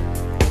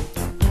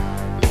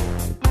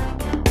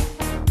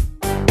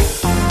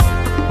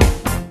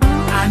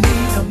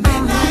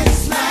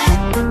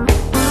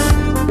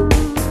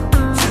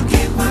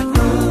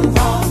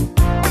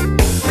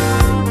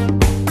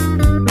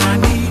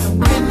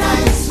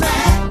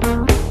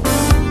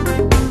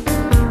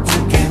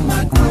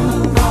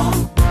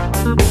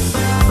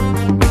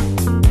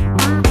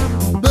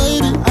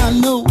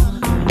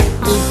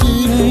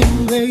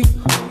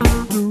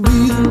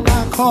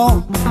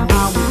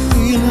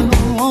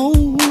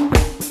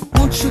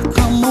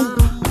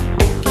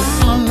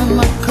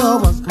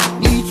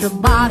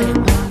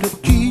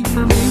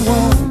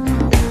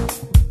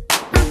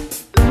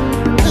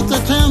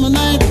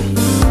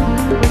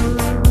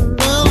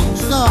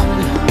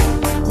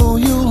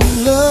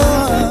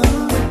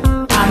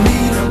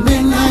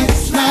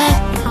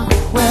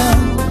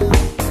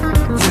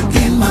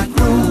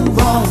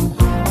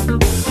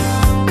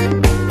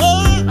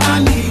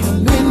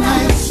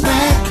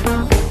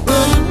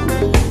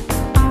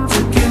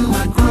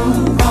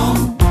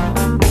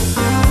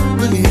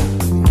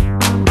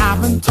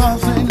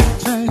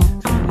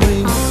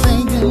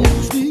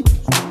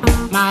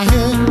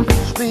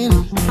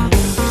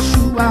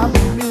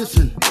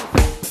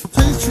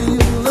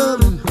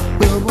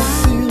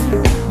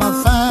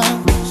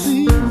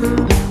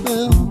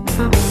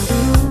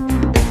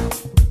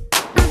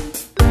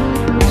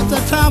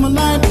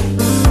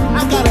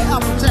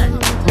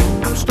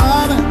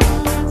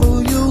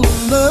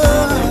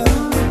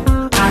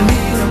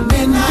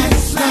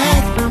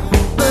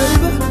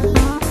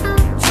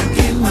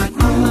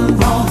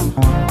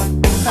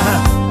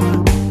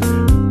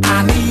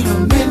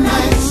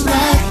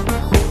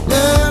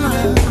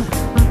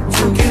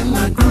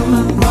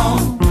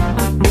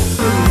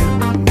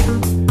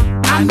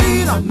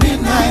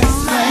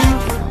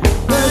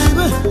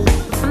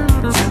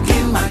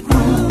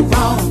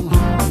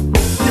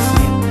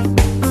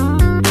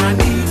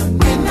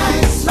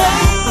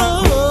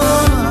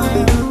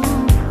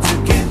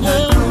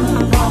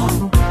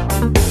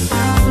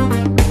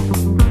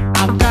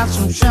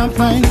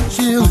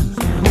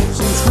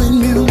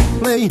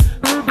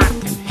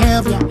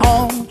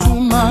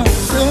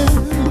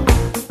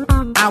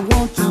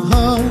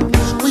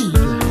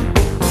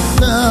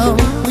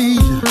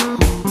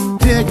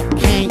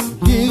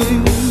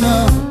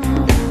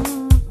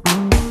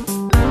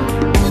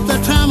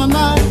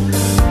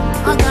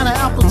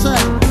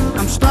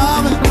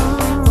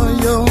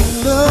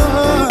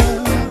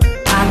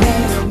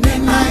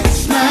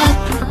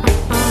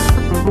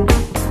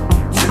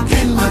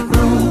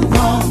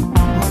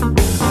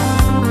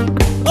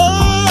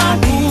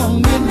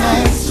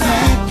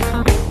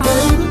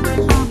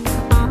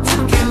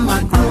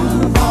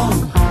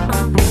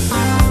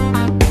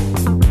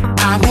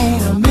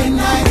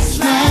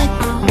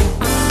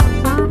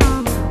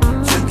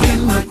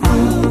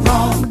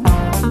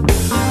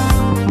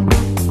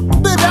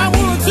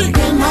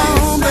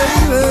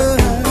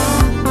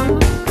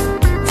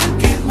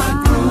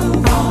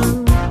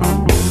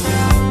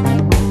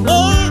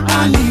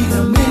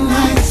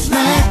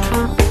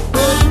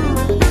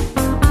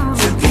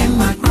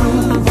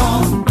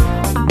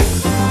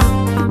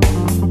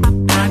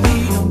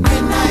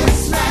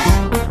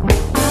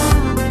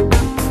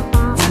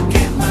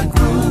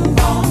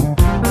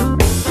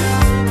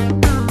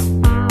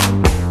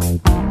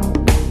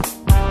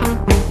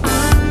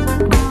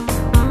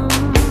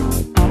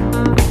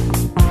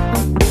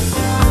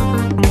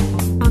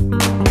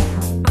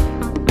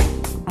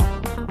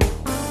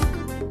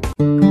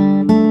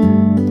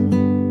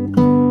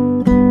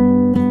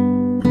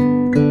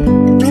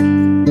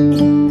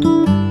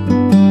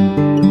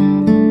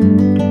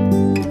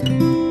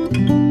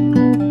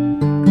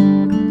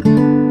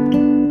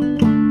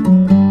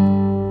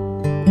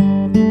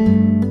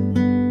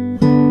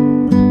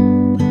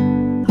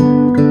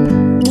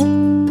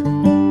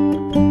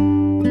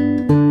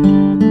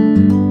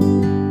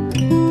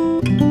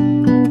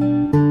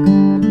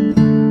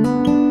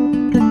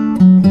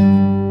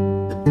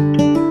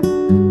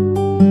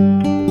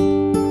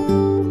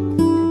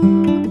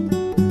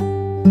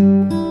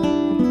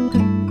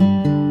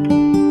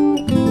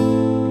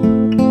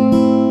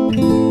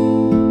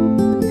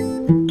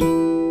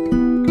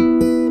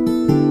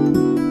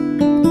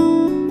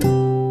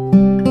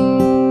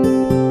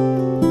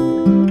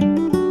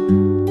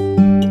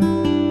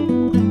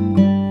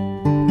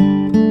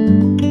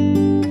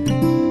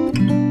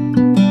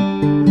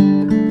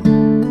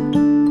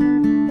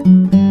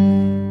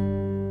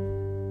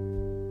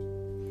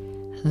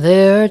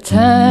 There are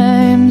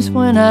times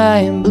when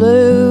I am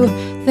blue,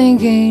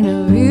 thinking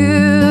of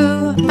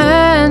you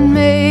and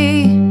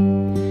me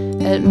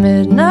at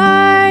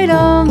midnight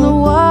on the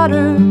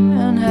water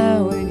and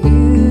how it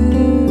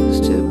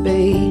used to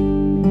be.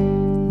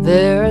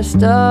 There are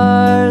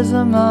stars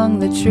among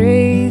the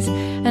trees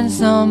and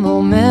some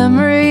old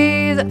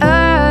memories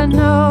I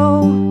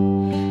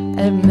know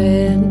at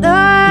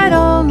midnight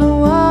on the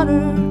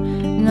water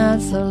not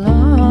so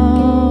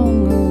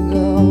long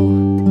ago.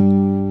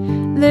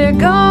 They're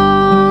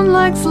gone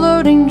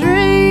floating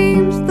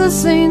dreams. The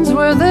scenes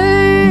were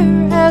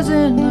there as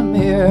in a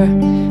mirror,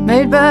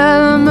 made by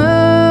the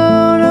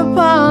moon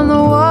upon the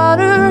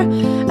water.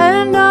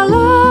 And our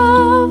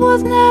love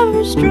was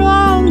never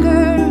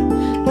stronger.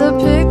 The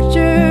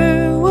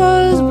picture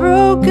was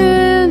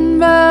broken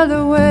by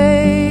the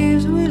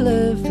waves we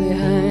left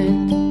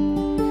behind.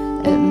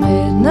 At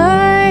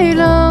midnight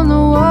on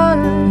the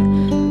water,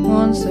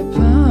 once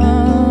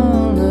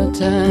upon a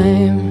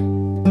time.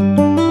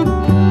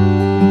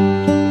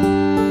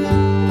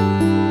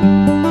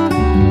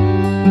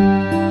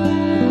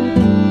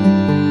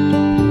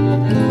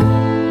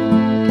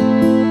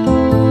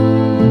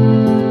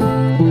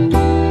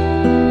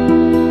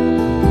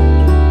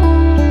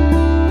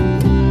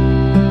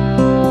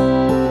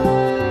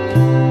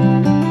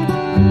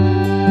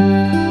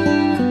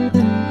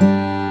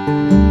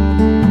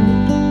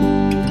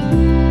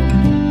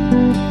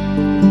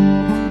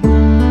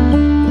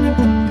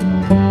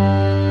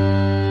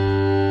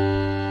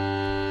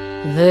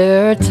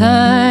 There are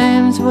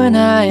times when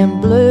I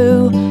am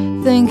blue,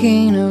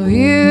 thinking of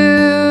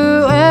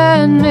you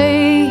and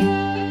me.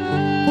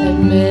 At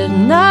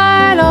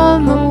midnight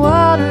on the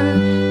water,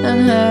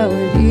 and how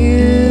it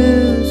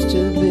used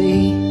to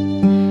be.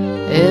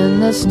 In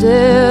the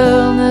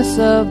stillness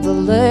of the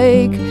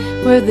lake,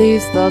 where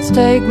these thoughts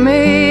take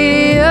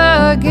me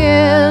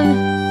again.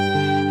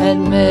 At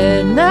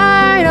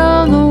midnight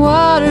on the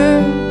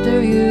water,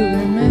 do you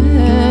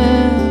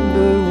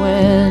remember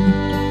when?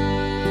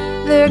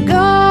 They're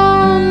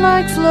gone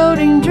like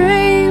floating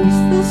dreams.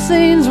 The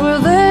scenes were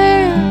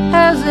there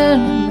as in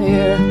a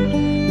mirror,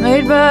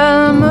 made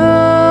by the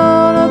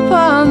moon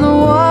upon the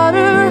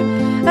water.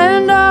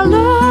 And our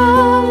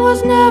love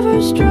was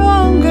never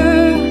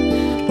stronger.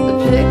 The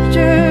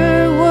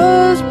picture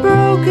was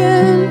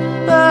broken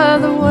by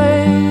the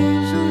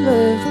waves we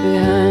left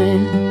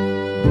behind.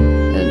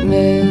 At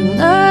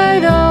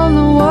midnight on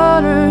the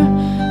water,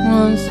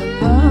 once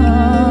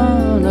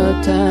upon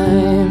a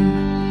time.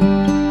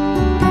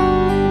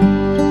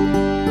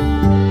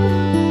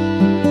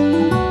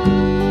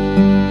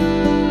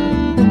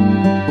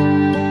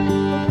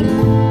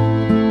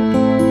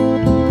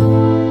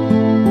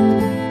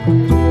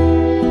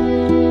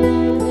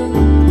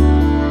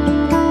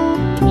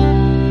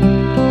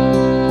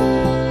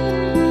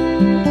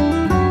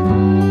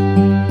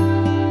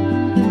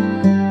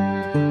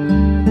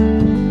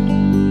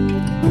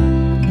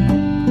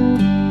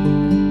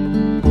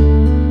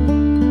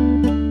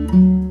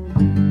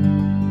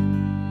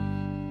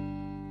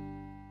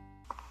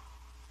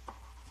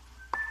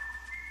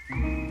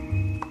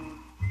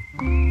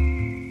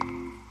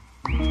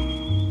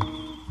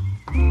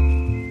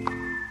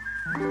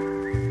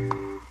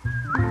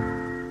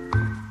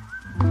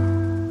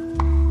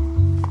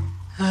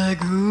 I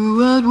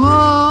grew out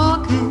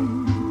walking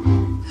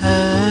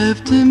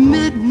after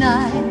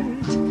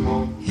midnight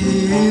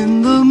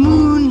in the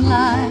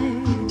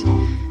moonlight,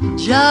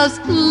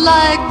 just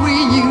like we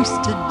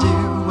used to do.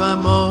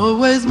 I'm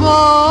always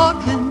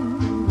walking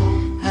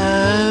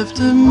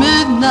after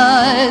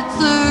midnight,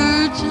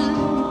 searching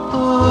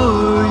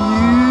for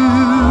you.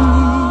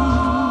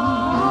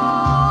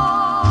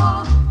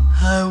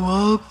 I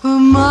walk for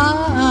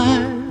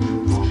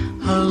miles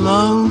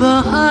along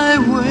the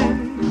highway.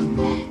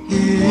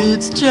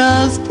 It's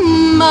just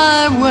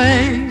my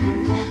way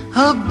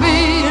of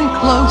being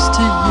close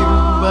to you.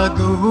 I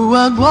go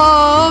out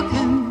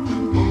walking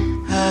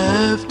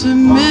after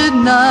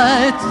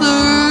midnight,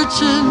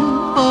 searching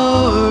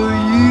for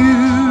you.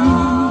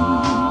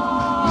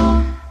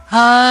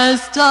 I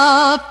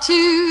stop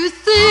to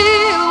see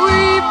a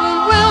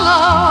weeping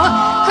willow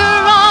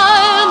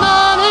crying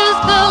on his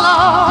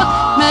pillow.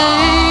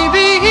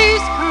 Maybe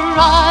he's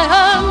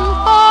crying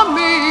for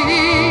me.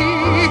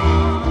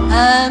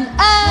 And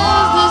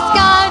as the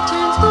sky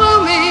turns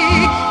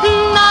gloomy,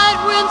 night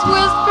winds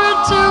whisper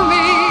to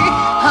me,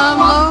 I'm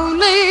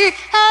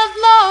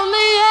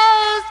lonely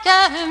as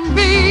can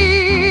be.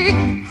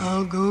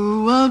 I'll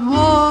go out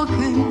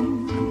walking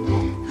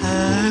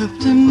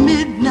after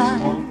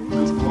midnight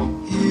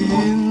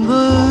in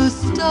the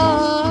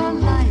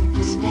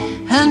starlight,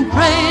 and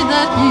pray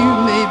that you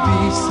may be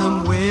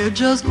somewhere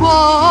just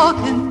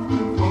walking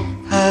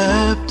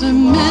after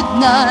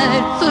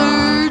midnight,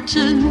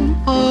 searching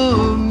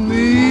for me.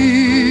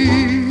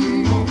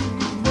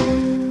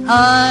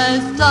 I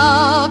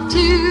stop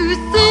to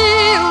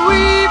see a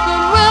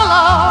weeping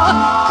willow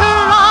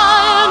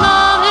crying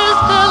on his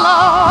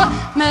pillow.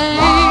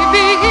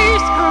 Maybe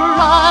he's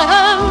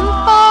crying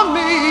for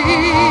me.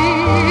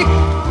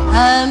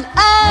 And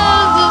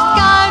as the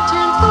sky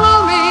turns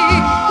gloomy,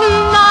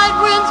 night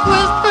winds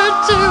whisper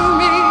to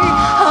me,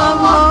 I'm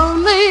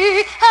lonely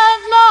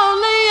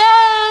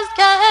as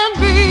can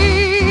be.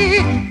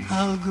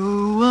 I'll go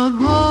out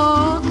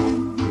walking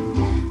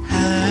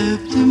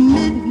after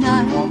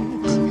midnight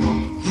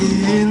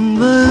in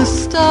the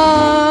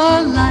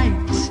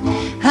starlight,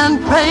 and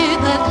pray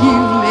that you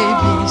may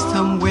be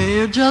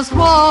somewhere just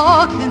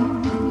walking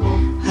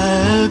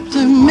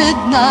after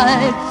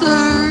midnight,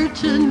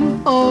 searching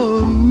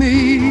for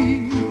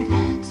me,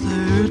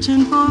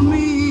 searching for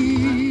me.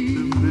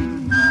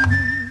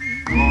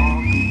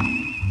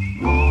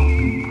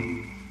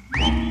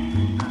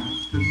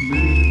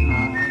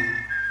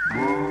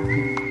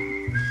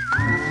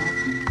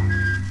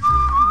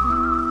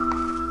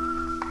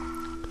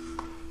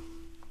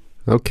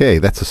 Okay,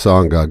 that's a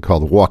song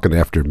called Walkin'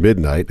 After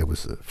Midnight. It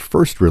was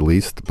first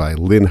released by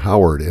Lynn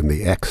Howard and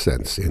the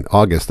Accents in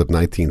August of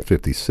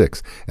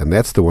 1956, and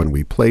that's the one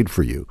we played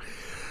for you.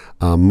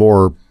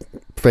 More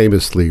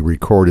famously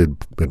recorded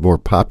but more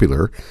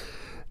popular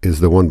is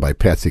the one by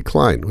Patsy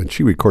Cline, when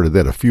she recorded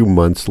that a few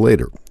months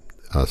later.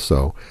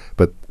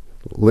 But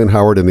Lynn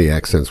Howard and the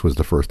Accents was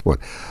the first one.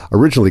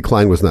 Originally,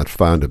 Cline was not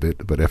fond of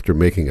it, but after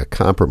making a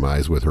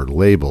compromise with her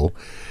label,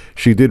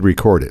 she did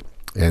record it.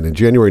 And in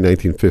January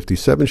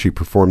 1957, she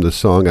performed the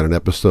song on an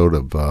episode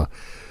of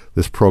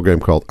this program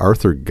called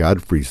Arthur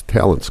Godfrey's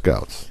Talent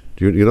Scouts.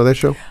 Do you know that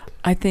show?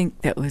 I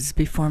think that was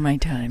before my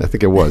time. I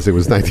think it was. It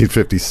was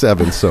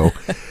 1957. So,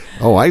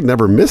 I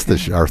never missed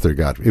this Arthur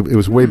Godfrey. It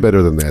was way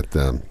better than that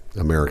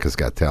America's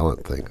Got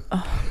Talent thing. Oh,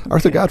 okay.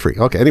 Arthur Godfrey.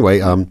 Okay. Anyway,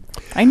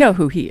 I know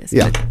who he is.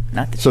 Yeah. But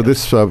not the so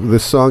show.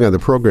 this song on the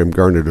program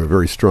garnered a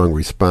very strong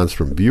response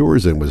from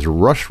viewers and was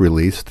rush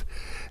released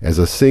as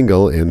a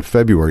single in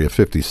February of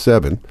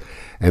 '57,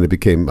 and it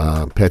became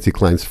Patsy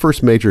Cline's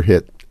first major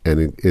hit, and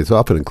it is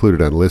often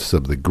included on lists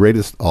of the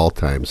greatest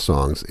all-time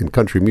songs in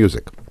country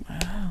music.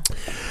 Wow.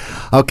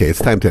 Okay, it's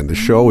time to end the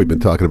show. We've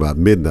been talking about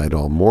midnight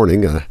all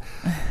morning.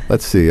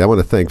 Let's see. I want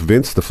to thank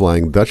Vince, the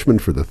Flying Dutchman,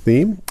 for the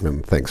theme,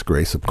 and thanks,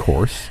 Grace, of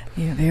course.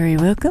 You're very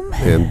welcome.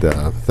 And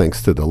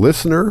thanks to the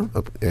listener.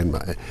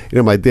 And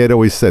my dad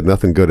always said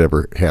nothing good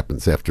ever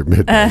happens after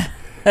midnight.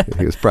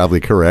 He was probably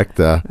correct.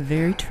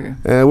 Very true.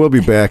 And we'll be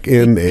back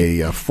in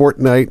a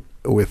fortnight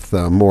with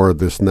more of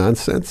this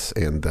nonsense.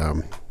 And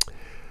I'm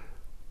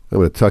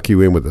going to tuck you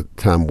in with a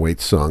Tom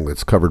Waits song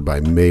that's covered by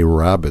May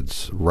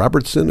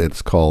Robertson.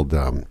 It's called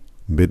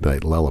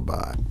Midnight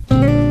Lullaby.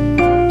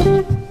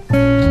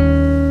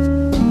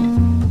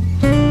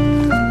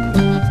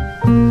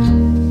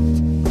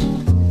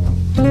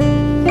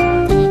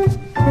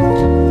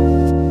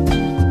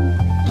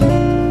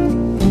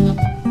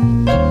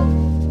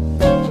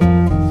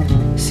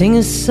 Sing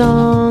a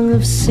song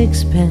of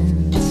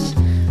sixpence,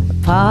 a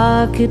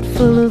pocket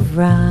full of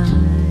rye.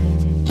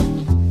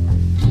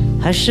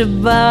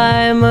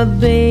 Hush-a-bye, my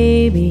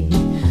baby,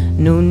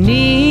 no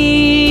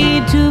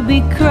need to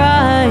be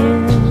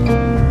crying.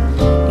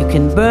 You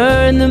can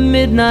burn the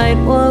midnight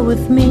oil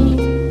with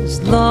me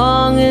as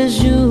long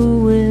as you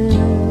will.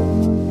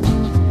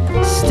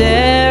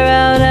 Stare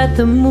out at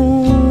the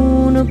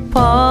moon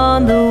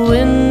upon the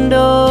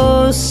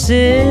windowsill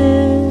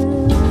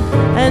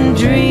and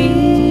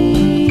dream.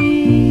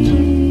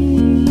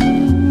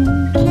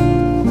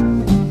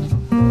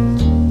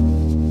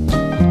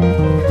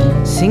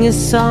 Sing a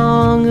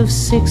song of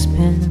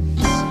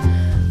sixpence,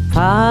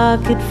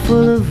 pocket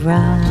full of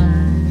rye.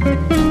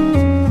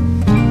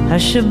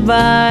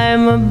 Hush-a-bye,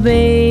 my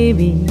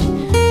baby,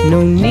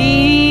 no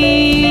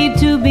need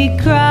to be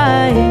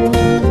crying.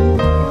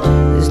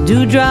 There's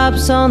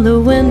dewdrops on the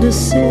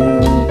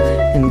windowsill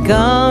and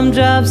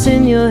gumdrops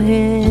in your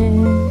hair.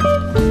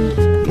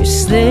 You're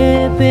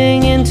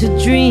slipping into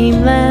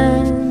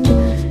dreamland,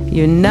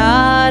 you're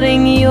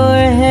nodding your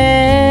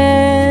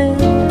head.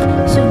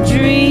 So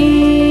dream.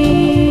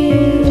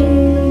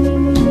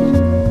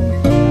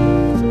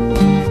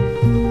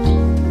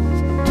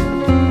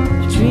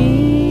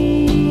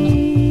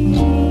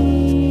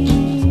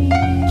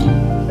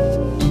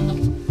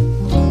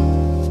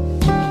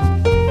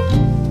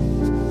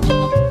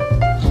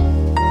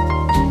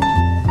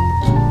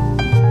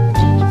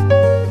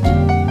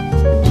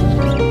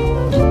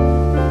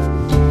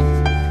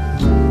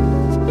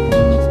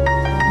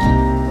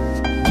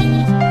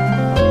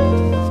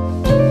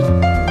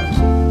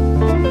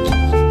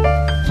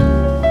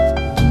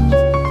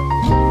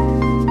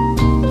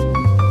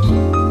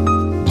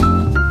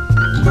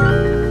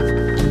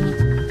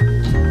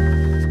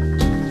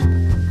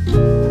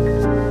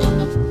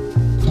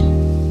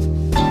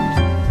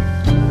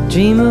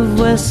 Dream of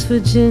West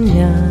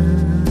Virginia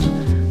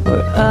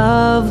or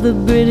of the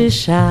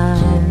British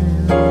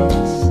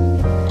Isles.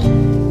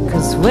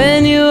 'Cause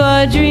when you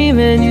are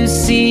dreaming you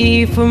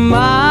see for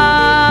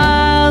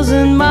miles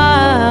and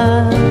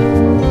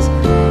miles.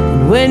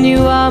 And when you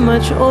are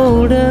much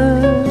older,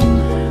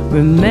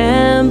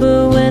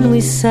 remember when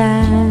we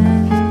sat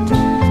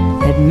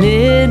at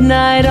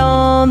midnight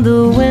on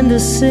the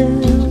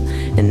windowsill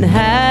and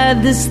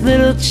had this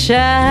little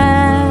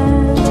chat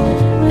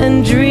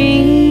and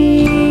dreamed.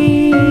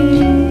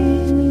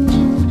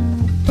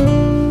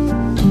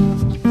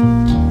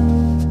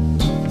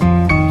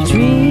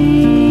 Dream.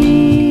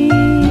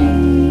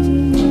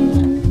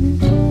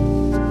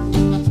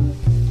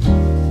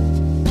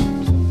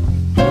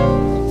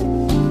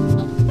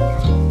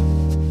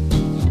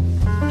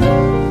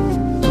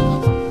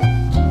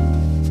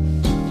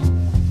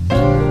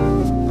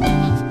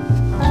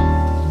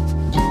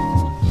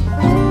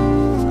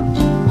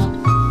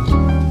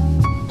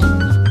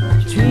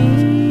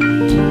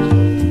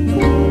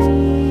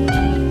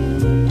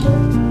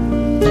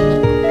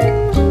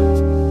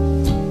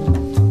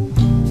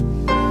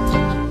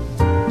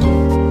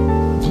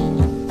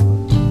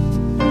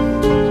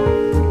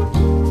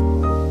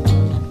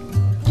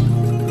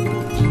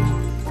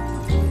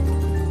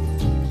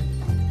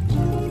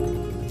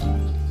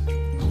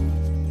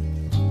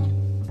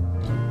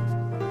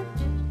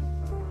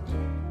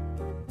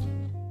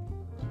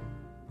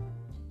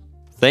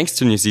 Thanks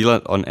to New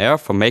Zealand On Air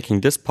for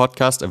making this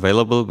podcast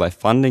available by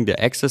funding the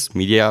Access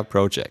Media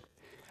project.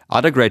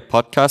 Other great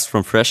podcasts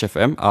from Fresh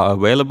FM are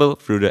available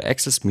through the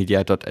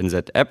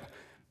accessmedia.nz app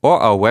or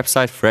our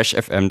website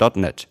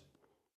freshfm.net.